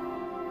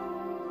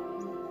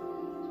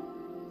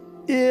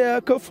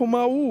iya ka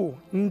fumawu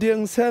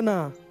ndeng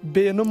sena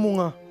benu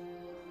munga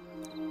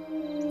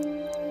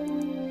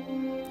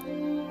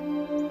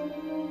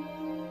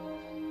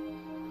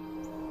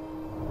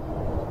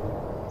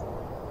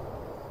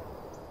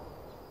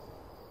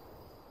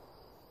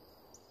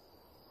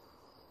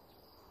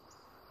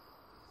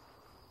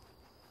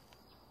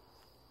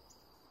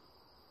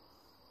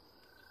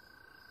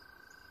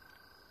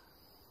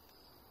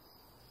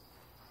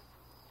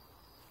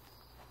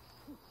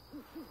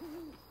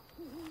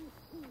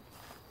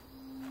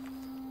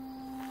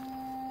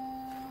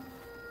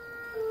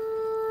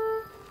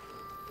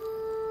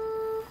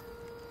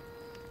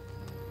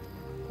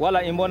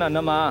wala imbona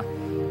nama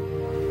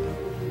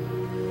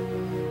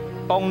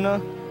ong na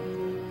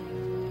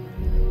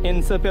in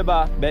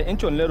sepeba be in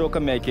chon lero ka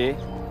meke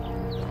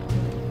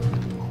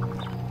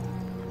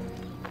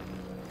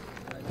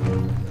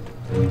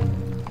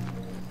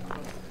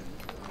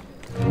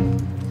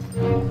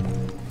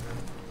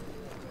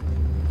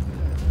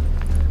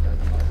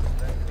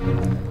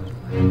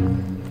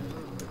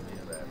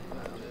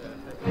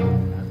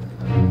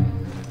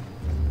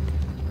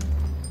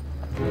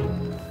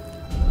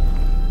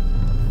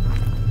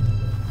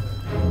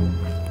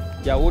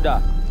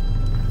Yahuda.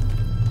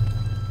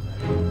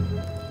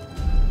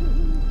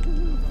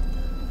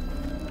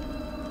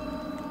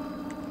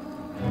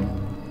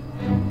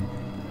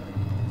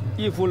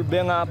 Iful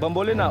benga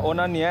bambolina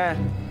onania.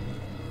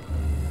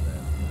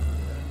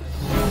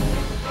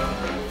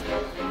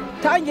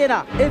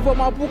 Tangena, evo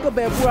mabuka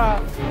bebura.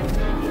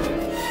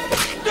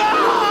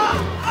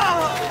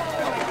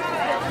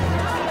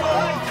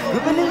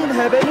 Gubenin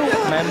hebenu.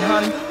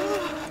 Menhan.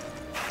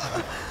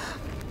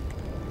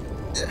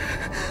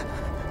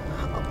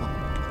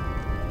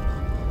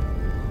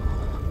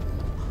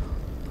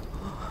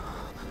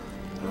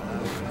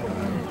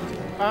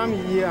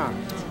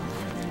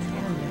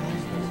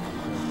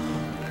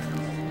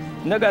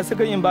 Naga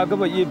saka imba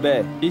gaba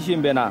ibe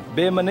ishin bena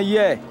be mana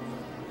ye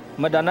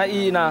madana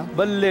ina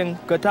balling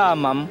kata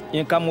amam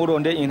in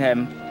kamuronde in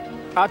hem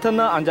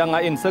atana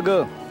anjanga in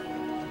saga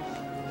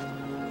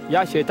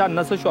ya shetan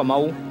na sashwa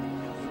mau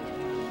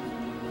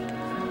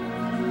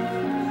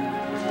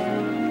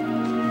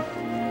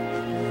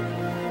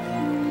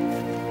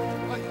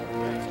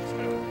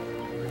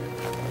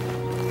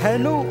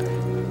Henu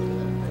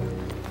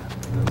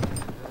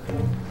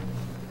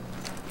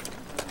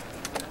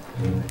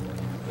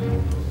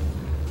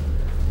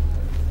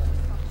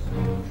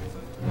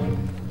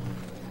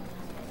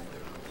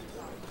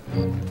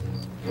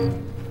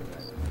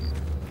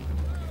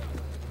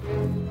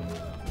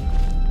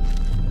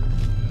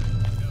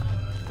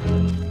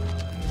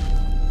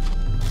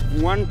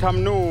One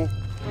time no.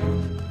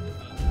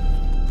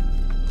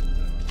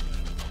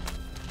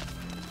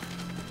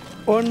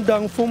 On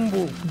dang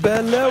fumbu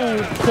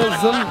belewu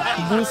kazam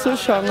busa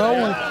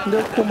shangawu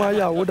da kuma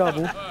Yahuda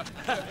bu.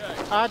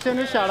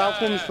 Ateni shara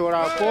kum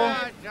shora ko.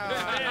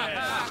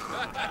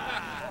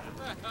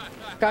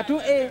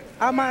 Katu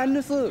ama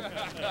nusu.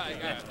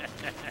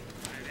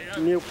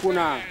 Ni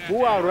kuna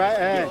buwa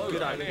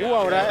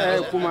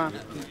kuma.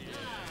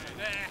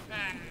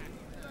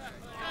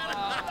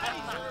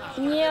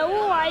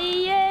 Nyewu wa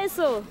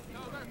Yesu.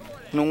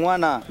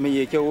 Nungwana me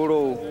yeke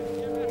wuro.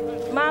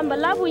 Mamba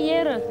labu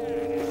yere.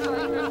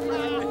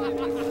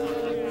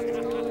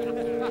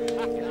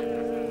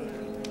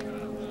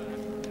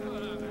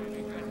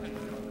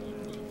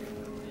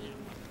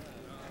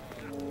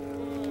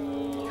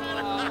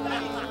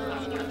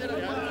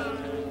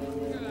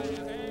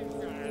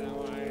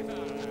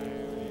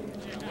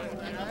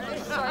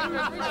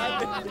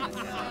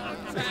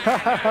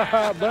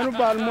 Banu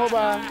balmo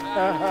ba.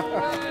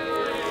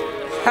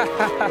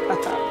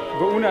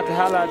 Ba una ta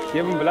halat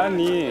yebin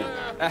bulani.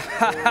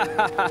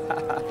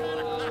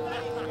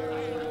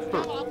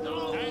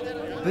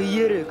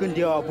 Biyere kun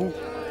dia abu.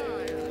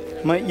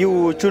 Ma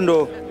yu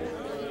chundo.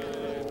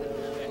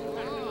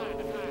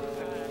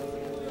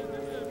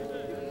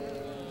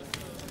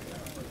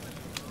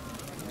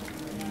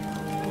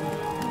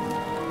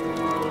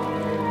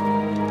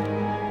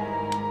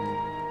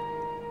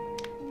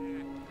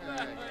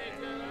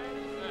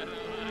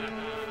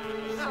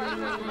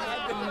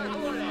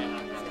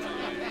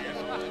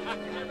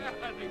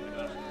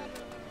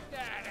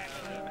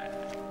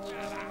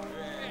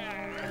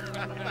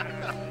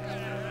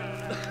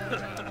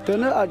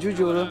 Tana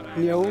ajujoro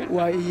niyawu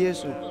wa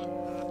Yesu.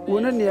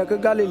 Wona niya ka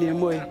Galile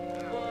moy.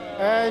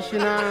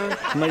 Shina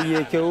Ma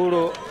yeke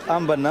wuro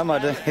amba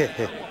namada.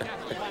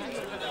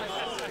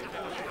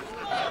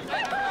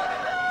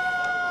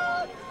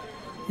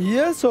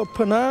 Yesu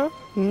pana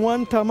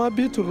nwantama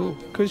bituru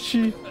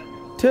kashi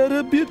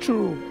tere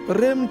bituru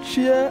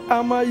remchie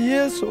ama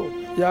Yesu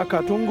ya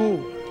katungu.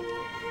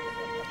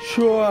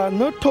 Shua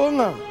no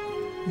tonga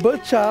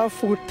bacha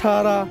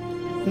futara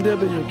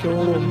ndebe yeke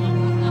wuro.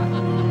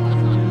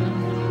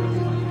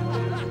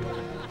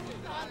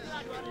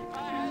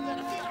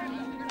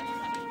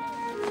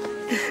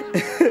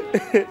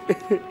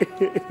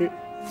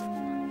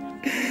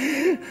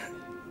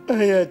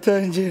 Aya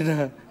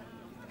tanjina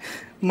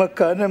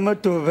makana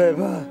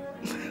matobeba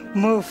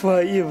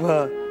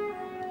mafaiba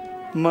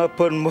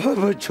mapan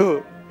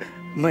mabacho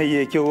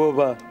mayeke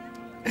woba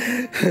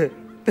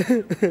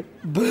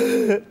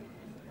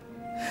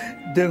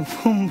dan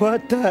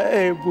fumbata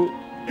ebu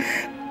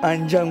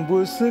anjang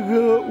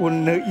busugo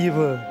unna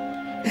iba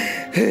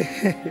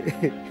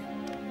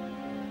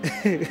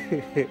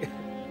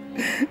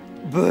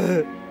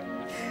ba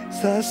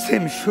sa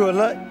sem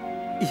shola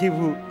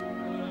ibu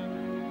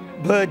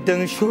ba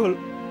dang shol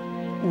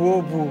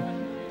wobu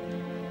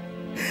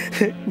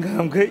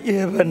ngam ga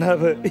eba na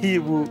ba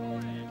ibu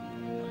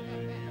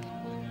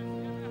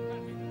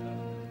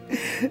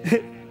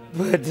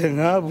ba dang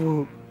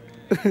abu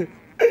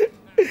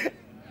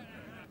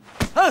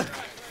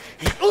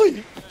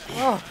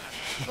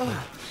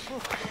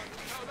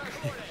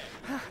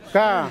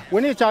Ka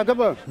wani chaga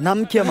ba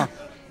nam kema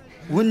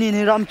wuni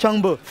ni ram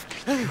changbo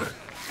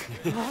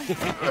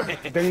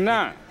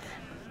Dengna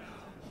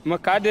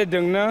makade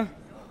dengna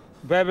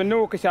bebe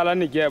no kashala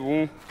ni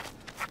gebu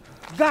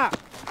Ga.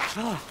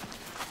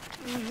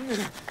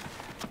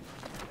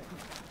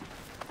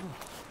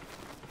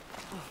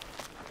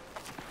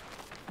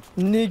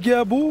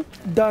 Nigebu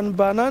dan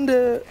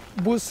banande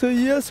busu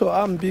Yesu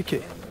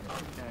ambike.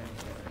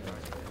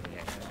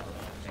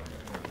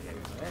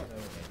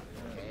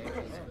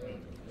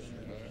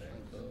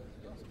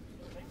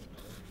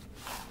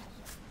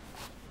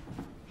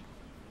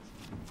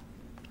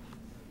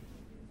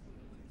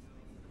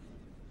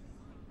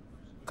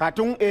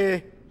 katung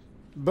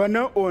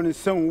bana on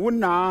san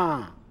wuna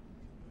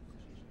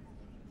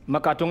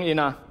makatung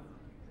ina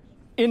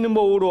in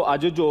mawuro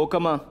ajojo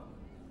kama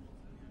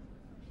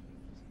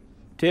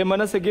te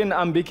mana sagin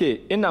ambike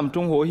in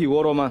amtung ho hi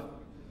woro ma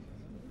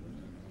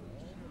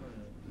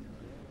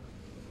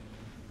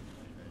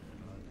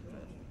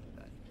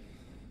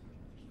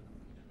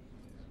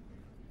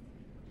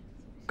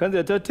kan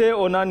zai te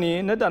onani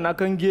na dana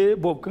kan ge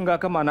bob kan ga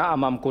kama na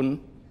amam kun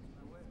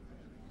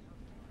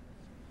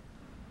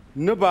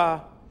nuba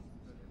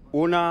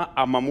una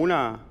amamuna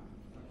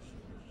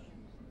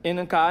in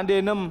ka ande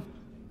nam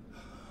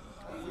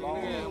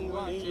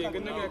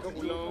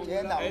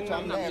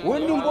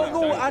wani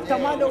bogo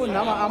atama da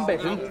nama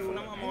ambetin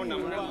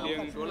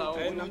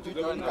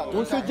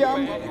Usu jam.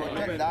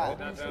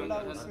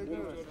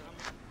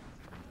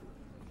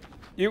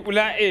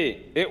 Iula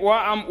e wa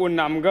am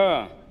unam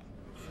ga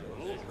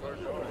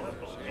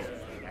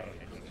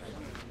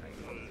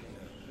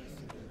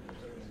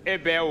e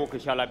be o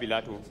kishala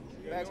bilato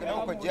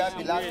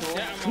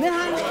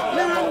nehan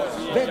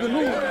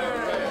begnu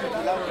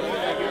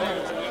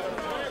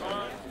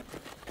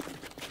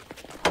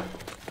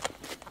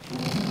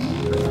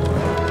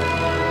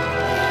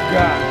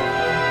ga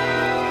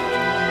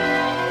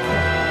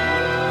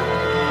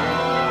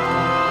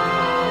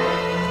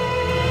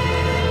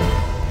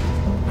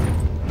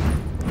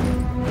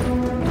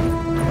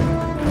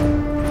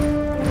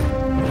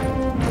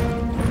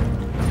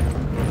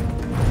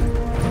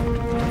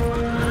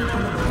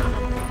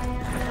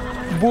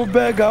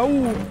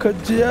Bubegau ka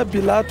jiya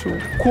Bilatu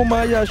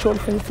kuma ya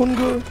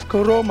sholfunfungu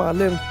ka Roma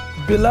len.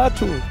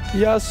 Bilatu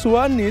ya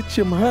suwani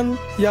cimhan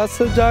ya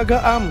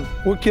sajaga am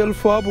wakil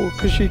fabu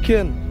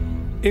kashiken.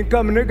 In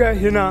kam niga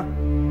hina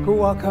ko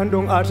wakan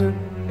dong ate.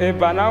 E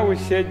bana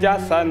ushe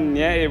jasan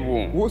ne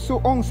ebu. Wusu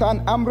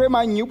ongsan amre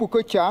ma nyubu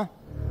ko cha.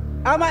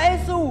 ama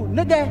esu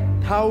niga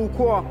Tau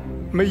ko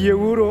me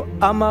yewuro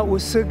ama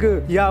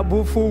usege ya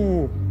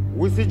bufu.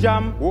 wusi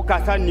jam wu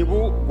kasa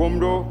nibu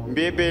gomdo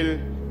mbebel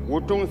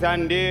wutung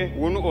sande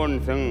wun on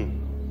sing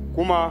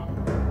kuma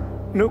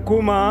Ne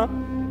kuma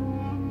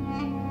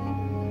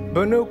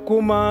bane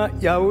kuma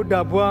yawu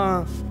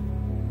dabwa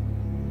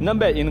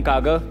nambe in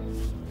kaga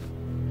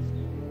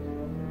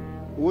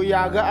wu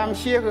yaga am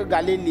sheka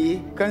galili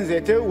kan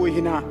zete wu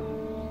hina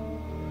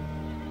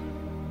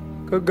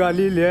ka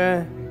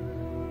galile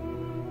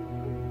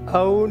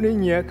au ni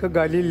nye ka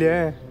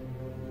galile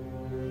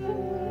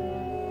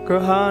ka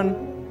han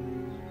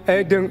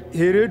edeng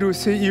hiredu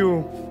si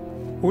yu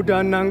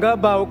udananga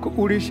ba ku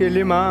uri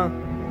shelima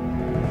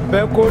be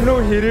kono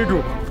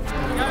hiredu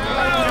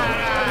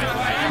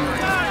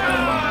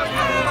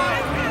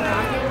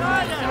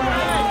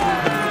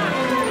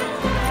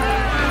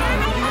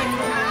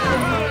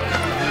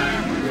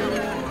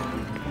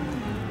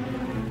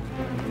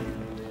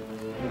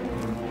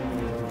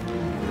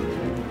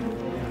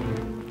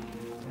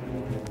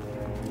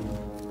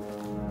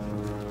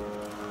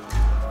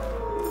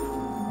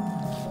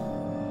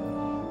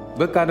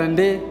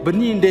bekarande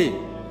beninde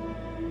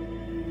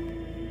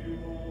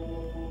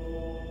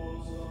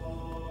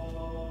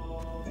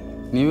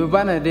ni me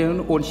bana de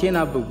on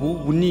shena bu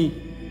buni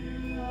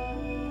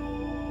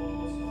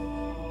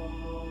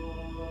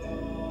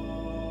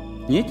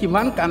ni ki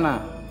man kana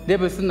de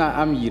besna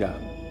amira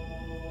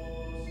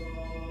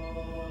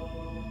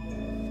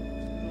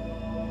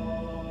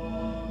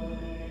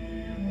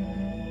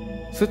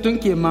sutun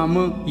ke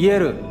mamu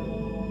yere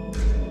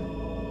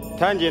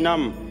tanje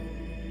nam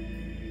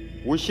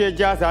wushe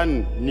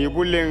jasan ni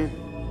bulin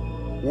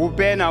wu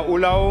bena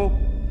ulau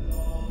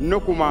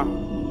nukuma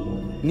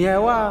ni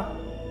awa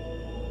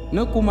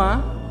nukuma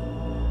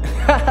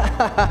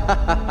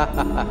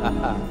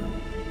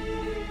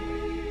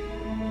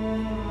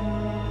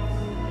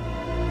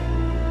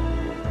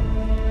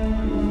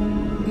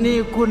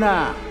ni kuna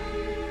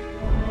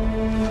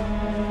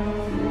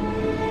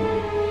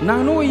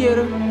nanu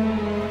yere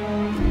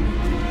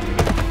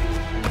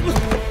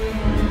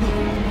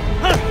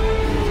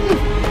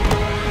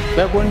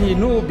Bekon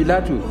hinu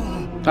bilatu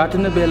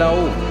atene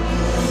belao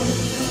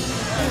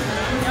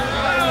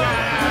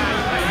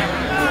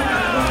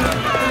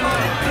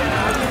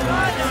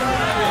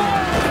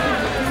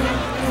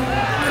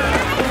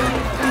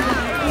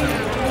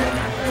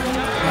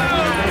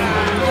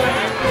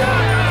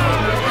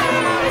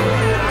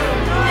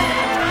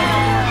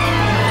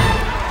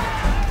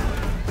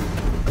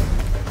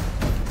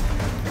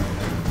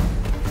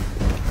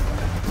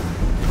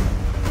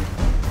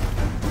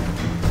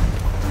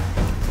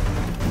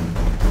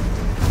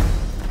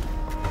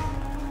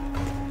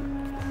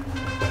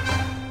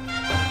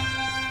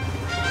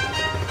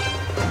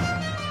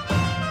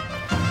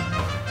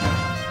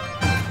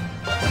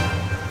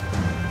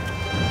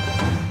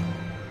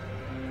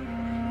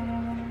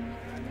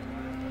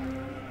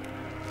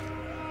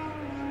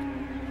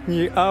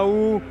ni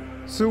au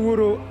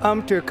suwuro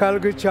amte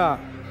kalgicha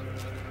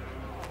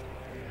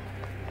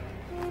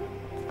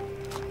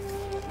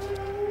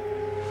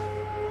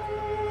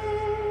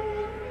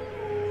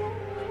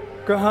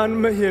ka han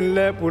me hin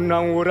le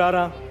punang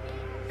wurara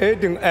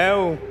eding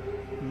el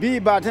bi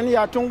batin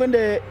ya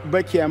tungende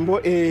ba kembo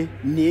e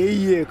ne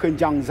ye kan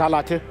jang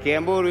zalate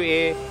kembo ru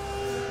e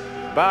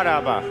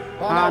baraba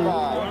han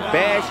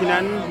be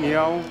shinan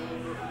niyaw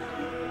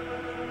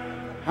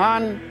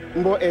han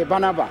mbo e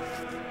banaba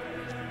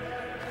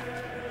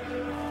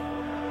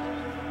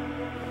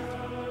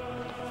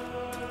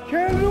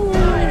kelu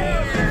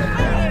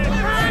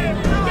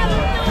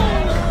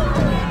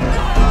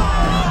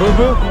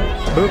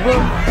bebe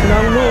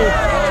nang no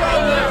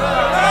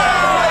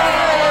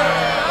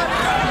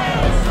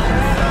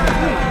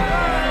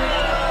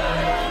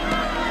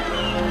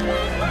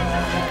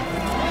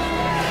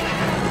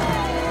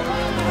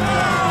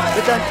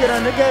Betan kira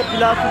nege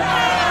Pilatu.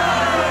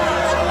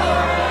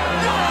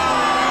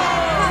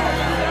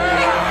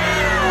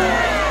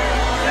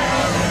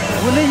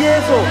 Bune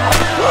Yesu.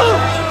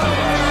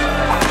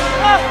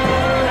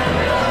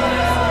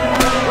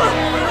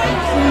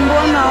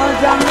 Mbona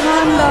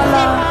jangan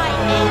Ndola.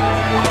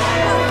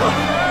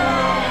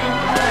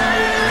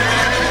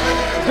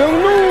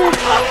 Dengnu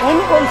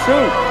on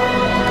sung.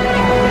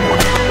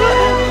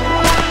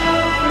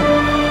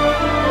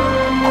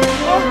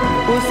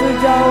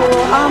 Usujau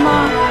ama.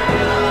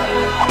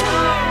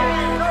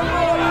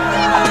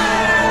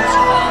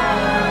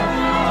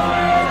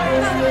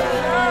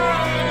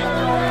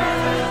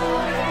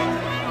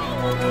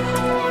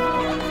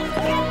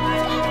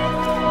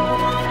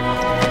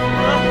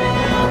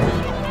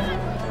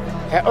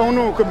 he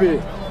onu kebe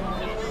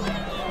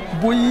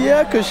bu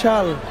ye ke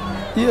shal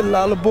ye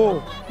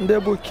lalbo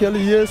nde bu kel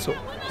Yesu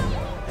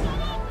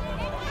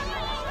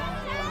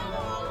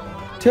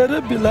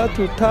tere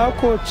Bilatu ta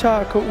ko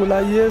cha ka ula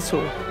Yesu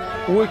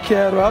wo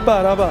ke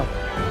raba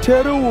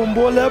tere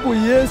wumbo le bu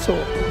Yesu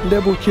nde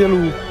bu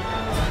kelu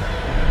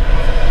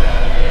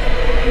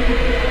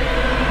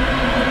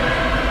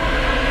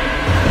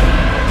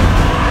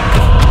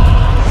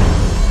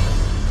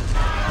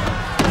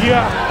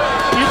ya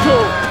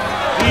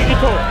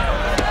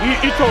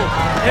ito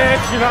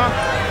china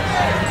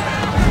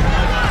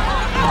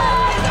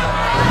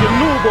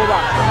yinu boba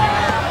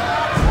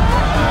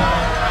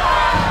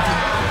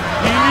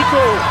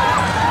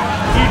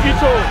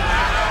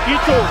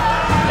ito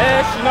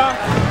china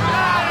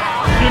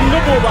yinu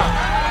boba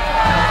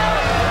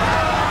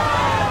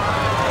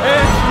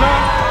china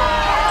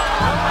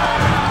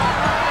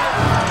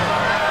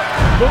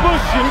bobo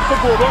shin ko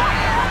boba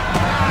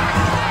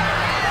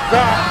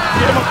da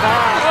yemaka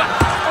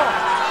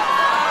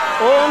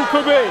on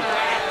kube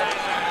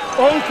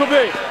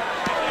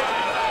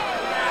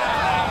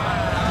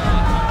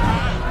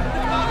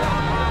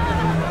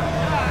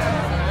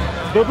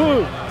Babu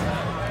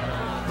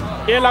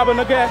ela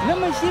banage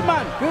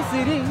namashiman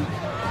gasirin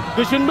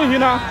gishin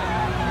bihina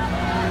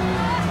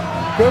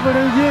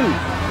keberin yin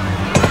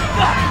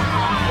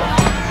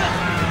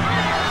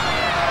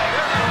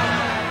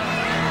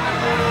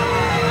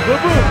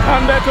Babu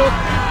kandato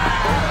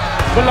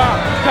bela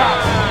ka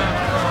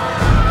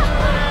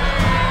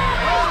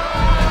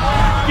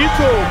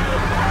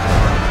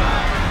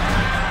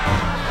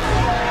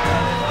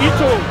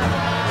Ito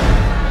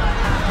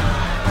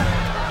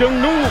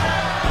Dengnu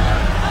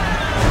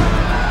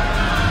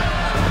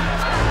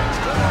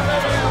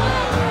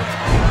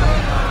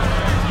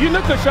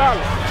Yina kashal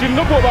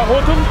Jinna boba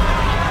hotum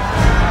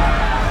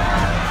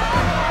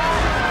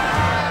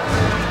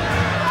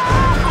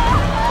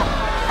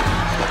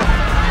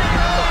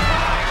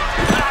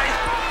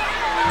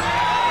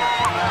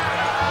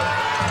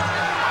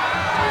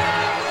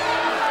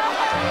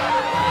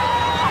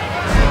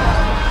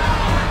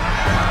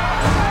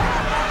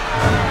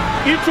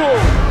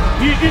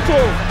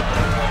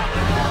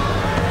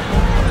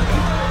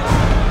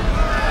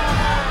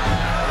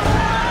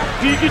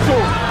Ito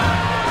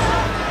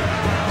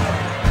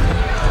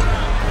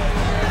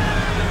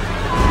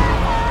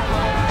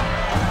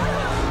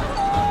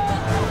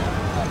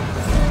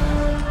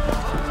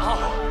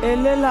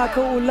Elela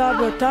ka ula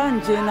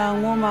botanje na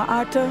ngoma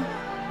ata.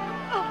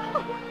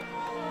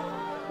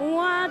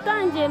 Wa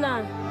tanje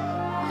na.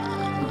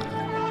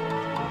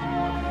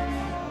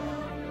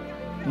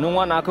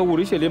 Nungwa na ka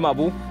wuri shele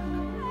mabu.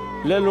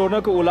 Lelo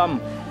na ka ulam.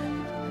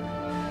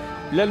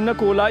 Lel na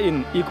ka ula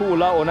in iku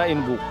ula ona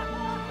in bu.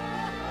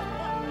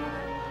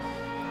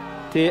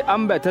 Te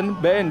ambeten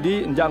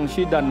bendi njang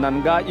shi dan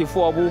nanga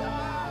ifuabu.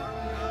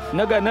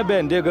 Naga na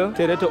bendega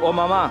terete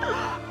omama.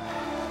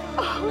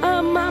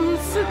 Mam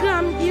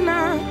sigam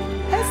ina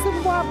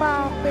esumwa ba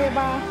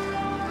beba.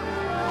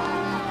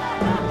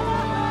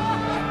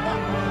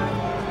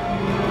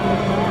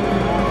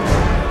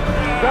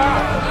 Da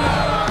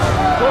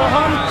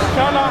Rohan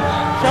Shala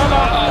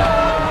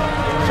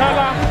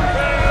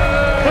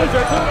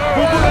Project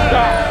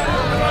Bubuda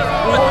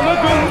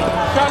Onagun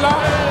Shala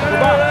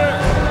Buba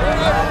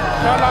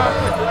Shala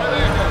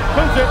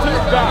Project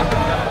Da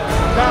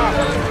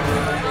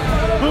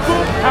Bubu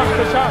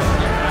Hakasha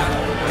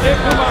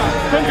Ekuma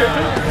Project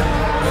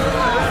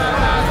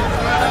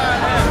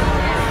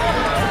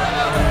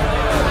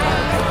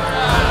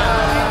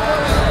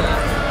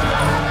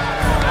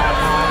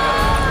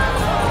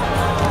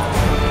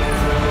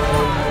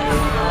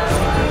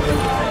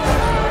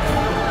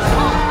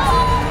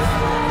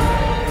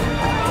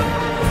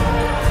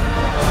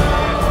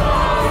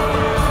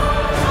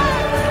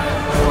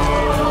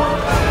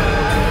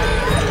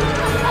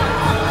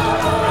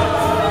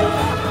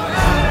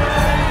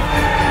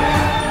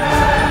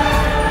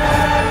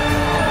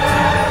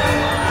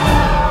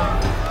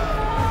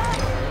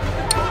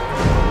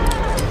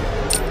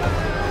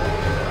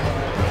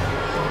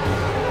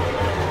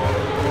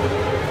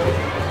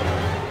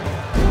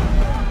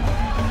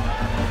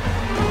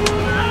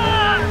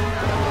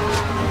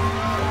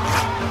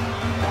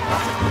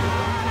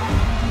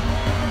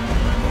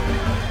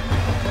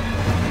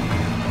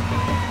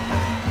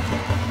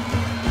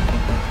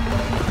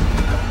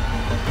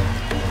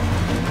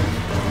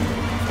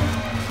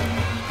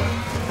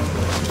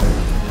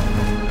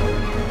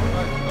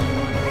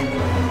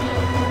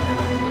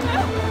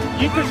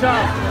ikisha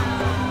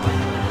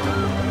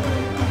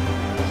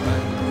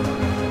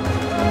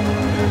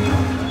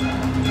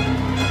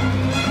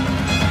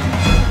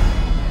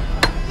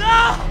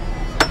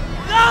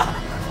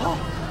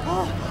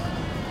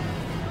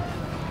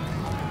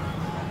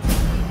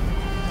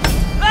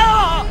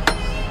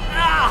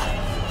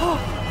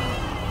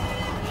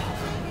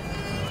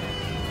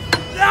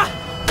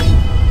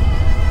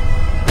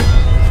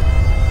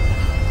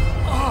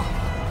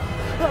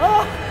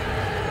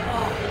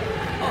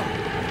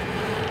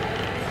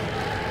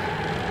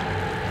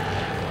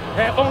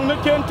ông nó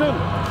kiên trì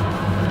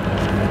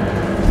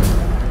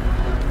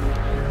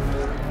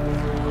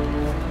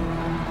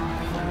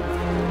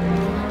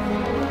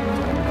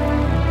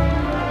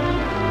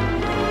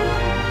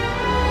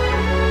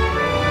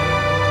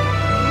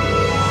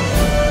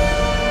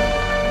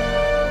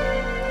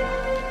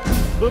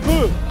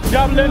Bơ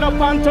jam lên nó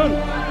pan chân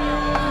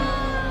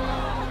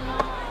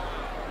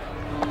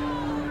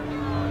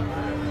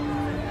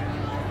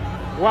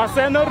Và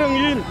xe nó rừng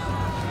in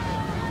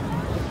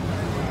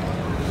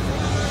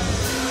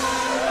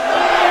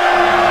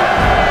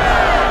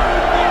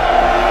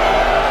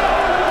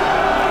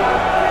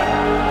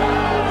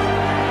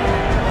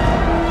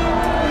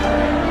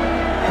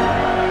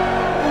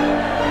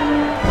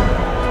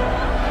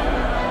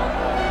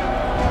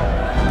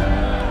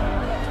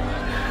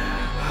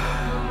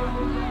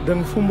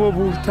Dan fumbo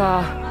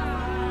buta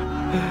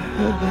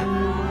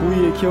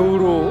buye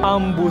kyauro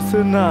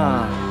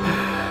ambusuna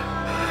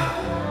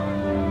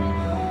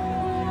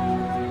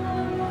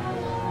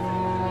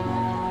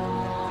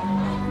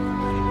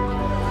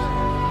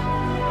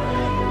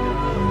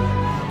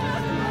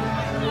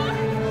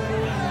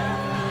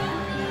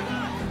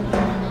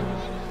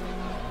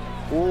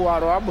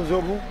waro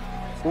abuzobu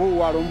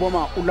waro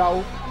mboma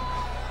ulau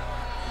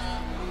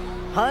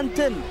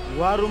hanten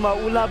waruma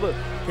ulabu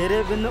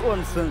tere bin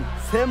onsun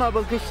sema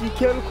ba kishi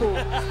kelko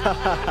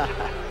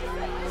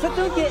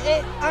Satuke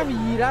e am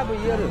yira bu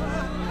yero.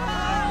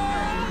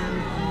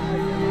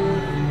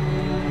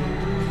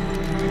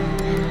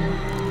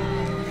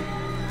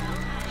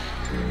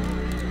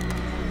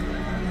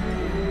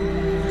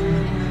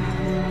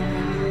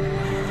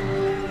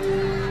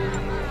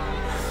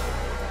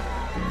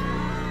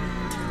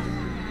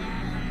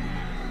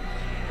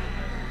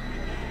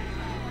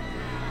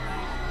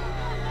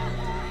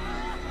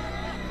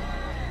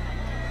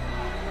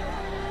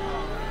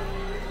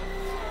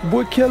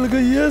 Bokelga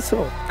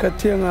yeso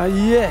katenga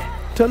ye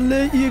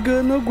talle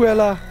iga na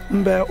gwela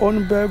mbe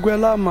on be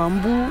gwela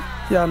mambu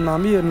ya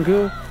nam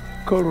yenge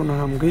koruna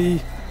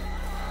hamgi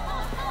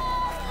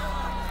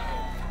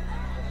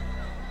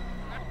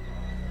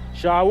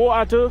shawo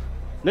atu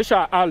na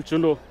sha al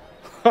chundo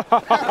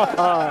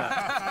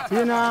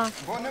Tina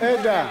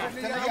eda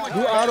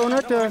du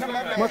aronata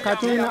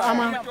makatu ina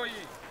ama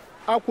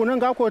akunan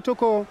ga ko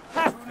tuko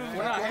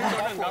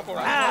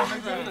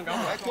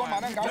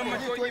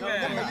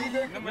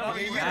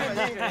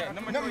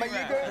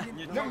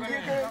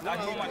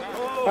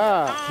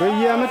bai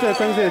yi mata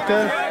kan zai ta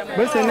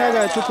bai sai na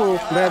ga tuko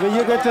bai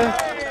yi gata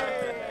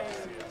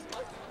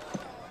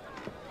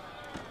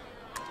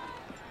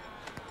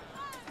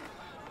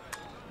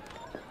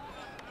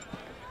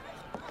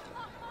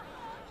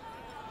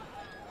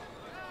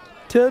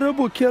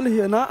terebu kel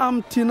hena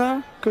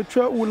amtina ka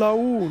chwa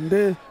ulawu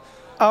nde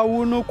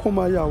awuno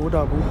kuma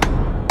yawudabu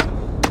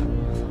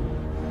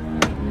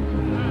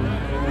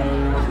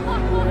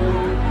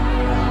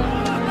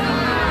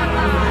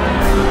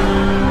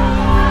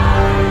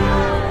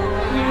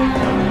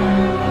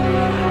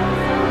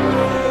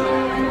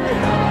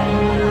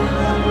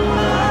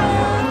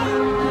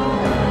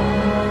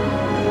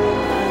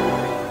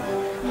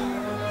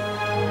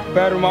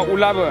Berma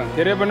ulaba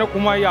terebana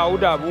kuma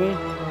yawudabu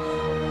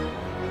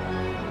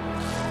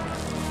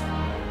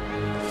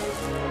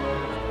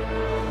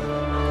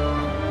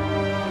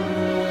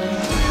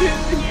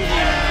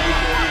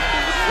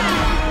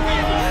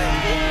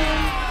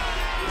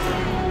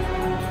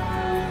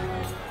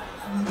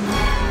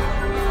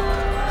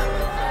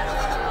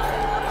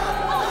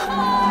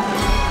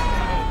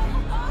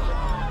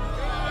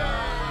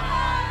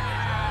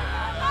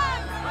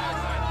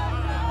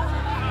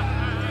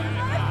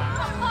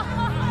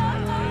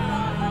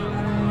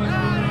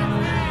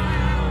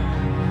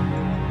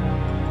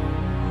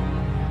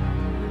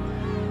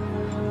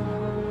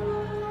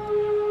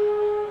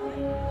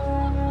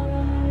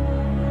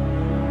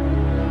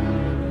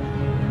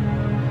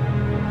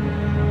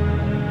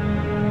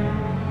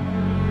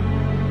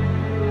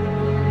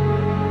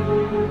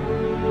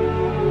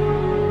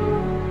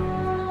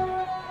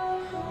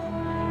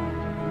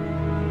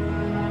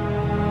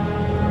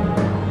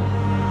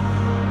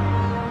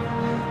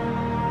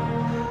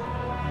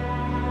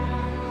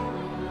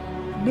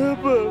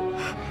never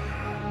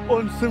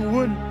on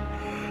someone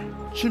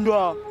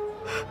chinwa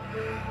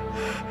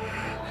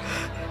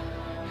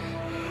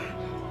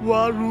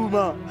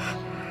waruma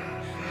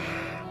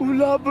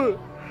ulabu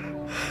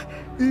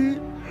e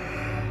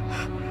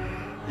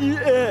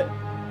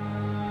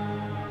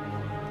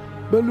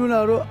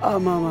belunaro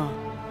amama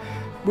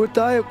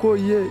botaye ko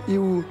ye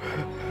iwu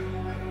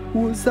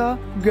Usa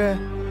ge.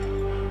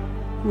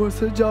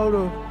 Usa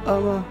jauro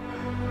ama.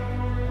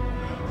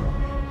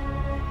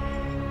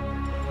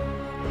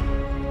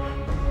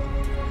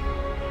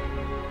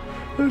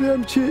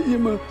 Rem chi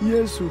ima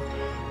Yesu.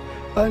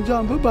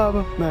 Anjam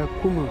baba ma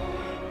kuma.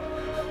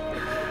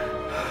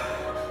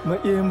 Ma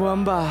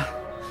imwamba.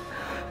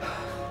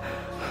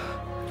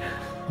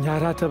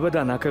 Nyara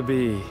tabadana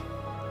kabe.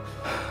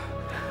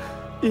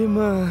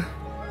 Ima.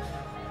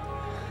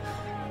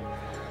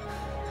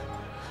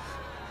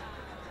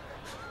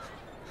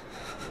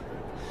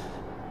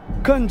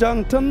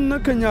 Kanjang tam na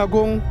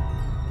kanyagong.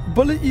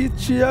 Bali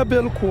ichia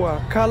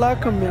belkua kala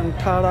kamyang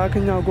tara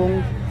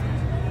kanyagong.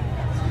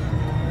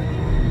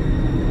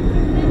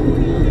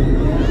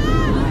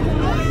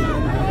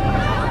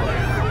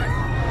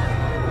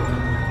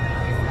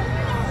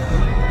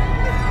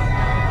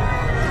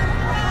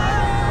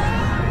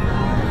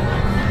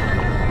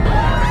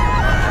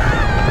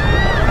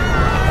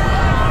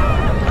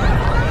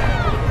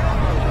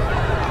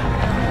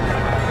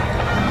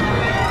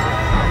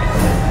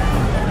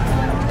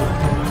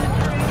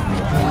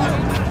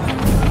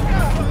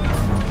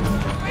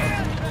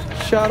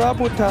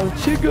 Sharabu tal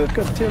chiga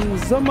katim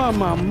zama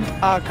mam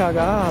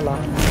akagahala.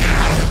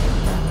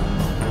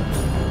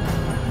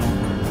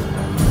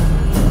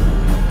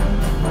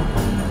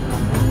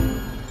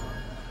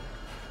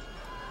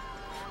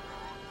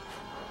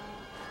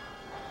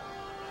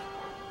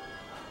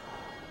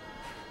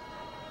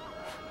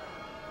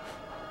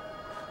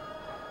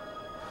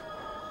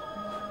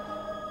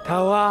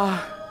 Tawa.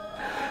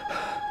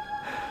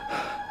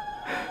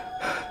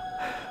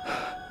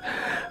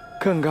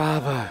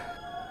 Kengaba.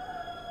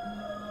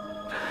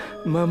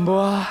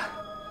 Membawa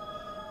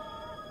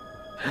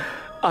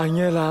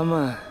hanya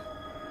lama.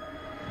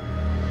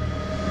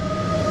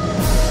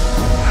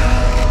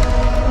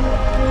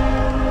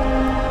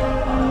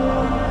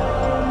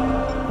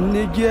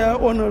 Nigia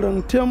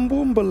onorang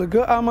tembu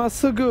mbelga ama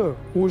sege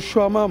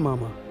ushwama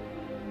mama.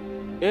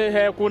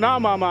 Ehe kuna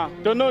mama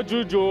dono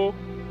jujo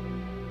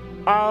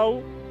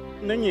au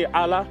ninyi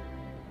ala.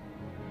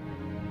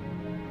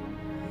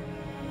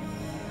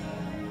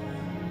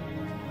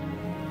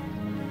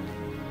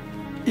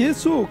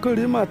 Isu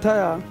kalima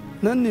taya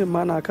nan ne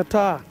mana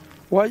kata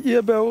wa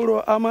iya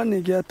bewuro ama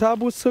nigia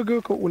tabu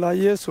sege ko ula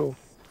Yesu.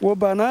 Wa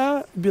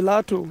bana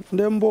Bilatu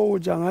ndembo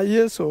ujanga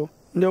Yesu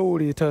nde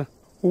urita.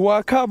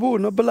 Wa kabu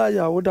na bala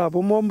ya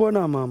udabu mombo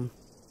na mam.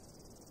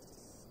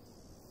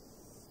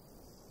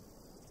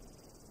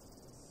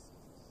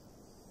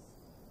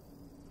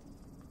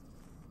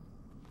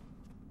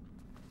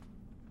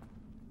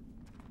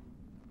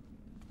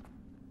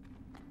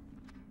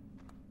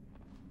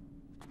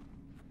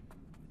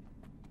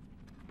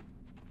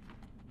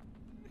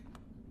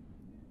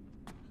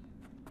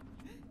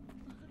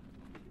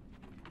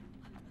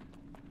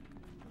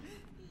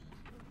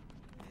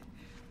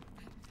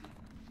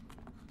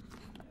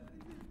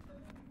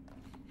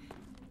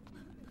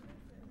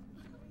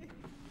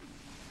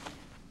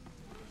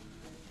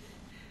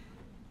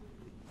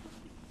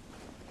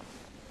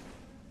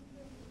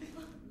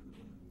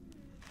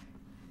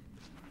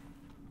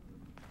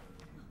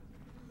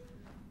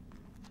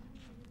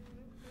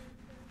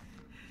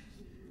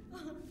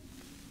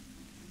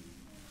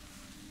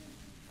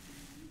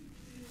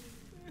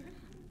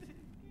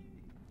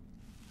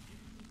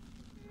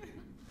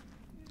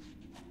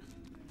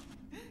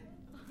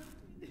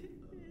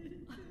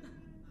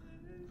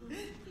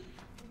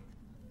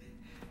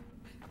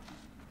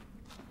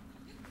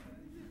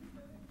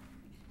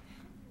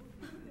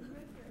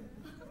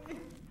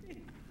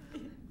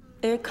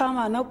 E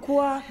kama na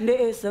kuwa da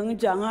e san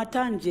janga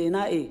tanje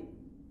na e.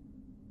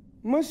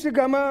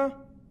 Musigama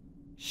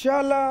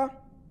shala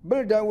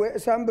bilda we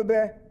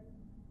sambebe.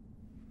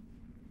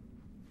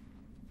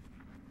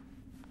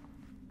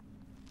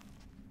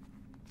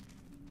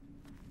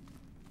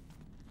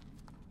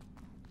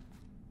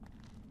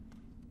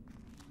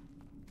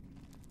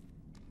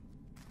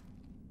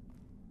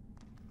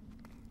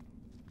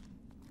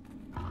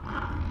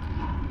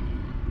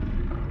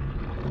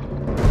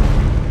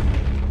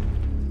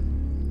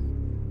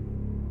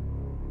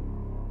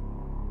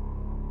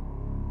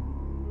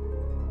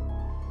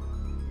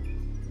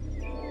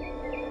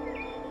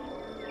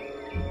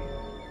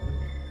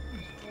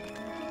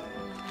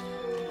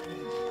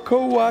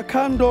 Kowa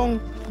kandong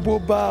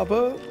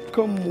bubaba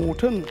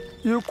kemuten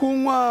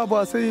yukunwa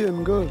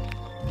basayenge.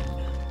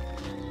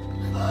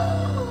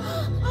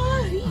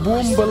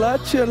 Bumbala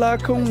chela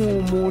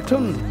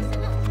kemuten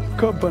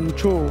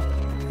kebancho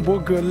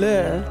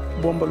bugale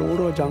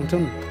bombaluro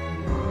jangten.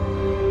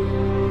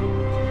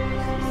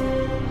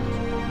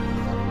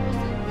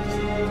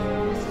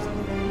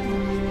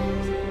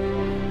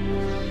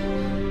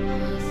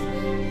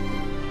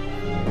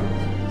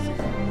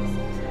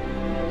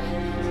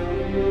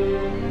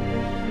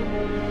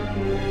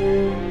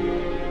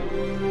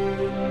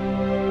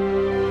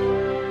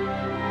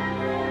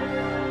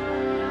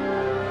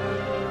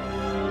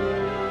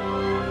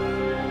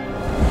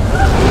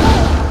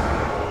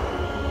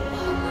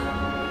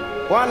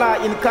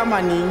 Wala in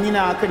kama ni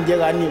nyina kan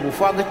jega ni bu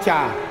faga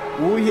cha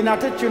wu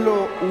hinata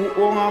chulo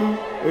wu ongam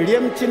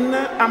riem chin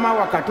ama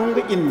wakatung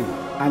in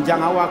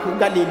anjanga wak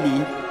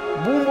Galili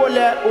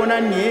bumbole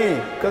onani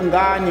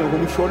kangani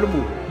hum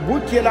sholbu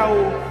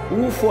bukelao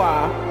wu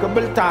fwa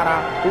kabeltara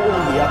wu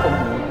ongiya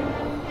komu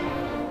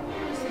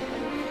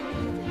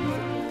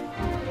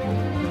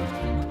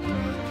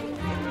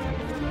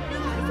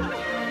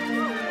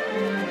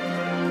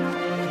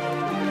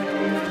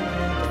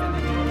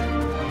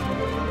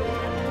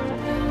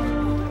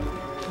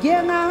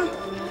Genga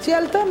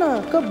cheltana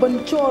ke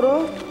bencoro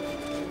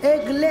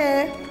egle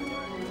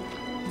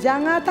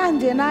janga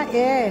tanjena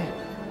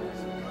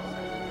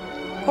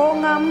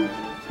ongam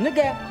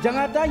nege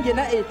janga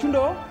tanjena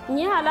chundo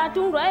Nyi hala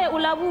tungro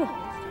ulabu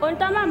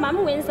ontama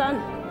mamu wensan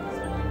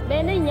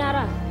bene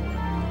nyara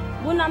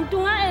bunam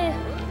tunga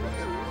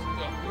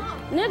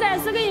nege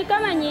sigi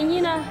kama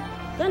nyinyina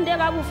kande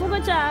ga bu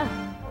fugacha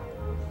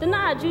tana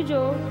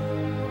ajujo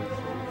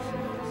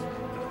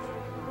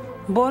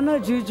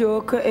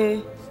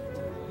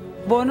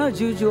bono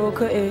jujo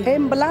ke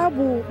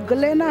emblabu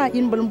glena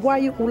in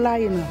bulmbwai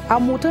ulaina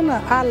amutana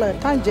ala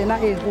tanjena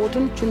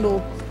hotun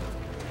chundo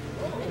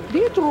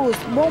Bitrus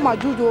boma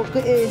jujo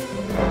ke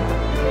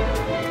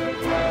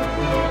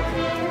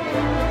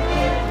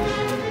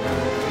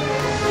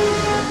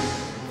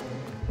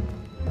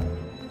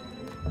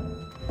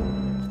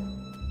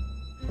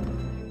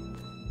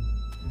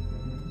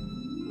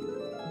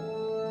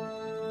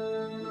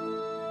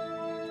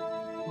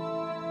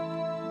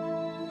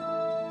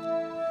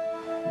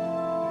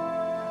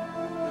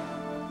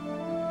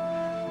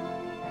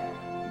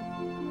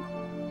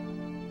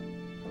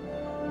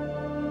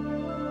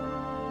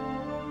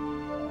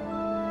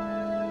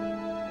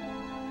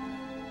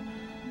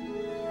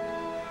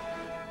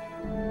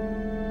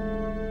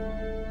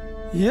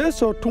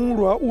Yeso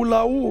tungrua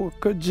ulawu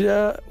ke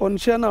je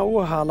onchena u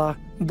hala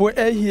bo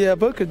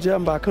hieba ke je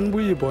mbakan bu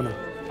yibona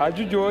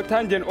ajujo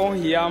tanjen on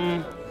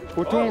hiam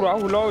utungrua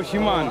ulawu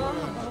shiman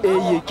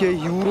yeke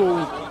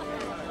yuro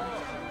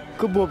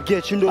ke bob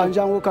ge chindo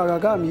anjango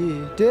kagaga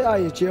mi te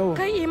aye cheo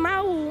kai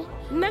imawu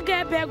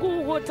nage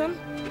begu hotan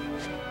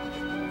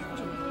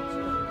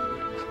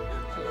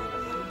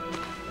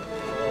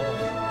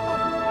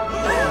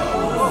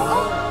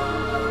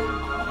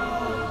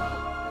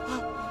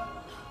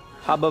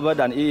Hababa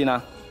dan ina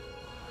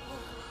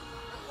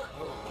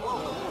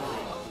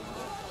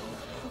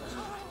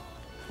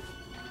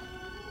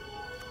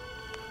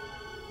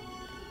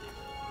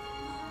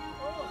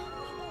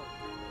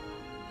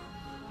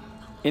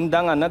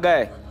indanga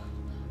naga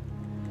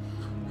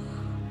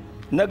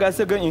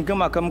sega inka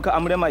makam ka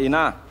amre ma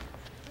ina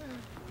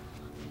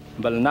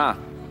balna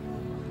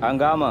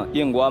angama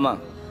ingwama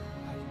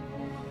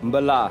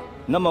bala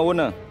nama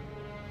wuna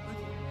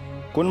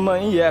kun ma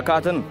in ya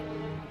katan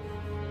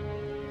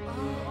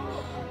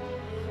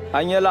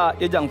anyela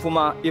ijang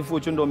fuma ifu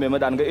chundo me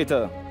madan ga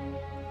ita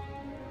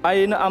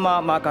ayin ama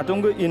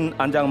makatung in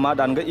anjang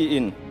madan ga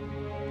in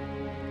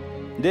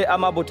de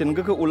ama botin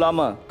ga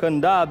ulama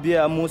kanda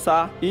biya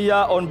Musa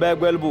iya on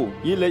begwelbu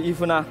yile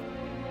ifuna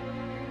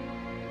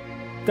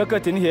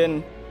takatin hen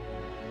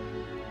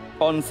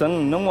on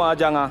sang nangwa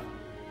janga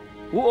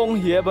wu ong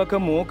hieba ka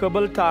mu ka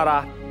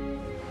baltara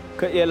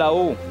ka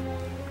elau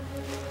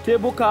te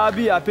buka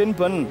bi apen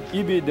pen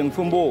ibi ding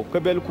fumbo ka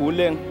bel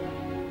kuleng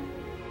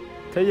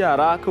ta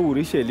yara ka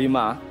wuri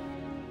shelima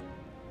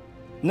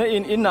na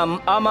in inam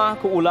ama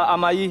ka ula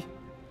amayi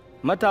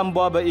matam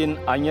baba in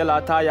anyela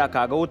ta ya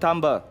kaga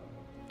utamba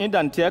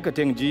indan tiya ka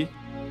tengji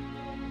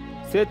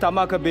sai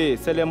tama ka be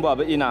selem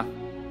baba ina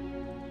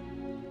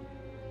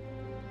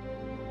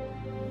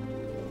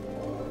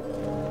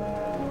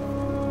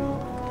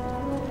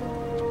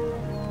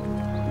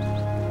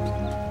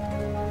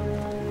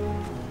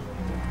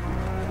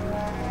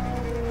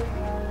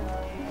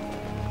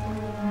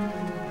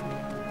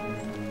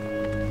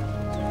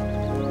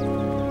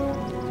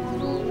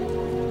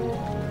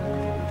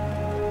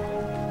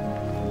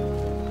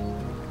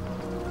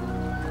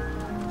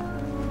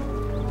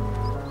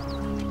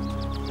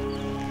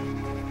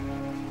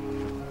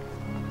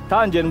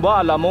tanjen bo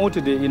ala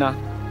mawuti de ina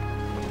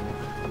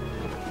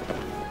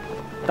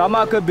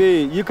tama ka be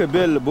yika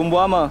bel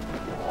bumbwama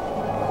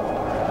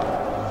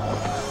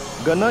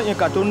gana in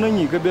katon nan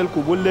yi ka bel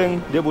kubulleng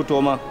de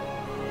butoma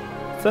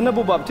sana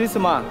bu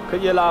baptisma ka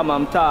yela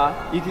mamta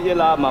iki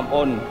yela mam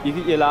on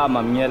iki yela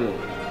mam nyel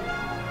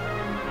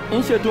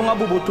in shetunga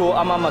bubuto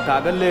ama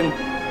makaga leng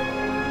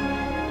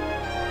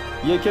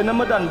yeke na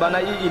madan bana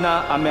ina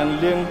ameng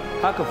leng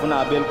haka funa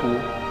belku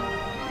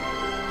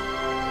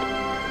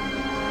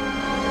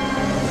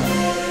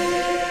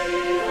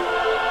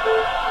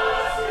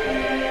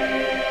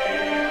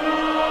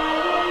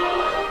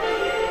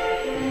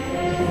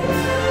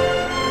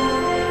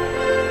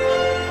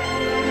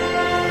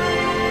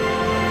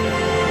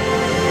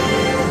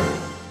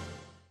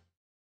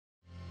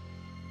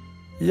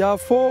ya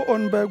fo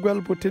on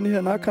begwel putin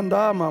hena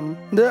kanda amam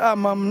de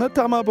amam na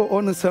tama bo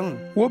on sang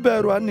wo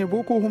beru ani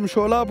bu ku hum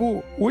shola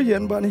bu wo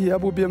yen ban hiya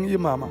bu biang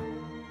imama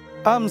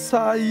am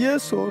sa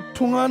yeso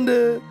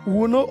tungande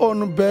wuno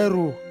on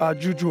beru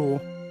ajuju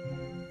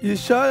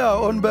Ishaya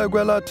on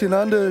begwela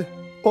tinande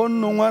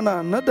on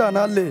nungwana na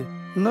danale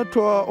na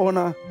toa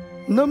ona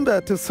nambe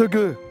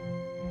tsege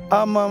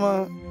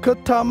amama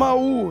katama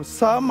u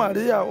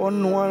Samaria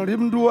on nuan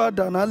rimdua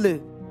danale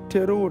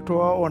teru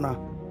toa ona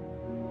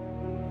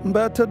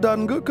mbete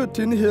dangu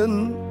katin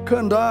hen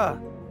kanda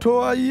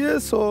toa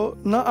Yeso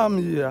na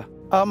amya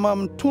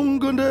amam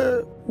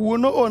tungunde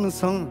wuna on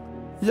sang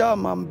ya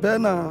mam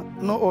bena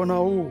na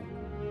ona u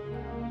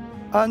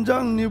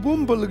anjang ni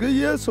bumbulge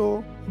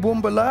Yeso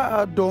bumbala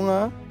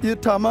adonga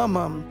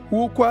itamamam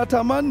wu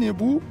kwatama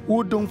nibu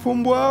wu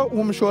dungfumbwa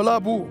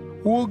umsholabu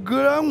wu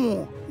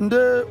grangu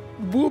nde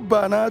bu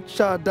bana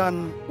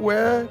chadan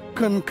we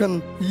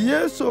kankan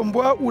Yeso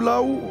mbwa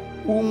ulawu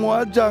wu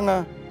ngwa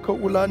janga ka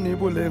ula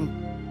nibuleng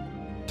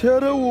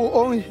tere wu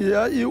on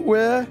hiya i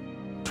we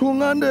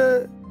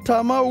tungande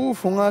tama wu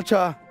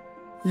fungacha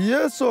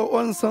Yeso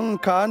on sang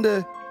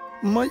kande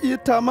ma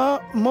itama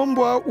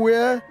mbwa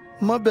we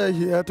mabe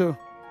hiyato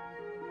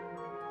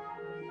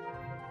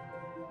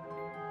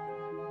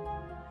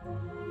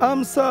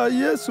amsa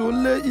Yesu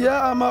le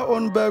ya ama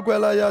on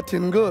begwela ya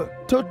tinga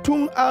to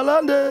tung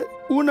alande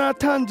una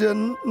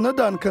tanjen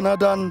nadan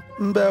kanadan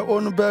mbe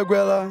on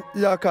begwela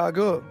ya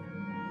kaga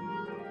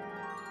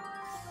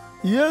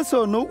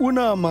Yesu no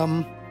una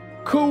mam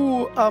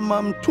ku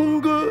amam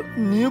tunga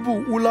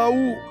nibu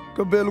ulawu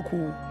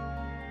kabelku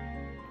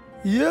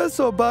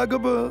Yesu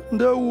bagaba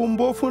nde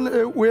wumbofun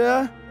e we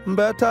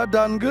mbeta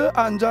danga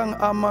anjang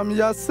amam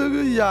ya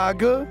sigi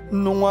yaga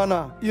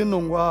nungwana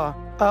inungwa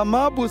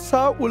ama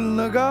busa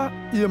ulnaga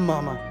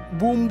imama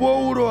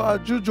bumbo uro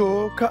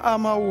ajujo ka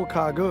ama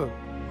wukaga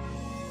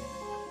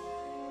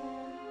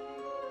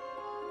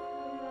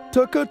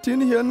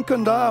takatin hen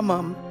kanda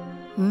amam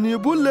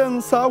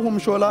nibuleng sa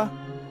humshola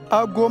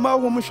agoma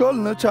humshol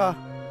nacha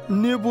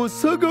nibu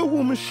siga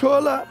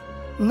humshola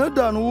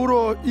nadan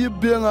uro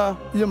ibenga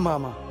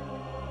imama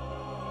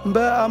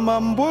mbe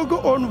amam bogo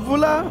on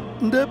vula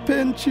nde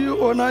penchi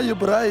ona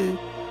ibrai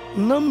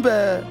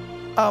nambe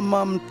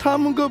amam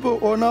tamgabo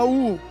ona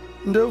wu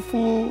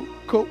ndefu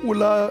ko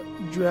ula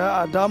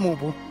jwa adamu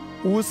bu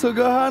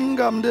wusaga han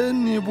gamde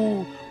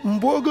nibu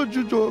mbogo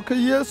jujo ka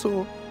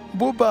Yeso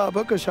bu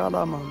baba ka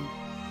shalamam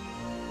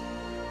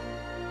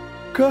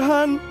ka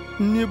han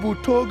nibu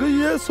toga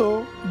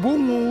Yeso bu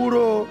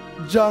nguro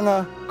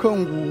janga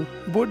kangu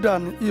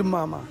budan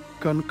imama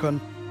kan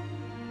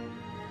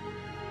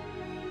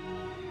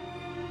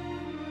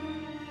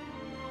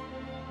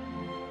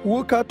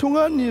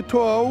wukatunga ni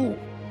toau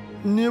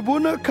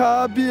nibuna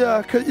ka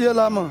biya ka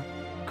ilama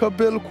ka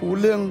bel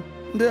kuleng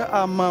de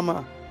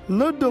amama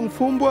na dang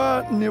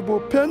fumbwa nibu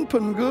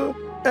penpenga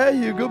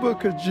gaba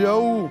ka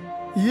jiawu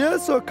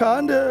Yeso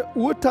kande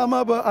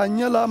wutama ba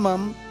anyala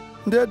mam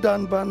de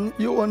danban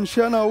I on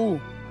shenawu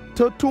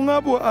ta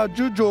tunga bu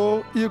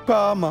ajujo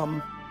ikpa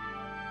mam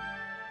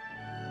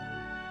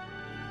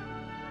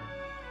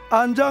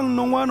anjang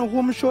nungwan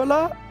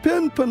humshola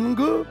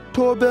penpenga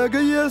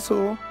tobega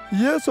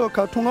Yeso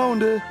ka tunga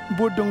unde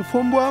budung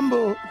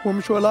fumbwamba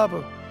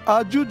humsholaba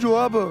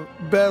ajujuaba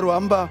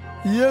berwamba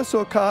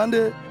Yeso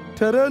kande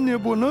tereni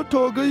bunu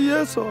toga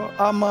Yeso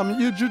amam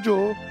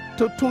ijujo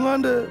to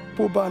tungande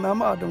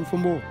pubanam adung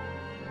fumbo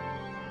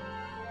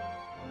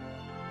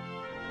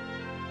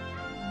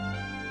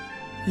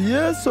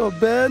Yeso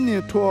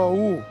beni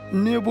toawu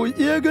nibu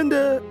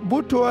yegende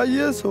butoa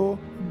Yeso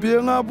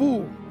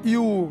bengabu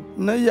iu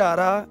na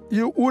yara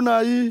I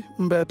unayi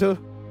mbete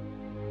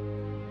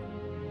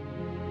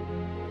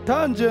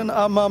tanjen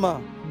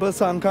amama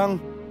basankang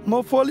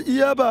mafol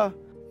iyaba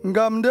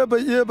ngamde ba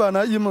iyaba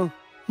na ima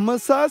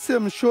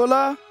masasem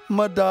shola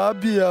mada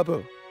biyaba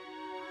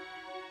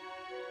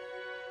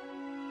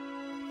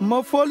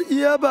mafol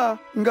iyaba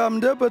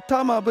ngamde ba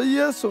tama ba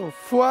Yeso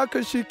fuwa ka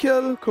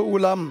shikel ka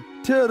ulam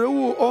tere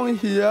wu on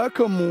hiya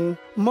ka mu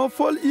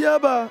mafol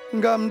iyaba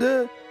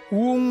ngamde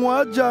wu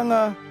ngwa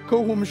janga ka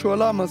hum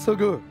shola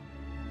masaga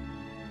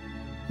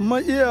ma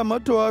iya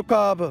matoa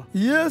kaba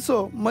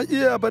Yeso ma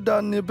iya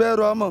badan ni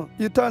berama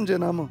itanje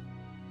nama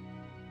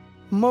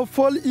ma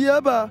fol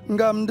iya ba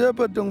ngamde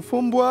badang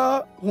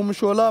fumbwa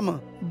humsholama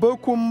ba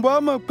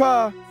kumba ma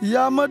pa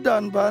ya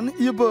madan ban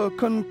iba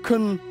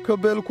kan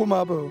kabel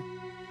kumaba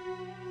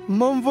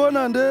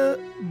mamvona nde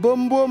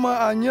bombo ma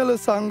anyele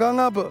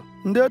sanganga ba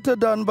nde ta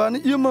dan ban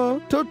ima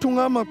ta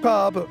tunga ma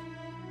kaba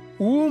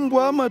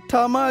wumbwa ma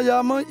tama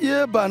ya ma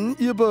iye ban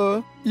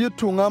iba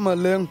yitunga ma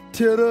leng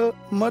tere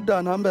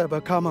madana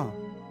mbeba kama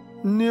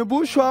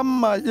nibu shwam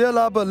ma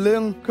yela ba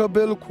leng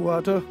kabel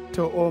kuata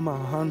te oma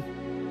han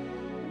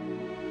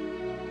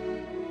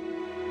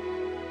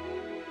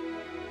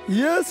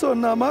Yeso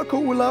nama ka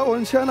ula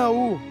onshana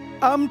u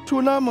am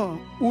tunama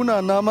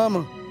una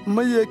namama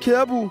ma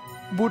yekebu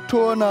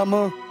buto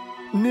nama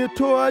ni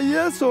toa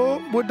Yeso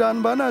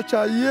budan bana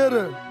cha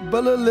yere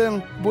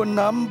balaleng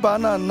bunam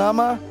bana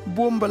nama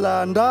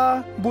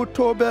bumbalanda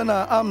buto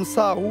bena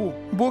amsa u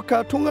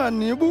bukatunga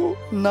nibu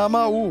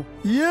nama u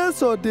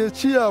Yeso de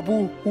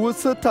chiabu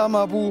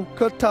usatama bu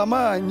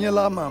katama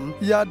nyelamam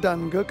ya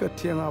danga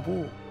katenga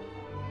bu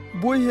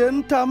bu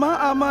yen tama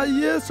ama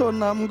yeso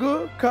namge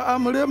ka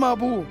amre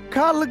mabu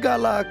kal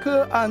gala ke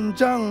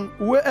anjang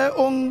we e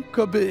on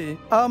kebe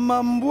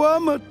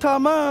amambua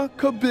tama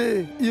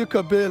kebe i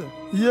kebel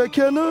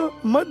yekene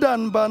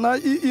madan bana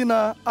i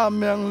ina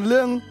ameng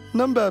leng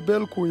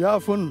nambabel ku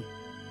yafun